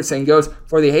Tyler Anderson goes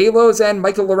for the Halos and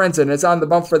Michael Lorenzen is on the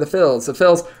bump for the Phils. The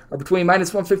Phils are between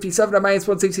minus 157 and minus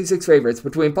 166 favorites,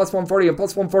 between plus 140 and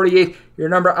plus 148. Your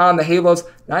number on the Halos,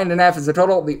 9.5 is the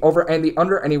total. The over and the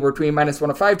under anywhere between minus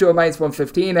 105 to a minus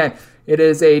 115, and it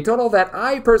is a total that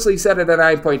I personally set it at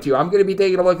 9.2. I'm going to be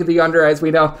taking a look at the under, as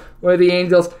we know, with the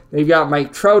Angels. They've got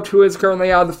Mike Trout, who is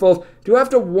currently out of the fold. Do have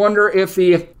to wonder if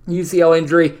the UCL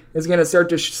injury is going to start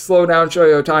to slow down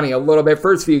Shohei Ohtani a little bit.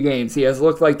 First few games, he has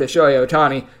looked like the Shohei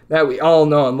Ohtani that we all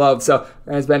know and love, so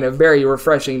it has been very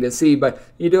refreshing to see. But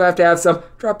you do have to have some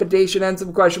trepidation and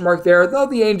some question mark there. Though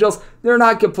the Angels, they're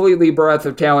not completely bereft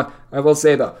of talent. I will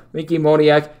say, though, Mickey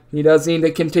Moniak, he does need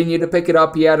to continue to pick it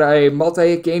up. He had a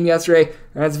multi-hit game yesterday,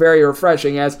 and that's very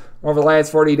refreshing, as over the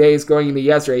last 40 days going into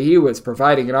yesterday, he was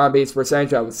providing an on-base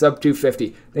percentage that was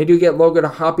sub-250. They do get Logan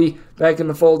Hoppe back in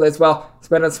the fold as well. It's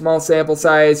been a small sample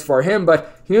size for him,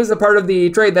 but he was a part of the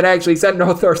trade that actually sent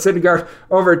Nothor Syndergaard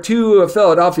over to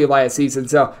Philadelphia last season,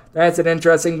 so that's an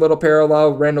interesting little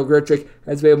parallel. Randall Grichuk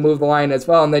has been able to move the line as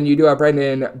well, and then you do have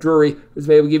Brendan Drury, who's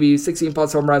been able to give you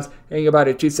 16-plus home runs, hitting about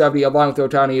a 270, along with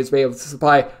Ohtani, who's been able to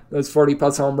supply those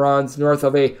 40-plus home runs, north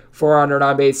of a 400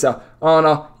 on base. So, all in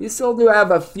all, you still do have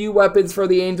a few weapons for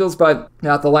the Angels, but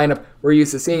not the lineup we're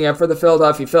used to seeing. And for the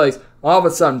Philadelphia Phillies, all of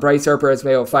a sudden, Bryce Harper has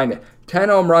been able to find it. 10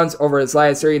 home runs over his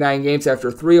last 39 games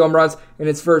after 3 home runs in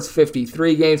his first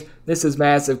 53 games. This is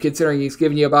massive, considering he's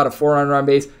giving you about a 400 on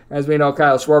base. As we know,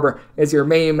 Kyle Schwarber is your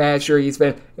main masher. He's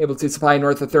been able to supply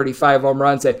north of 35 home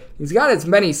runs, and he's got as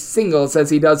many singles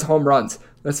as he does home runs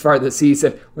thus far this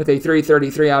season with a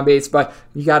 333 on base. But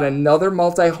you got another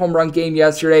multi-home run game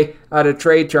yesterday out of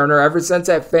Trey Turner. Ever since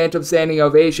that phantom standing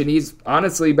ovation, he's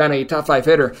honestly been a top 5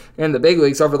 hitter in the big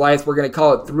leagues over the last, we're going to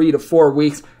call it 3 to 4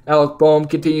 weeks. Alec Boehm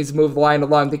continues to move the line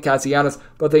along with Castellanos,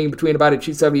 both in between about a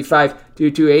 275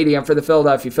 to 280. And for the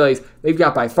Philadelphia Phillies, they've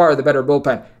got by far the better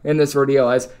bullpen in this ordeal,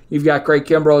 as you've got Craig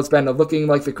Kimbrell has been looking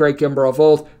like the Craig Kimbrell of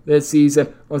old this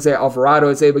season. Jose Alvarado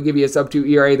is able to give you a sub-2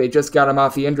 ERA. They just got him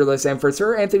off the injured list. And for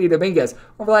Sir Anthony Dominguez,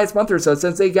 over the last month or so,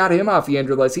 since they got him off the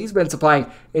injured list, he's been supplying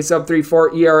a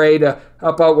sub-3.4 ERA to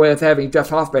help out with having Jeff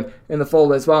Hoffman in the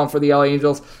fold as well. And for the LA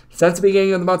Angels, since the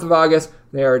beginning of the month of August,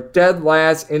 they are dead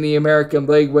last in the American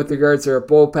League with regards to their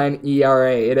bullpen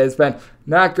ERA. It has been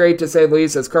not great, to say the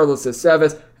least, as Carlos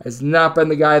Estevez has not been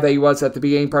the guy that he was at the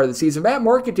beginning part of the season. Matt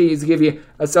Moore continues to give you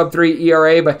a sub-3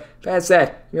 ERA, but past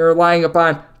that, you're relying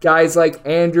upon guys like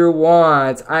Andrew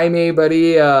Wands, Jaime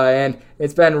Barria, and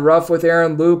it's been rough with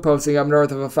Aaron Loup posting up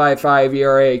north of a 5.5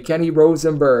 ERA. Kenny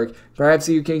Rosenberg, perhaps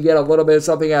you can get a little bit of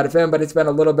something out of him, but it's been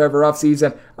a little bit of a rough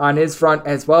season on his front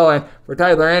as well. And for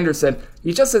Tyler Anderson,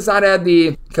 he just has not had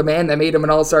the command that made him an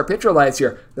all-star pitcher last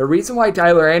year. The reason why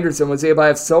Tyler Anderson was able to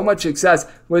have so much success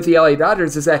with the LA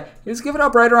Dodgers is that he was giving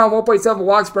up right around 1.7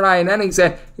 walks per 9 innings,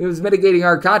 and he was mitigating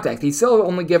hard contact. He's still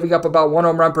only giving up about 1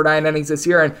 home run per 9 innings this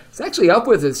year, and it's actually up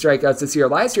with his strikeouts this year.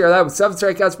 Last year, that was 7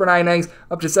 strikeouts per 9 innings,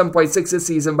 up to 7.6 this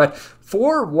season, but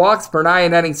 4 walks per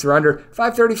 9 innings surrender,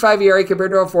 5.35 ERA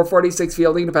compared to a 4.46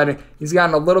 fielding dependent. He's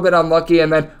gotten a little bit unlucky,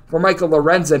 and then for Michael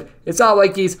Lorenzen, it's not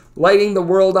like he's lighting the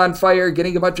world on fire,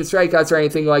 getting a bunch of strikeouts or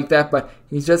anything like that, but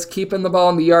he's just keeping the ball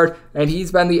in the yard, and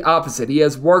he's been the opposite. He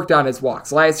has worked on his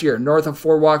walks. Last year, north of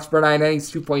 4 walks per 9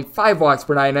 innings, 2.5 walks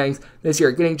per 9 innings. This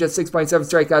year, getting just 6.7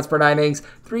 strikeouts per 9 innings,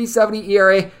 3.70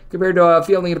 ERA compared to a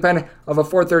fielding independent of a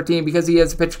 4.13. Because he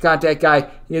is a pitch contact guy,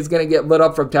 he is going to get lit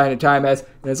up from time to time, as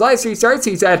in his last 3 starts,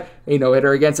 he's had a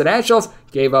no-hitter against the Nationals,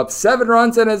 gave up 7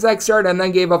 runs in his next start, and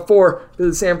then gave up 4 to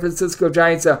the San Francisco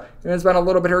Giants. So it has been a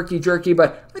little bit herky-jerky,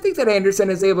 but I think that Anderson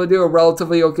is able to do a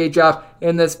relatively okay job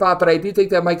in this spot. But I do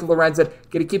think that Michael Lorenzen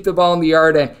going to keep the ball in the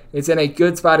yard, and is in a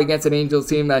good spot against an Angels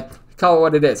team that, call it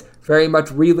what it is, very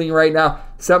much reeling right now.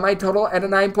 Set my total at a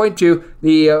 9.2.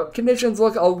 The conditions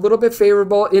look a little bit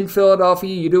favorable in Philadelphia.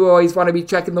 You do always want to be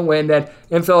checking the wind, and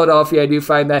in Philadelphia, I do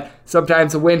find that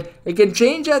sometimes the wind, it can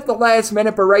change at the last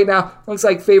minute, but right now, looks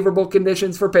like favorable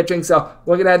conditions for pitching. So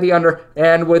looking at the under,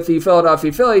 and with the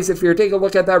Philadelphia Phillies, if you're taking a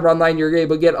look at that run line, you're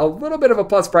able to get a little bit of a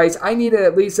plus price. I needed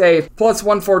at least a plus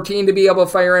 114 to be able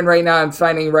to fire in. Right now, I'm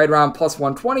finding right around plus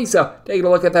 120. So taking a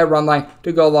look at that run line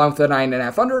to go along with the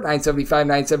 9.5 under, 975,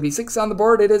 976 on the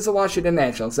board. It is the Washington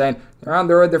Nationals, and they're on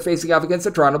the road. They're facing off against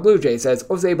the Toronto Blue Jays, as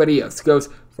Jose Barrios goes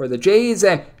for the Jays,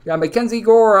 and you got Mackenzie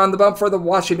Gore on the bump for the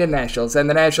Washington Nationals. And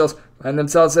the Nationals find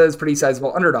themselves as pretty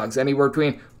sizable underdogs, anywhere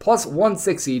between plus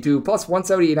 160 to plus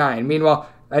 179. Meanwhile,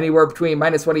 Anywhere between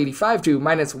minus 185 to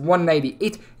minus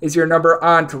 198 is your number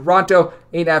on Toronto.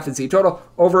 8.5 is the total.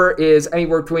 Over is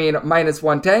anywhere between minus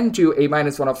 110 to a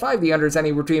minus 105. The under is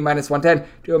anywhere between minus 110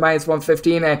 to a minus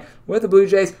 115. And with the Blue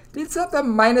Jays, did set the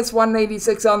minus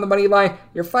 186 on the money line.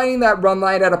 You're fighting that run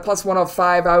line at a plus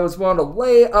 105. I was willing to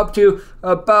lay up to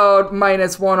about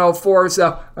minus 104.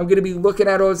 So I'm going to be looking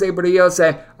at Jose Berrios.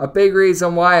 And a big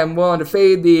reason why I'm willing to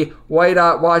fade the White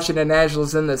Hot Washington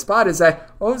Nationals in this spot is that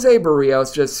Jose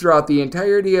Berrios, just throughout the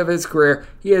entirety of his career,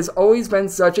 he has always been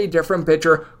such a different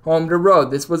pitcher home to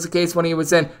road. This was the case when he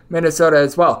was in Minnesota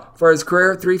as well. For his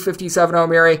career, 3.57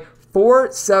 home ERA,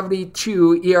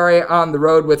 4.72 ERA on the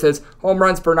road, with his home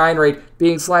runs per 9 rate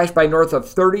being slashed by north of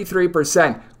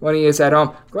 33% when he is at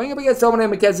home. Going up against someone named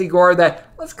Mackenzie Gore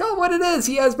that, let's call it what it is,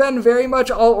 he has been very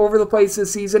much all over the place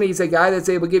this season. He's a guy that's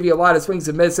able to give you a lot of swings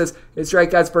and misses. His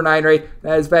strikeouts per 9 rate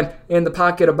that has been in the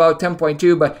pocket about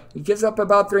 10.2, but he gives up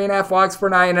about 3.5 walks per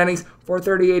 9 innings,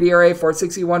 4.38 ERA,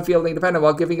 4.61 fielding dependent,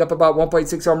 while giving up about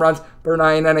 1.6 home runs per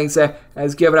 9 innings.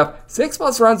 Has given up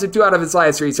 6+ runs in 2 out of his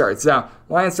last 3 starts. Now,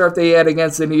 last start they had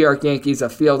against the New York Yankees,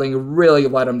 fielding really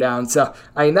let him down. So,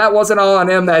 I mean, that wasn't all on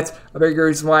him. That's a big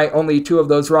reason why only 2 of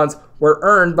those runs were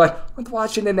earned. But with the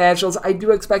Washington Nationals, I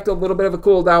do expect a little bit of a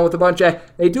cool down with a bunch of,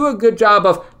 they do a good job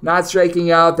of not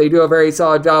striking out. They do a very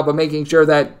solid job of making sure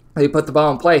that they put the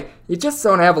ball in play. You just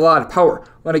don't have a lot of power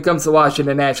when it comes to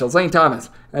Washington Nationals. Lane Thomas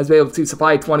has been able to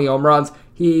supply 20 home runs.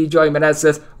 He, Joey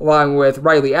Meneses, along with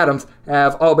Riley Adams,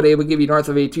 have all been able to give you north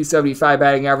of a 275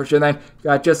 batting average. And then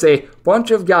got just a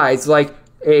bunch of guys like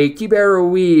a Keibert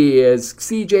Ruiz,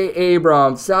 CJ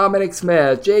Abrams, Dominic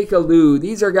Smith, Jake Alou.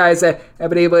 These are guys that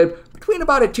have been able to, between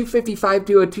about a 255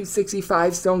 to a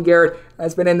 265. Stone Garrett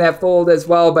has been in that fold as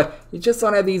well, but you just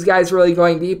don't have these guys really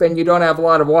going deep, and you don't have a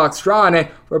lot of walks drawn. And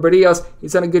for Berrios,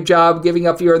 he's done a good job giving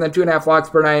up fewer than 2.5 walks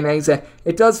per 9 innings. And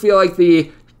it does feel like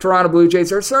the Toronto Blue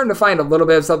Jays are starting to find a little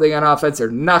bit of something on offense.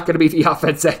 They're not going to be the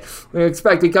offense that we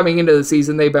expected coming into the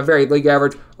season. They've been very league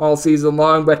average all season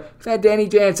long, but you've had Danny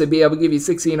Jansen be able to give you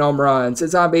 16 home runs.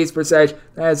 His on-base percentage,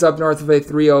 that is up north of a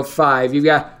 305. You've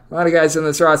got a lot of guys in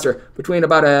this roster between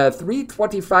about a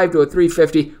 325 to a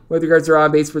 350 with regards to their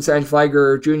on-base percentage.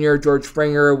 Flagger Jr., George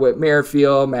Springer, Whit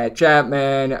Merrifield, Matt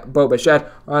Chapman, Bo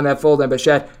Bichette on that fold, and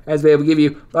Bichette has been able to give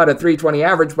you about a 320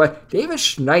 average. But Davis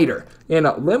Schneider, in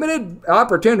limited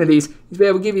opportunities, he's been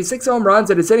able to give you 6 home runs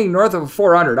and is hitting north of a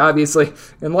 400. Obviously,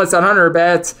 in less than 100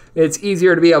 bats, it's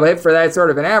easier to be able to hit for that sort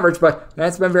of an average, but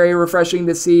that's been very refreshing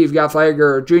to see. You've got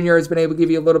Flagger Jr. has been able to give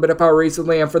you a little bit of power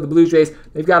recently, and for the Blue Jays,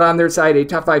 they've got on their side a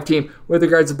top 5 team with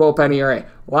regards to bullpen ERA.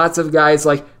 Lots of guys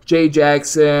like Jay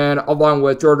Jackson, along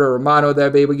with Jordan Romano, that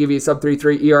have been able to give you a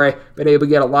sub-3.3 ERA, been able to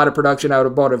get a lot of production out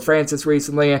of Bowden Francis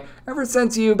recently, and ever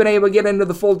since you've been able to get into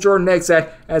the full Jordan Hicks,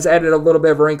 that has added a little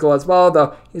bit of a wrinkle as well,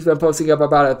 though he's been posting up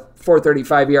about a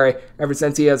 4.35 ERA ever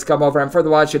since he has come over. And for the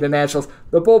Washington Nationals,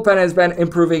 the bullpen has been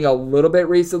improving a little bit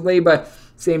recently, but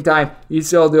same time, you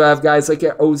still do have guys like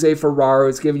Jose Ferraro,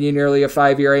 who's giving you nearly a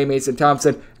 5 ERA. Mason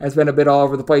Thompson has been a bit all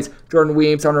over the place. Jordan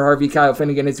Williams, Hunter Harvey, Kyle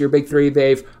Finnegan is your big 3.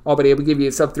 They've all been able to give you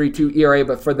a sub-3.2 ERA,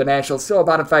 but for the Nationals, still a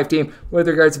bottom 5 team with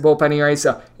regards to bullpen ERA.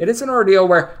 So it is an ordeal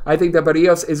where I think that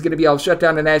Berrios is going to be able to shut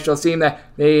down the Nationals team, that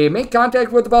they make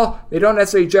contact with the ball. They don't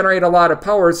necessarily generate a lot of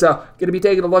power, so going to be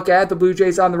taking a look at the Blue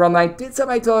Jays on the run line. Did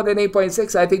semi-total at an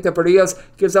 8.6. I think that Berrios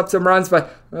gives up some runs,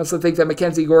 but I also think that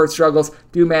Mackenzie Gore's struggles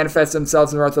do manifest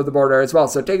themselves north of the border as well.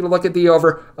 So taking a look at the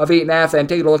over of 8.5 and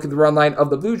taking a look at the run line of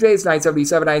the Blue Jays,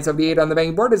 977, 978 on the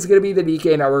betting board is going to be the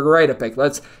DK Network right pick.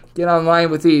 Let's get online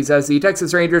with these as the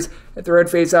Texas Rangers at the red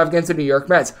face-off against the New York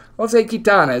Mets. Jose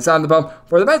Quintana is on the bump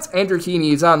for the Mets. Andrew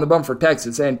Heaney is on the bump for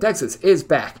Texas, and Texas is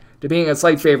back to being a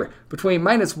slight favorite between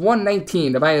minus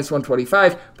 119 to minus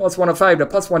 125, plus 105 to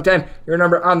plus 110. Your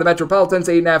number on the Metropolitans,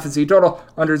 8.5 is the total.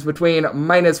 Unders between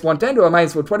minus 110 to a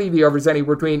minus 120. The overs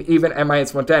anywhere between even and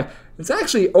minus 110. It's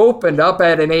actually opened up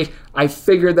at an 8. I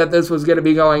figured that this was going to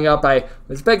be going up. I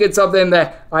was picking something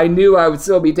that I knew I would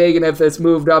still be taking if this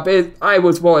moved up. I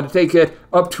was willing to take it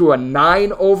up to a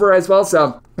 9 over as well,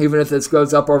 so even if this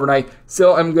goes up overnight,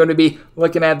 still I'm going to be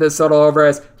looking at this total over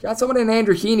as got someone in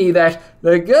Andrew Heaney that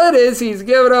the good is he's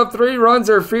given up 3 runs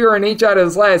or fewer in each out of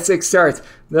his last 6 starts.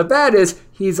 The bad is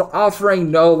he's offering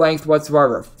no length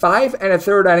whatsoever. 5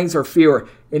 1/3 innings or fewer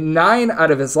in 9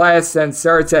 out of his last 10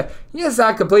 starts. He has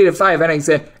not completed 5 innings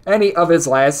in any of his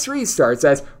last 3 starts.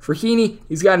 As for Heaney,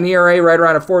 he's got an ERA right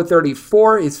around a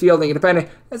 4.34. He's fielding independent.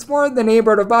 That's more in the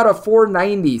neighborhood of about a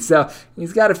 4.90. So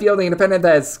he's got a fielding independent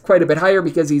that's quite a bit higher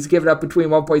because he's given up between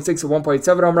 1.6 and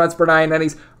 1.7 home runs per 9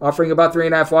 innings, offering about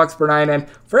 3.5 walks per 9. And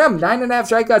for him, 9.5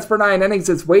 strikeouts per 9 innings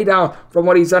is way down from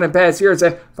what he's done in past years.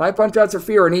 And 5 punch outs or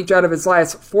fewer year in each out of his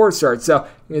last 4 starts. So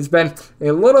he's been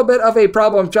a little bit of a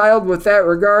problem child with that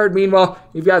regard. Meanwhile,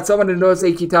 you've got someone in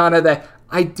Jose Quintana that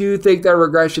I do think that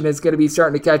regression is going to be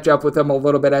starting to catch up with him a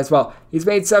little bit as well. He's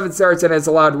made 7 starts and has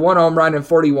allowed 1 home run in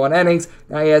 41 innings.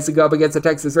 Now he has to go up against the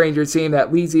Texas Rangers team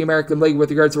that leads the American League with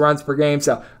regards to runs per game,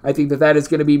 so I think that is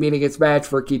going to be meeting its match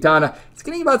for Quintana. He's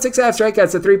getting about 6.5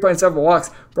 strikeouts to 3.7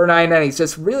 walks per 9 innings.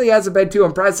 Just really hasn't been too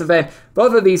impressive, and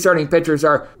both of these starting pitchers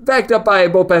are backed up by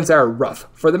bullpens that are rough.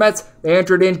 For the Mets, they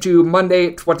entered into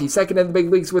Monday 22nd in the big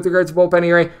leagues with regards to bullpen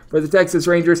ERA. For the Texas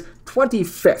Rangers,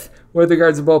 25th with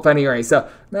regards to bullpen ERA. So,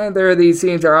 neither of these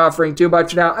teams are offering too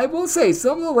much. Now, I will say,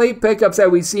 some of the late pickups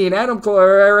that we've seen, Adam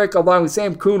Kolarek along with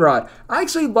Sam Coonrod, I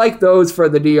actually like those for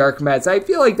the New York Mets. I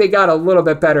feel like they got a little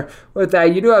bit better with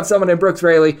that. You do have someone in Brooks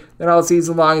Raley that all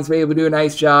season long has been able to do a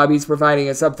nice job. He's providing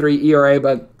a sub-3 ERA,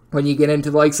 but when you get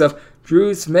into the likes of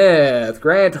Drew Smith,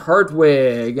 Grant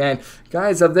Hartwig, and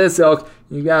guys of this ilk,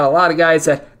 you got a lot of guys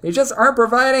that they just aren't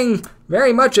providing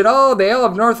very much at all. They all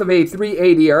have north of a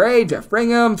 3.80 ERA. Jeff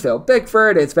Brigham, Phil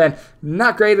Bickford. It's been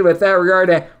not great with that regard.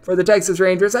 And for the Texas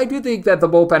Rangers, I do think that the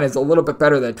bullpen is a little bit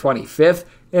better than 25th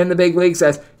in the big leagues,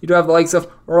 as you do have the likes of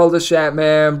Aroldis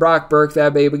Chapman, Brock Burke,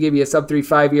 that may be able to give you a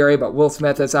sub-3.5 ERA, but Will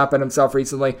Smith has not been himself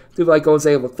recently. Do like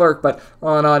Jose Leclerc, but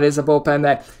all in all, it is a bullpen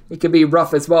that it can be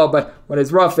rough as well. But what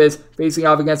is rough is facing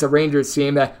off against a Rangers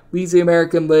team that leads the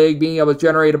American League, being able to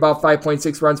generate about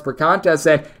 5.6 runs per contest.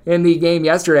 And in the game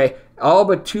yesterday, all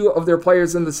but 2 of their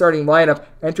players in the starting lineup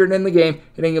entered in the game,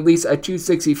 hitting at least a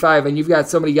 .265, and you've got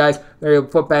so many guys that are able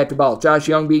to put bat to ball. Josh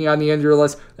Young being on the injury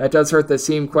list, that does hurt this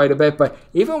team quite a bit, but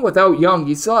even without Young,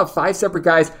 you still have 5 separate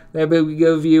guys that will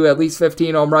give you at least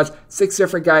 15 home runs, 6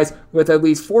 different guys with at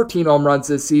least 14 home runs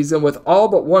this season, with all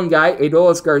but 1 guy,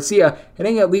 Adolis Garcia,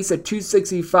 hitting at least a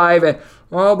 .265, and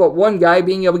all but 1 guy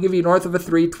being able to give you north of a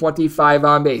 325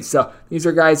 on base. So these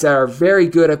are guys that are very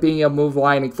good at being able to move the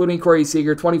line, including Corey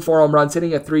Seager, 24 home runs,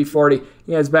 hitting at 340.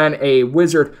 He has been a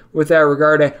wizard with that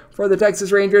regard. And for the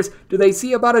Texas Rangers, do they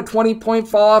see about a 20-point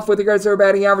fall off with regards to their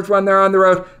batting average when they're on the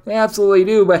road? They absolutely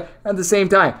do, but at the same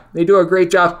time, they do a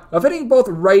great job of hitting both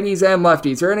righties and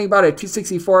lefties. They're hitting about a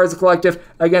 .264 as a collective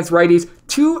against righties,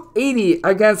 .280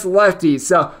 against lefties.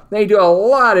 So they do a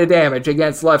lot of damage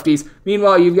against lefties.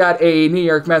 Meanwhile, you've got a New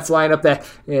York Mets lineup that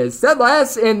is dead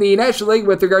last in the National League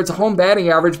with regards to home batting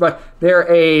average, but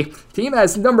they're a team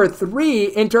that's number 3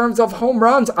 in terms of home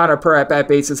runs on a per at-bat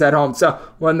basis at home. So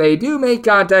when they do make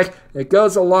contact, it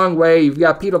goes a long way. You've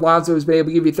got Pete Alonso, who's been able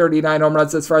to give you 39 home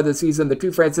runs this far this season. The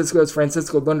 2 Franciscos,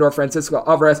 Francisco Lindor, Francisco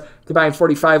Alvarez, combined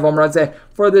 45 home runs. And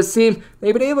for this team,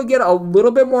 they've been able to get a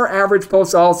little bit more average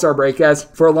post All-Star break. As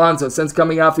for Alonso, since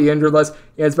coming off the injured list,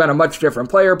 he has been a much different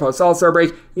player. Post All-Star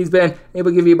break, he's been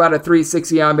able to give you about a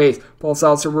 360 on base. Post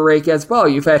All-Star break as well,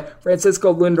 you've had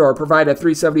Francisco Lindor provide a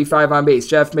 375 on base.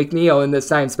 Jeff McNeil in this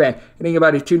time span, hitting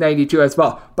about a 292 as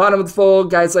well. Bottom of the fold,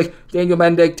 guys like Daniel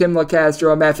Mendick, Tim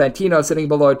LaCastro, and Matt Fantino sitting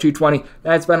below a 220.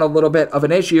 That's been a little bit of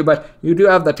an issue, but you do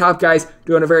have the top guys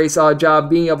doing a very solid job,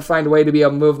 being able to find a way to be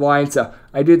able to move the line. So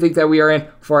I do think that we are in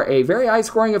for a very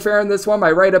high-scoring affair in this one.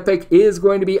 My write-up pick is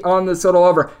going to be on the total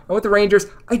over. And with the Rangers,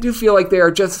 I do feel like they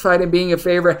are justified in being a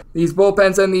favorite. These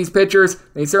bullpens and these pitchers,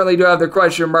 they certainly do have their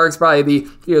question marks. Probably the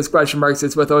fewest question marks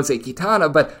is with Jose Quintana,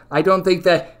 but I don't think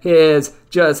that his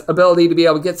just ability to be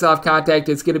able to get soft contact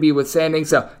is going to be withstanding.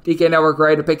 So DK Network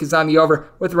write-up pick is on the over,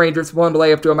 with the Rangers willing to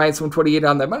lay up to a -128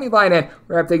 on the money line, and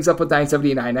wrap things up with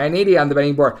 979, 980 on the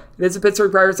betting board. It is the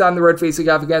Pittsburgh Pirates on the road facing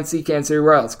off against the Kansas City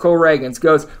Royals. Cole Ragans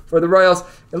goes for the Royals.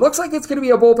 It looks like it's going to be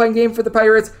a bullpen game for the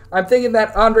Pirates. I'm thinking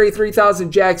that Andre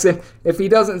 3000 Jackson, if he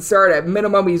doesn't start, at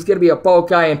minimum he's going to be a bulk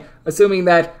guy, and assuming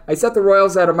that I set the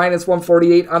Royals at a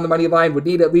 -148 on the money line, would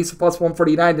need at least a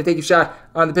 +149 to take a shot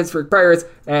on the Pittsburgh Pirates,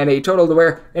 and a total to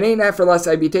where an 8.5 or less,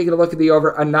 I'd be taking a look at the over,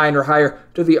 a 9 or higher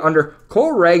to the under.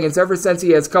 Cole Ragans, ever since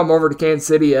he has come over to Kansas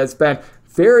City, has been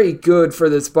very good for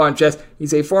this bunch, as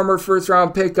he's a former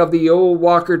first-round pick of the old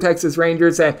Walker Texas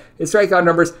Rangers, and his strikeout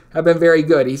numbers have been very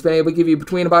good. He's been able to give you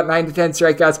between about 9 to 10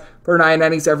 strikeouts per 9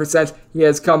 innings ever since he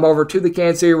has come over to the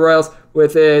Kansas City Royals.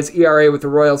 With his ERA with the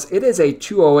Royals, it is a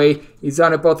 2.08. He's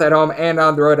done it both at home and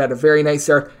on the road. Had a very nice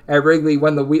start at Wrigley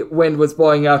when the wind was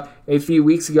blowing up a few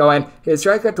weeks ago, and his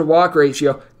strikeout to walk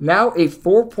ratio now a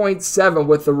 4.7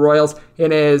 with the Royals.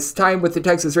 In his time with the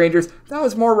Texas Rangers, that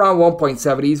was more around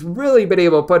 1.7. He's really been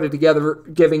able to put it together,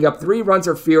 giving up 3 runs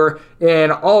or fewer in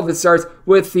all of his starts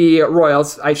with the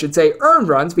Royals. I should say earned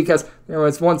runs, because there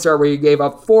was one start where he gave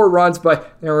up 4 runs,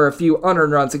 but there were a few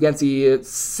unearned runs against the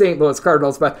St. Louis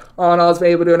Cardinals. But all in all, he's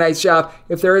been able to do a nice job.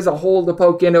 If there is a hole to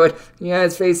poke into it, he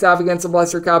has faced off against some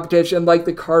lesser competition like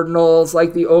the Cardinals,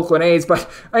 like the Oakland A's. But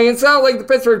I can sound like the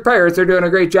Pittsburgh Pirates are doing a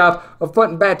great job of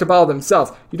putting bat to ball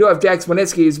themselves. You do have Jack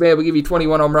Swinicki, who's been able to give you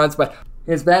 21 home runs, but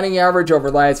his batting average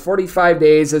over the last 45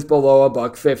 days is below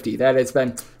 $150. That has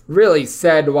been really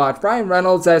sad to watch. Brian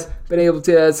Reynolds has been able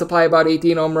to supply about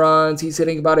 18 home runs. He's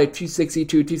hitting about a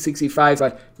 262, 265,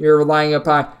 but you're relying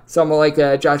upon someone like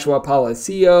Joshua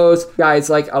Palacios, guys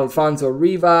like Alfonso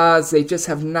Rivas. They just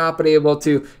have not been able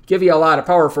to give you a lot of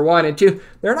power, for one, and two,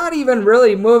 they're not even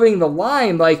really moving the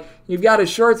line. Like, you've got a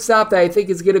shortstop that I think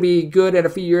is going to be good in a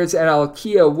few years, and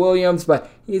Alkia Williams, but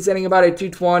he's hitting about a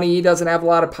 220. He doesn't have a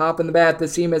lot of pop in the bat.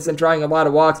 This team isn't drawing a lot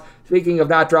of walks. Speaking of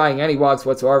not drawing any walks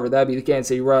whatsoever, that'd be the Kansas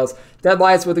City Royals. Dead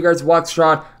last with regards to walks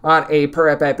drawn on a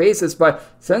per-at-bat basis, but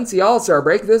since the All-Star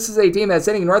break, this is a team that's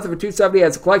hitting north of a 270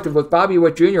 as a collective, with Bobby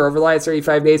Witt Jr. over the last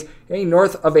 35 days hitting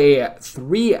north of a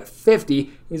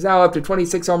 350. He's now up to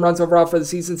 26 home runs overall for the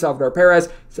season. Salvador Perez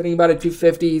is hitting about a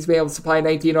 250. He's been able to supply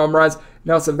 19 home runs.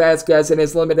 Nelson Vasquez, in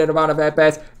his limited amount of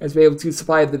at-bats, has been able to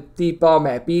supply the deep ball.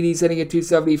 Matt Beatty's hitting at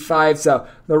 275. So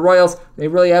the Royals, they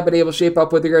really have been able to shape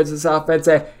up with regards to this offense.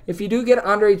 And if you do get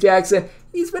Andre Jackson,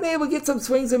 he's been able to get some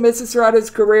swings and misses throughout his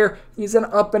career. He's an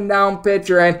up-and-down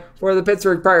pitcher, and for the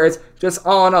Pittsburgh Pirates, just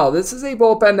all in all, this is a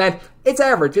bullpen that it's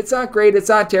average. It's not great. It's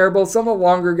not terrible. Some of the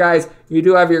longer guys you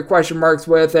do have your question marks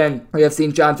with, and we have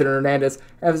seen Jonathan Hernandez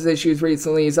have his issues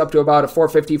recently. He's up to about a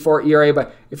 4.54 ERA,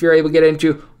 but if you're able to get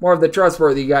into more of the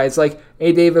trustworthy guys like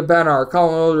A. David Bennar,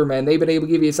 Colin Olderman, they've been able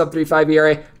to give you a sub-3.5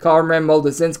 ERA. Carmen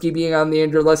Moldesinski being on the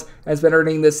injured list has been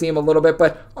hurting this team a little bit,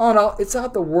 but all in all, it's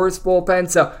not the worst bullpen,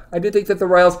 so I do think that the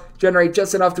Royals generate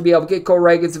just enough to be able to get Cole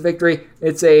Ragans a victory.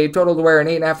 It's a total to wear an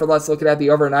 8.5 or less, looking at the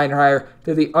over 9 or higher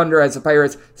to the under, as the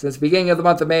Pirates, since the beginning of the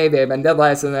month of May, they have been dead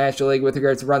last in the National League with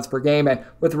regards to runs per game, and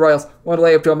with the Royals, want to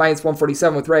lay up to a minus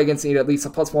 147 with Ragans, need at least a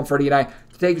plus 149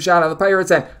 to take a shot on the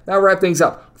Pirates. And that'll wrap things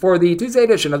up for the Tuesday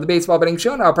edition of the Baseball Betting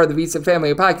Show, now part of the VSiN family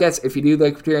of podcasts. If you do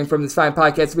like hearing from this fine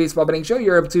podcast, the Baseball Betting Show,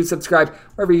 you're able to subscribe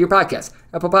wherever you get your podcasts: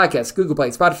 Apple Podcasts, Google Play,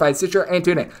 Spotify, Stitcher, and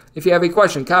TuneIn. If you have a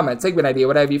question, comment, segment idea,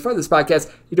 what have you for this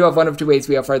podcast, you do have one of two ways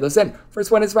we have fire those in.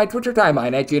 First one is my Twitter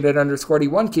timeline at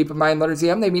unit_D1. Keep in mind, letters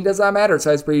EM, they mean does not matter,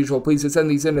 so as per usual, please send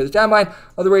these into the timeline.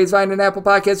 Other ways, find an Apple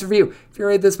Podcast review. If you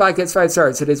rate this podcast 5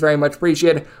 stars, it is very much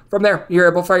appreciated. From there, you're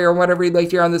able to fire on whatever you'd like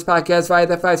to hear on this podcast via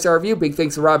that 5-star review. Big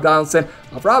thanks to Rob Donaldson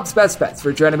of Rob's Best Bets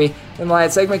for joining me in the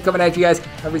last segment, coming at you guys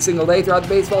every single day throughout the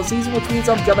baseball season, which means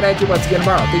I'm coming at you once again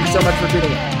tomorrow. Thank you so much for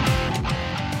tuning in.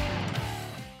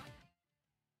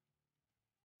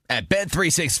 At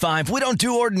Bet365, we don't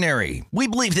do ordinary. We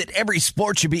believe that every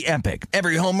sport should be epic.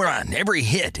 Every home run, every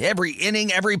hit, every inning,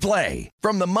 every play.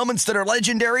 From the moments that are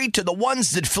legendary to the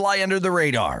ones that fly under the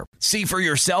radar. See for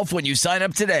yourself when you sign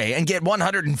up today and get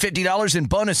 $150 in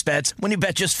bonus bets when you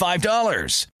bet just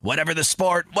 $5. Whatever the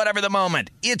sport, whatever the moment,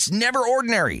 it's never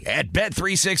ordinary at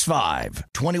Bet365.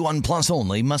 21 plus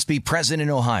only. Must be present in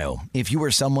Ohio. If you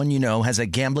or someone you know has a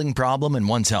gambling problem and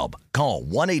wants help, call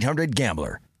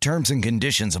 1-800-GAMBLER. Terms and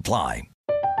conditions apply.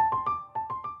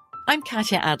 I'm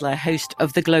Katya Adler, host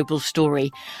of The Global Story.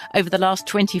 Over the last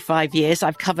 25 years,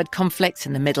 I've covered conflicts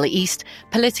in the Middle East,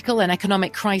 political and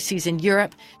economic crises in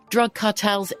Europe, drug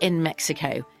cartels in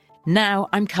Mexico. Now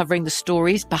I'm covering the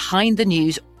stories behind the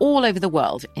news all over the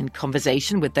world in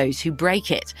conversation with those who break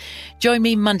it. Join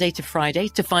me Monday to Friday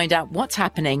to find out what's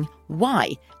happening,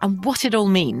 why, and what it all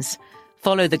means.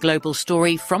 Follow The Global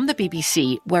Story from the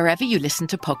BBC wherever you listen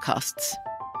to podcasts.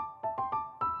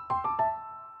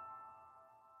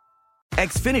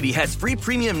 Xfinity has free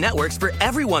premium networks for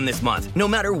everyone this month, no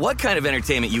matter what kind of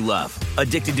entertainment you love.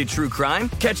 Addicted to true crime?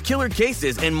 Catch killer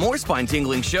cases and more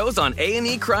spine-tingling shows on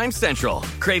A&E Crime Central.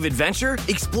 Crave adventure?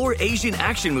 Explore Asian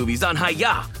action movies on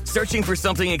Hi-YAH. Searching for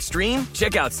something extreme?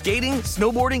 Check out skating,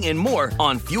 snowboarding, and more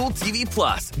on Fuel TV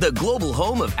Plus, the global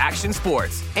home of action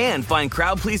sports. And find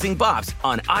crowd-pleasing bops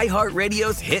on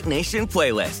iHeartRadio's Hit Nation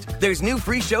playlist. There's new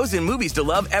free shows and movies to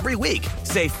love every week.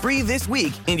 Say free this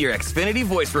week in your Xfinity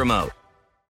voice remote.